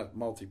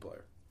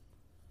multiplayer.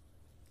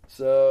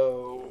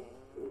 So,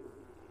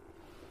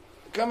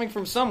 coming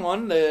from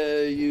someone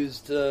that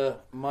used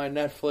my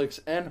Netflix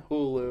and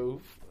Hulu,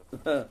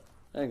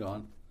 hang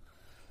on,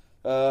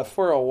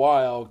 for a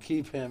while,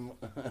 keep getting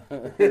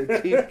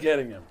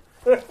him.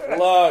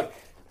 Look,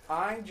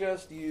 I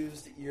just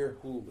used your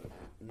Hulu,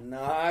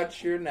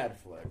 not your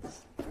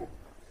Netflix.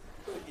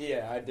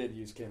 Yeah, I did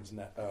use Kim's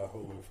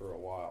Hulu for a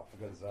while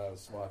because I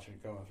was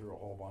going through a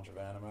whole bunch of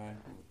anime.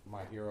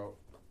 My Hero.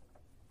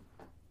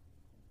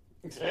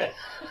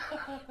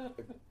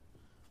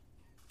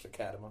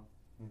 Academa.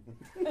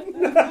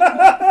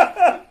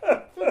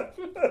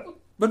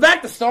 But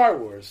back to Star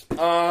Wars.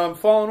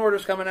 Fallen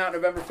Order's coming out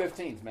November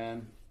 15th,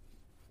 man.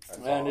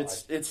 And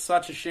it's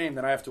such a shame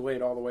that I have to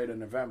wait all the way to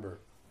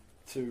November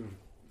to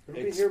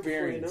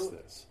experience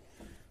this.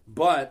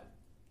 But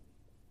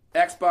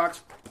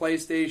Xbox,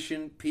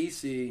 PlayStation,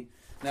 PC.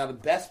 Now, the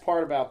best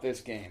part about this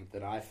game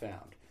that I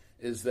found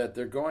is that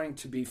they're going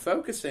to be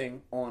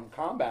focusing on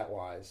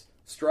combat-wise,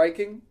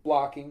 striking,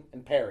 blocking,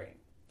 and parrying.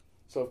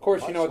 So, of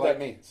course, you know what that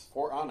means.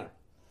 For Honor.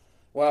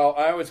 Well,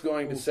 I was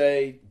going to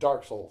say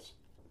Dark Souls.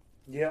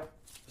 Yeah.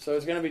 So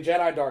it's going to be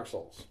Jedi Dark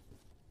Souls.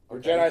 Or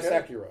Jedi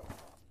Sekiro.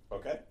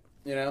 Okay.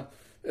 You know,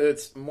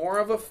 it's more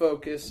of a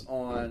focus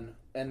on,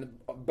 and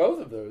both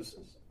of those,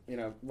 you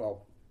know,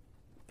 well,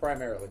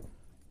 primarily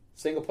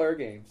single-player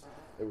games.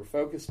 They were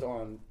focused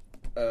on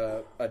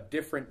a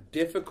different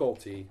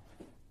difficulty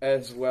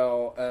as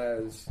well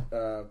as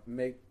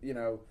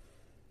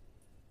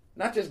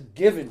not just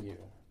giving you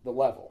the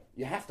level.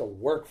 You have to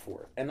work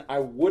for it. And I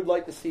would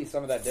like to see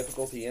some of that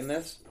difficulty in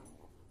this.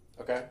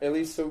 Okay. At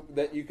least so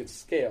that you could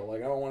scale.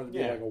 Like, I don't want it to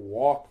be like a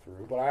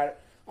walkthrough, but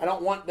I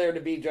don't want there to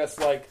be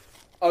just like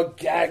a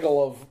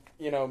gaggle of,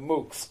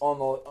 mooks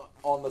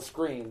on the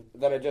screen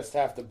that I just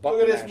have to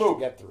button mash to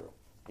get through.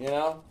 You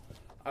know?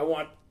 I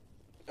want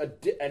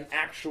an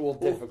actual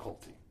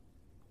difficulty.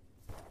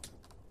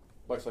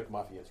 Much like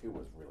Mafia 2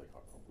 was really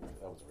hard.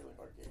 That was a really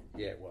hard game.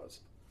 Yeah, it was.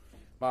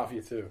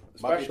 Mafia 2.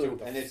 Especially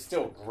Mafia 2, and it's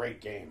still a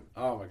great game.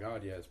 Oh my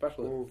god, yeah.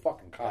 Especially with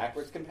fucking cops.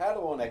 Backwards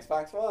compatible on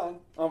Xbox One.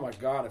 Oh my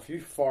god, if you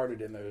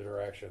farted in their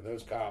direction,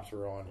 those cops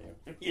were on you.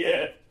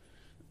 Yeah.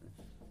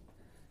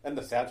 And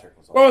the soundtrack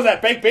was awesome. What was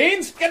that, baked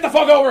beans? Get the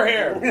fuck over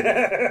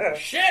here!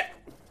 Shit!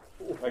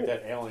 Like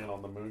that Alien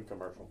on the Moon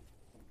commercial.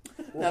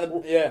 Now,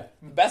 the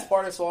best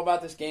part of all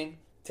about this game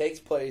takes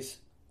place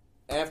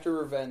after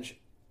Revenge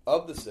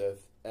of the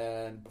Sith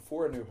and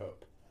before A New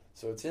Hope.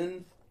 So it's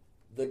in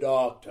the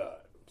dark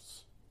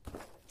times.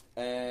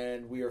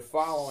 And we are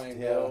following...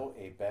 Still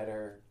a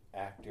better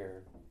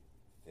actor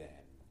than...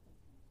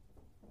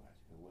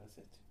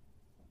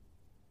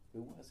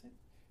 Who was it?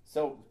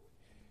 So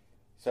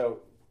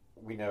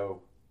we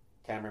know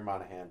Cameron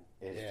Monaghan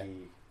is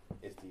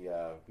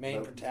the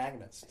main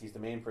protagonist. He's the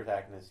main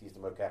protagonist. He's the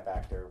mocap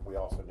actor. We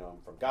also know him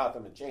from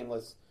Gotham and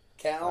Shameless.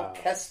 Cal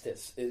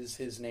Kestis is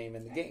his name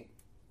in the game.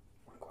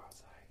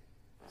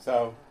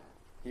 So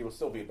he will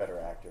still be a better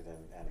actor than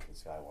Anakin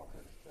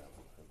Skywalker.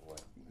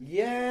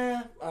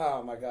 Yeah.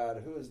 Oh my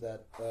god, who is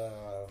that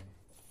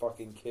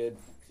fucking kid?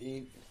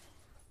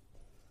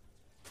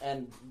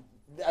 And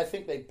I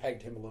think they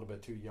pegged him a little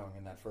bit too young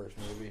in that first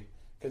movie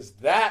because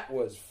that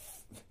was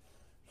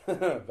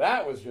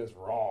just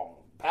wrong.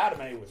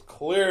 Padme was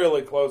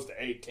clearly close to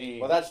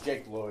 18. Well, that's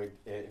Jake Lloyd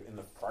in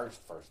the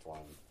first one.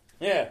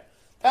 Yeah.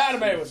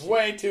 Padme was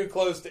way too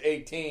close to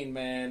 18,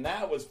 man.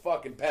 That was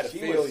fucking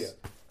pedophilia.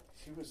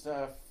 She was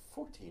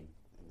 14 in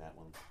that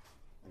one.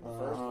 In the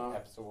first one,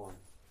 episode 1.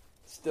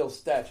 Still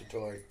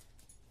statutory.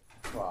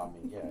 Well, I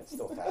mean, yeah, it's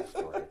still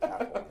statutory at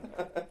that point.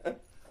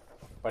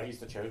 But he's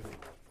the chosen one.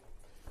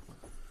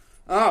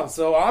 Oh,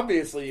 so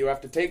obviously you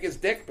have to take his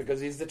dick because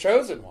he's the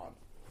chosen one.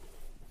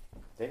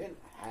 They didn't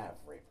have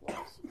rape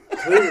laws.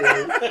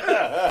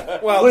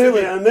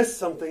 Clearly, I missed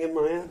something in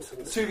my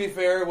absence. To be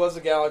fair, it was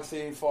a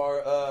galaxy far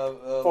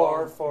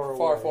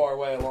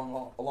away a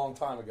long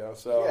time ago.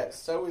 So yeah,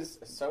 so is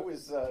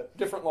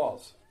different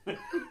laws.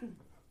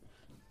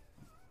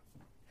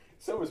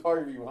 So was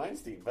Harvey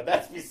Weinstein, but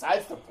that's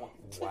besides the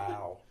point.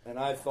 Wow. And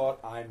I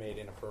thought I made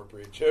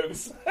inappropriate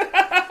jokes.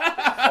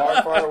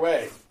 Far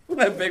away.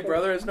 That Big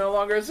Brother is no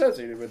longer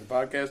associated with the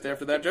podcast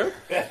after that joke.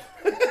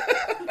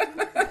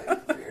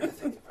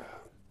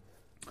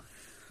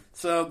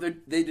 So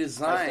they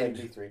designed.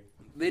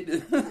 They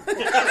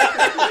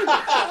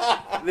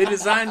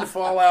designed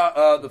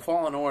the the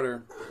Fallen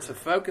Order to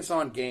focus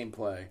on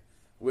gameplay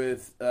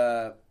with.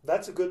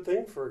 That's a good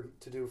thing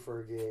to do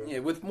for a game. Yeah,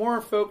 with more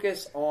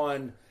focus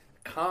on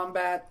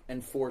combat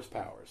and force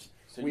powers.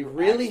 So we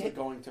really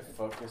going to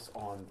focus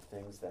on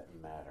things that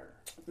matter.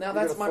 Now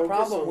that's my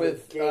problem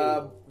with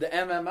the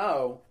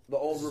MMO, the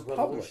Old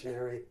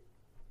Republic,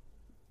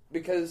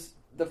 because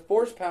the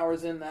force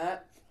powers in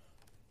that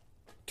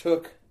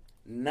took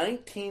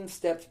 19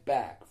 steps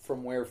back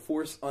from where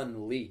Force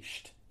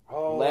Unleashed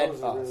led that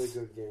was a really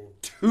good game.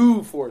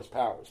 To Force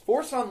powers.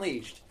 Force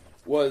Unleashed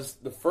was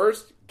the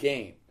first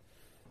game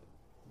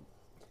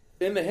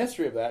in the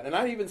history of that, and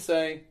I'd even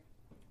say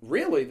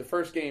really the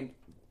first game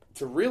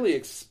to really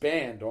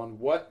expand on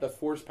what the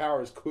Force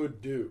powers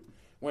could do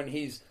when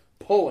he's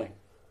pulling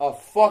a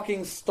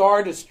fucking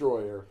Star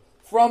Destroyer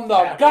from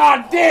the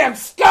goddamn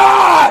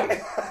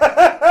sky!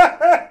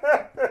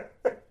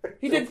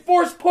 He did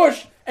Force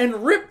Push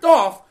and ripped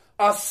off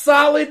a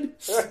solid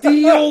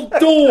steel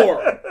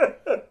door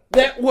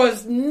that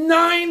was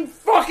 9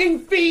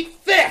 fucking feet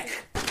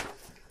thick.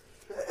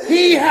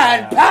 He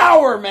had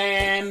power,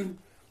 man.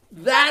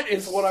 That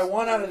is what I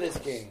want out of this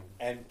game.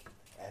 And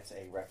that's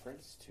a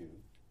reference to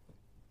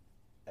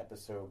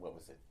episode, what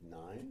was it, 9?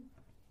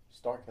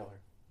 Starkiller.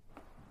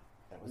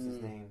 That was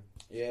his name.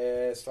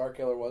 Yeah,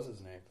 Starkiller was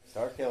his name.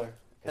 Starkiller.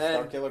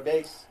 Starkiller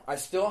base. I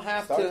still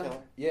have Starkiller. to.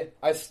 Yeah,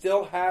 I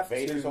still have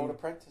Vader's to. old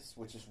apprentice,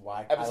 which is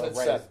why Episode Kylo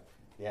Ren 7.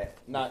 Yeah.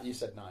 Not you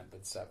said 9,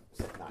 but 7.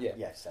 Said 9. Yeah.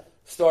 Yeah, 7.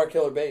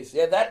 Starkiller base.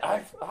 Yeah, that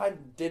I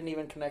didn't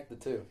even connect the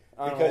two.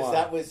 Because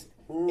that was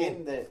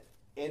in the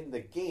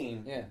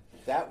game. Yeah.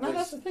 That was. No,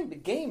 that's the thing. The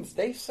games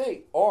they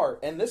say are,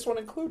 and this one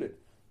included,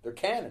 they're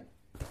canon.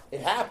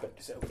 It happened.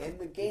 So in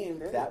the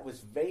game, that was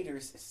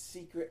Vader's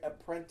secret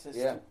apprentice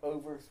to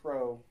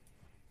overthrow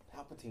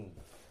Palpatine.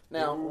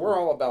 Now, we're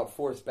all about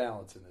force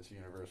balance in this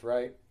universe,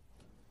 right?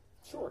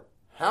 Sure.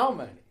 How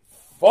many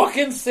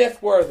fucking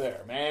Sith were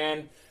there,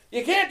 man?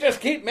 You can't just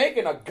keep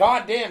making a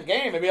goddamn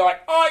game and be like,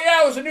 oh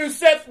yeah, there's a new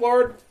Sith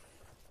Lord,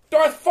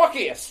 Darth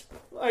Fuckius.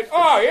 Like,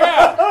 oh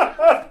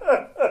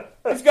yeah.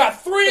 He's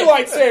got 3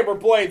 lightsaber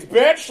blades,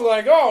 bitch.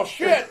 Like, oh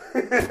shit.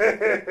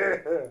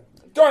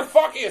 Darth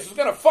Fuckius is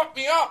gonna fuck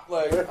me up.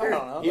 Like, I don't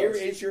know. Here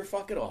is your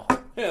fucking all.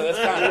 Yeah, that's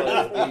kind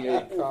of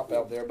a cop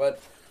out there,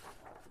 but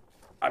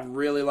I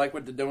really like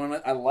what they're doing with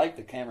it. I like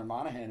that Cameron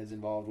Monaghan is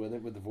involved with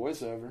it, with the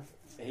voiceover.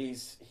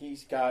 He's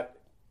got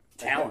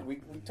talent.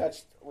 We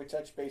touched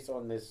base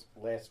on this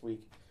last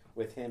week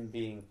with him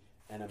being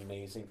an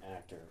amazing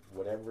actor.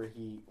 Whatever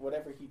he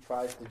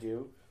tries to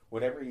do,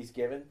 whatever he's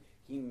given,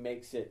 he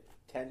makes it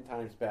 10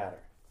 times better.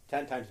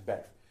 10 times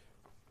better.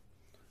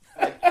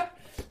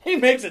 He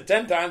makes it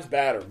 10 times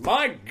better.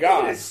 My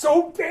God. It's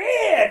so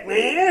bad,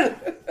 man.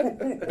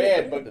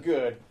 Bad but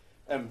good.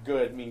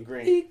 Good, mean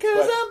green.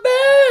 Because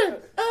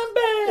but, I'm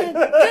bad.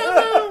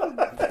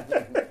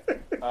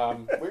 Come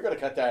on. We're going to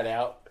cut that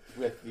out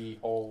with the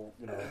whole,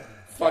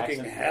 Fucking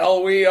Jackson.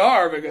 hell we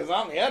are, because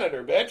I'm the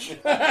editor, bitch.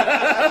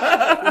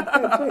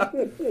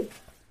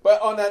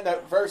 But on that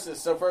note,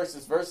 versus.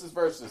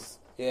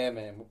 Yeah,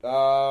 man.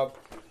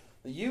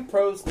 You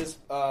posed this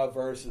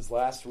versus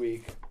last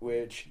week,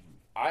 which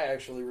I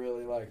actually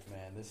really liked,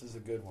 man. This is a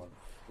good one.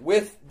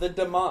 With the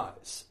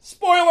demise,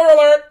 spoiler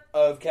alert,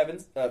 of Kevin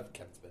Smith.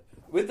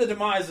 With the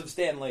demise of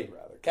Stan Lee,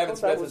 rather. Kevin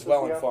Smith is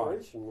well and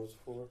fine. Was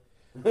for.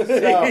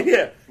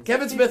 Yeah,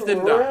 Kevin Smith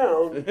didn't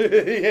die.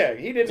 Yeah,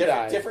 he didn't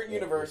die. Different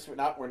universe. We're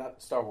not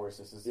Star Wars.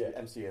 This is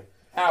MCU.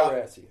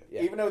 MCU.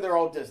 Yeah. Even though they're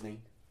all Disney,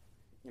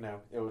 it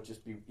will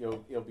just be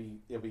it'll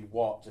be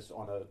Walt just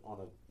on a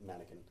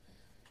mannequin,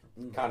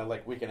 kind of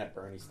like Weekend at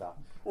Bernie style.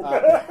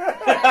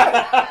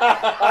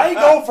 I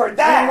go for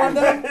that.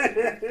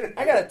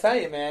 I gotta tell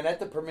you, man, at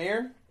the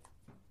premiere,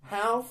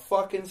 how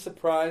fucking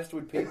surprised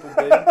would people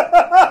be?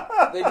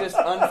 They just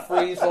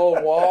unfreeze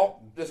old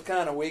Walt, just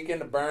kind of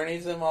Weekend at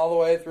Bernie's him all the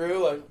way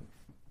through, like.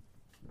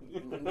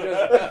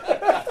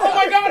 Oh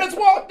my God, it's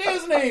Walt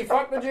Disney!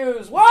 Fuck the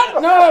Jews!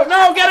 What?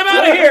 No, get him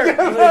out of here!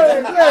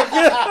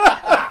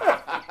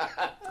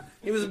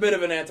 He was a bit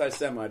of an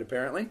anti-Semite,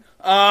 apparently.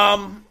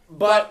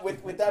 But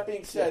with that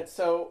being said,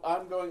 so I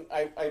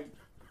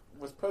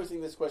was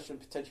posing this question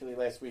potentially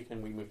last week,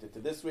 and we moved it to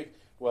this week.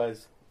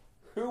 Was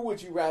who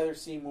would you rather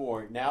see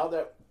more now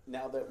that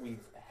we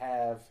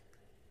have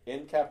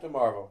in Captain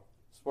Marvel?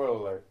 Spoiler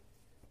alert: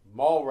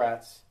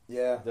 Mallrats.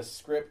 Yeah, the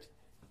script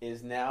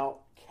is now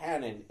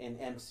canon in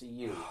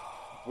MCU,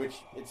 which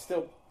it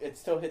still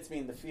hits me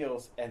in the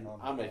feels, and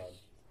I'm a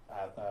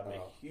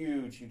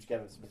huge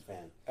Kevin Smith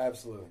fan.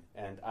 Absolutely,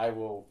 and I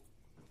will.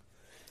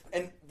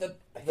 And the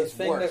his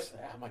thing works,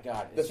 that oh my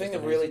God, the thing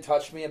that really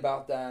touched me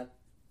about that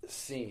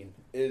scene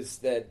is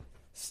that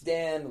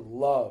Stan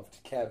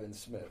loved Kevin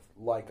Smith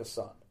like a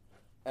son,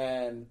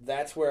 and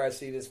that's where I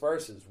see this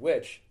versus.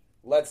 Which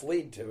let's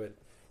lead to it.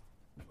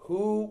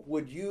 Who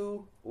would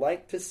you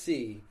like to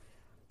see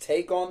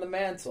take on the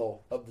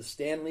mantle of the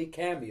Stan Lee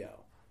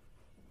cameo?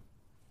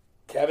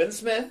 Kevin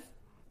Smith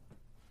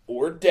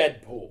or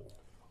Deadpool?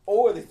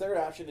 Or the third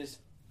option is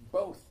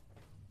both.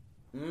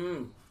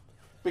 Mm.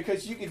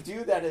 Because you could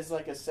do that as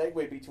like a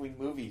segue between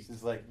movies.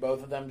 It's like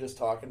both of them just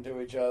talking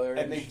to each other,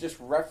 and they just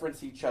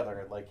reference each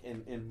other like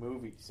in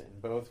movies,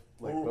 and both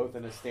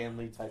in a Stan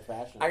Lee type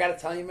fashion. I gotta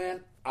tell you,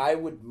 man, I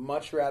would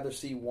much rather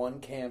see one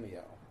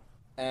cameo.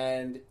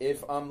 And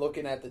if I'm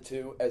looking at the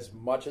two, as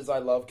much as I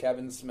love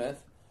Kevin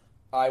Smith,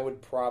 I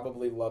would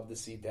probably love to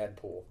see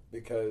Deadpool,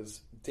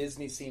 because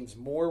Disney seems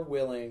more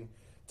willing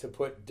to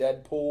put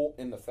Deadpool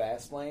in the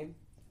fast lane.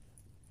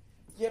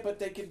 Yeah, but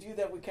they could do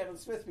that with Kevin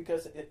Smith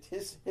because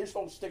his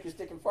whole stick is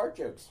dick and fart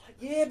jokes.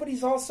 Yeah, but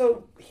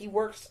he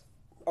works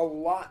a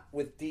lot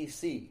with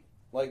DC.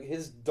 Like,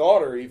 his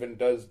daughter even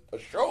does a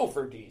show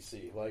for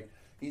DC. Like,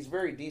 he's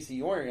very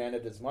DC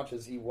oriented as much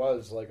as he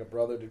was like a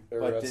brother to, or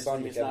But a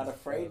son Disney to is not Kevin,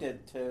 afraid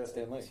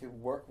Stan Lee. to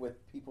work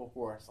with people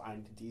who are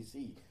assigned to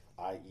DC,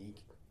 i.e.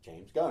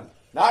 James Gunn.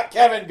 Not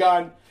Kevin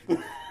Gunn.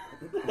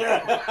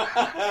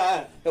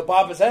 He'll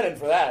pop his head in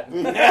for that.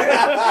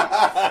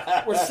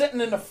 We're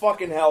sitting in the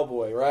fucking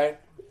Hellboy, right?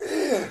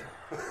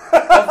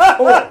 Of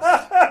course.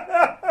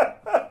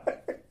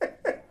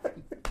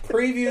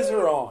 Previews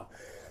are on.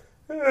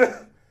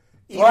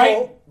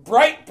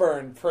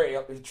 Brightburn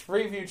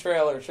preview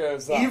trailer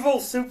shows up. Evil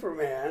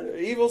Superman.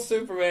 Evil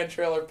Superman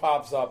trailer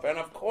pops up, and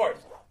of course,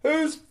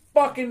 whose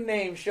fucking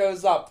name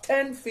shows up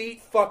 10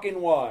 feet fucking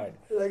wide?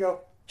 They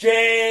go,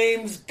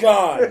 James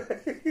Gunn.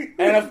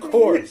 And of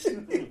course,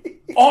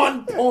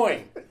 on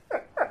point.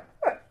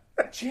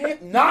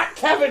 Not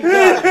Kevin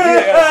Gunn.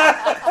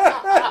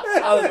 Yeah.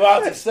 I was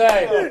about to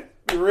say, it'd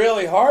be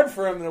really hard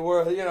for him to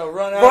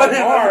run out of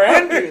more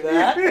and do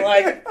that.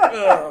 Like,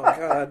 oh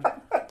god.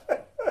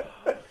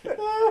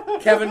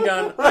 Kevin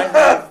Gunn,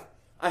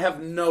 I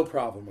have no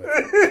problem with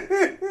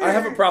it. I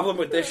have a problem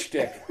with this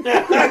shtick.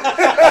 That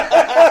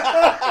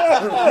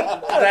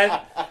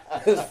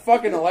is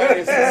fucking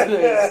hilarious as it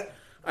is.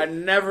 I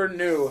never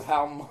knew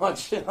how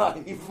much you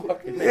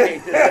fucking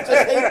hated it. I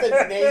just hate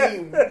the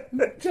name.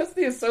 Just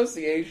the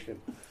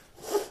association.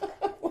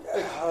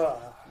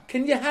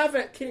 Can you add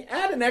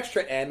an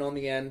extra N on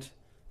the end?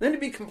 Then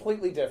it'd be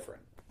completely different.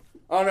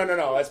 Oh,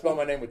 no. I spell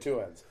my name with 2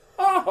 N's.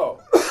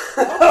 Oh.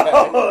 Okay.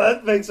 oh,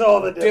 that makes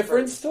all the difference.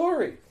 Different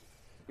story.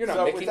 You're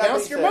not Mickey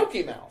Mouse, you're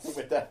Moki Mouse.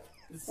 With that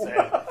said,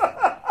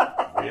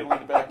 reeling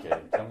it back in.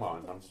 Come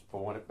on, I'm just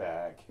pulling it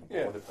back.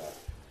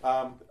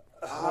 I'm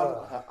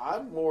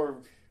more,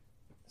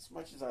 as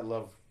much as I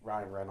love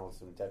Ryan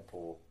Reynolds and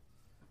Deadpool,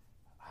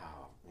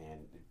 oh man,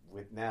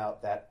 with now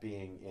that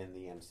being in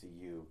the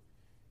MCU,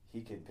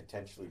 he could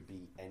potentially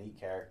be any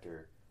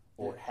character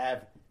or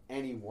have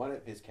any one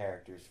of his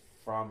characters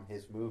from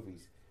his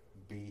movies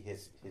be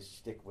his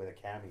stick with a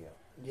cameo.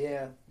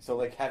 Yeah. So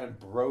like having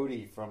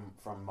Brody from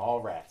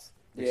Mallrats,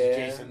 which is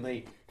Jason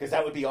Lee, because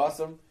that would be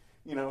awesome.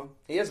 He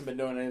hasn't been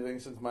doing anything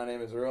since My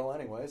Name Is Earl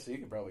anyway, so you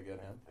can probably get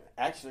him.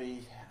 Actually,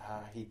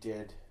 he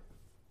did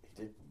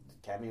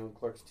cameo in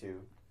Clerks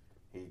 2.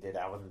 He did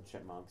Alvin and the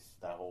Chipmunks,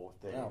 that whole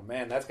thing. Oh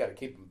man, that's got to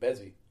keep him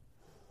busy.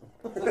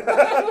 He's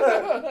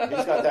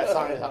got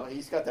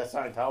that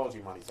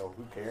Scientology money, so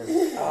who cares?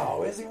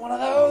 Oh, is he one of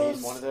those?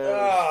 He's one of those.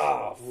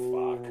 Oh,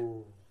 fuck.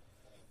 Ooh.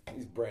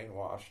 He's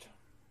brainwashed.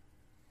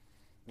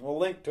 Well,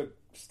 Link took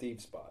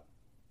Steve's spot.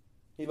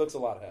 He looks a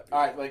lot happier.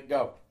 All right,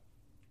 go.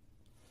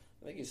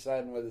 I think he's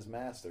siding with his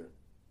master,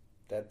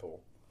 Deadpool.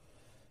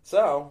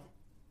 So,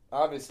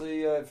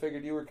 obviously, I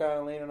figured you were kind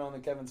of leaning on the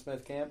Kevin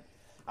Smith camp.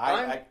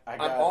 I'm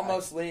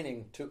almost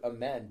leaning to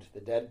amend the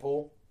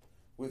Deadpool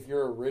with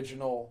your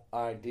original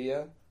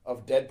idea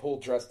of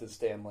Deadpool dressed as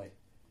Stan Lee.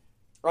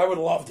 I would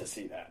love to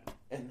see that.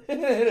 And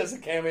it is a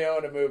cameo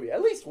in a movie.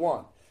 At least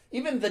one.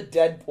 Even the next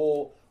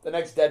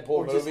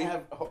Deadpool movie.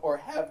 Have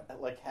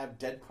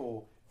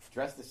Deadpool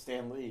dressed as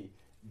Stan Lee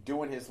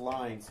doing his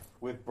lines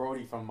with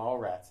Brody from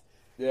Mallrats.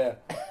 Yeah.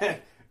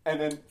 And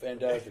then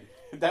fantastic.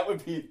 That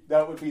would be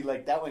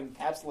like that one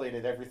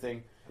encapsulated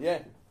everything. Yeah.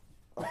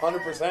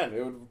 100%.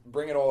 It would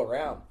bring it all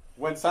around.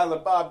 When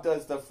Silent Bob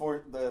does the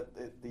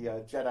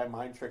Jedi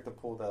mind trick to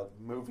pull the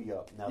movie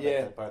up. Now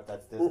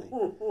that's Disney.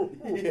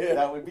 Yeah.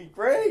 That would be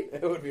great.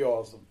 It would be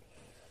awesome.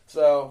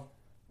 So,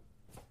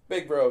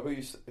 Big Bro,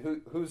 who's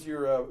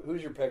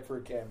your pick for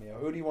a cameo?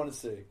 Who do you want to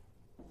see?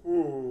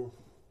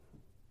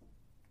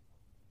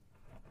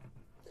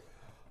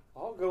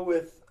 I'll go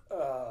with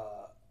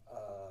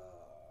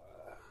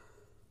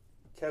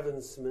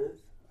Kevin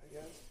Smith, I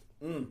guess.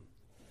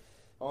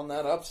 On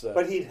that upset.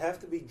 But he'd have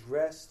to be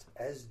dressed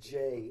as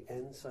Jay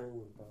and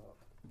Silent Bob.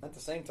 At the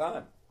same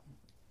time.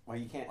 Well,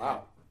 you can't.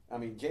 Wow. I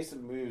mean,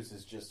 Jason Mewes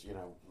is just,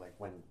 like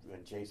when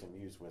Jason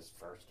Mewes was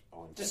first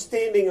on. Just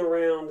standing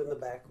around in the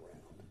background.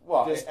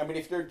 Well, just, I mean,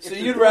 if you're... So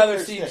you'd rather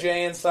see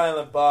Jay and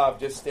Silent Bob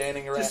just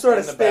standing around just sort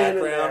of in the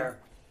standing background? there.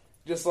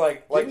 Just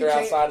like they're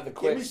outside of the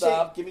quick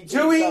stop? Doing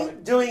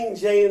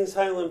Jay and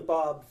Silent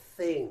Bob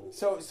things.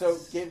 So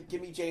give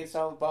me Jay and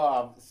Silent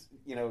Bob,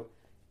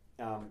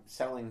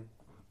 selling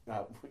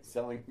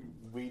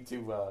weed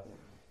to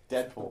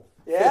Deadpool.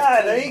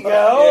 Yeah, there you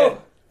go. Yeah.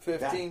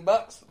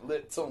 $15,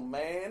 little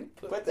man.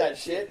 Put that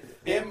shit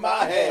in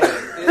my hand.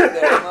 If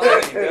that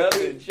money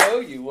doesn't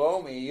show you,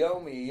 oh me,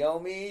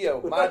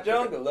 my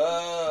jungle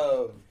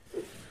love.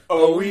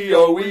 Oh,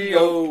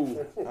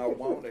 I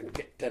want to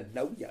get to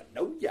know ya.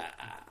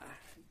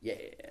 Yeah.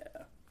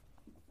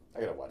 I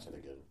gotta watch it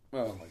again.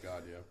 Oh my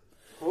god, yeah.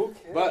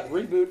 Okay. But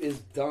Reboot is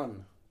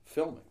done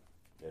filming.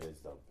 It is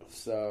done.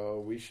 So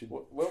we should.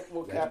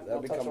 We'll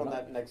touch on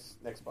that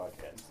next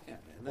podcast. Yeah,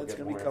 man, that's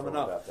we'll going to be coming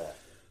up. About that.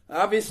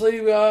 Obviously,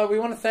 we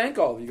want to thank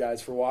all of you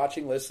guys for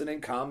watching,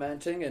 listening,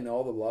 commenting, and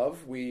all the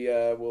love. We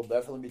will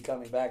definitely be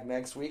coming back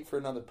next week for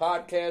another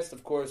podcast.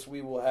 Of course,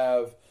 we will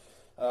have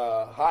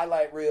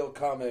highlight reel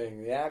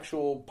coming. The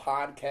actual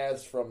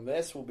podcast from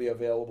this will be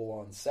available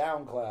on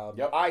SoundCloud,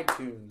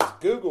 iTunes,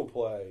 Google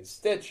Play,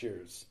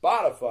 Stitcher,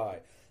 Spotify,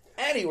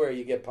 anywhere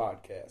you get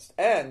podcasts,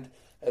 and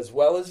as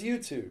well as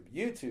YouTube.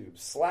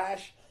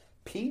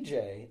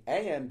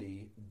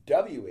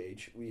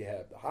 YouTube/PJANDWH. We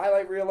have the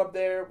highlight reel up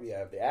there. We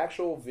have the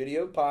actual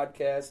video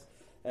podcast,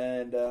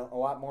 and a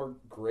lot more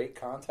great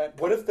content.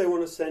 What if they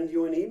want to send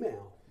you an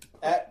email?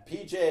 At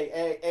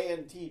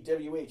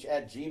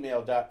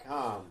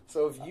pjantwh@gmail.com.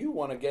 So if you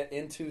want to get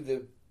into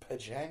the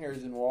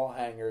Pajangers and Wall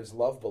Hangers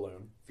love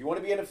balloon, If you want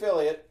to be an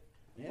affiliate,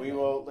 we man.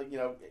 will.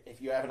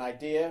 If you have an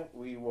idea,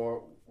 we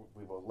will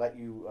let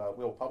you.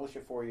 We'll publish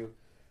it for you.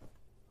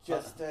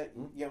 Just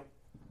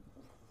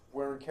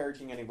we're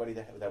encouraging anybody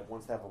that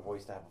wants to have a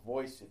voice to have a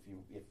voice. If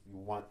you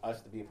want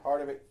us to be a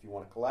part of it, if you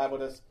want to collab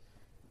with us,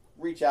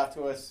 reach out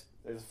to us.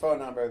 There's a phone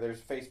number. There's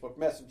Facebook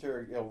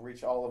Messenger. You'll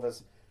reach all of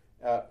us.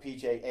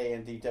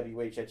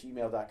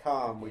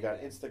 PJANDWH@gmail.com. We got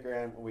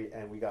Instagram. We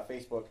got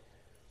Facebook.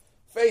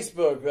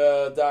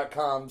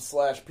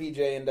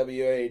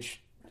 Facebook.com/PJNWH.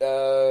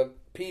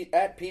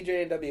 At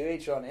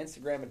PJNWH on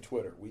Instagram and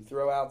Twitter. We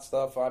throw out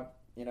stuff.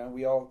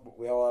 We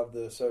all have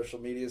the social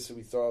media, so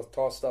we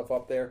toss stuff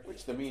up there.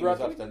 Which the meme Throughout is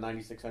the up week. to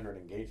 9,600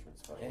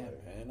 engagements. By the Yeah,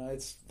 way. man,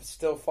 it's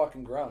still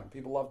fucking growing.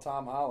 People love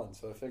Tom Holland,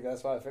 so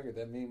that's why I figured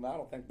that meme. I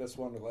don't think this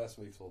one or last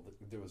week's will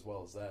do as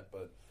well as that,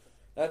 but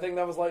I think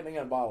that was lightning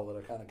in a bottle that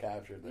I kind of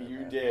captured there. You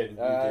man. did.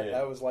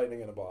 That was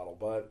lightning in a bottle,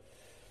 but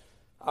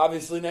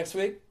obviously next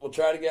week we'll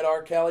try to get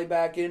R. Kelly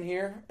back in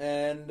here,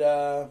 and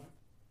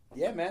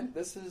yeah, man,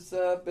 this has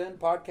been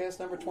podcast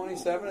number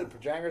 27 of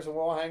Pajangers and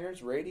Wall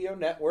Hangers Radio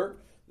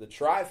Network, the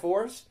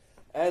Triforce,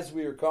 as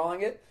we are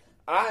calling it.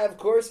 I, of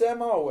course,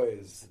 am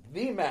always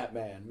the Mat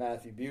Man,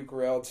 Matthew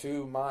Bucarell.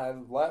 To my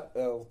left,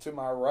 to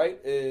my right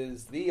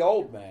is the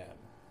old man,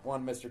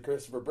 one Mr.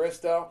 Christopher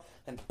Bristow,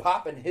 and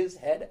popping his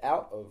head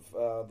out of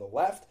the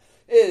left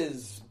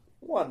is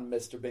one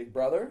Mr. Big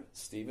Brother,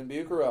 Stephen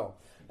Bucarell.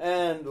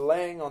 And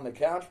laying on the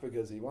couch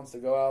because he wants to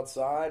go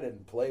outside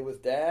and play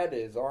with Dad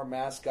is our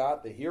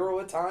mascot, the hero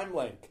of Time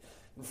Link.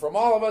 And from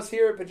all of us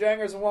here at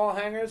Pajangers and Wall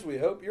Hangers, we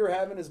hope you're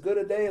having as good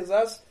a day as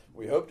us.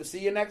 We hope to see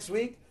you next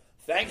week.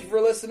 Thank you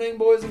for listening,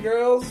 boys and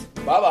girls.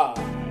 Bye-bye.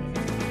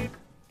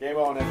 Game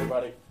on,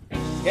 everybody.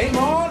 Game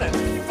on and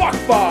fuck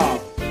Bob!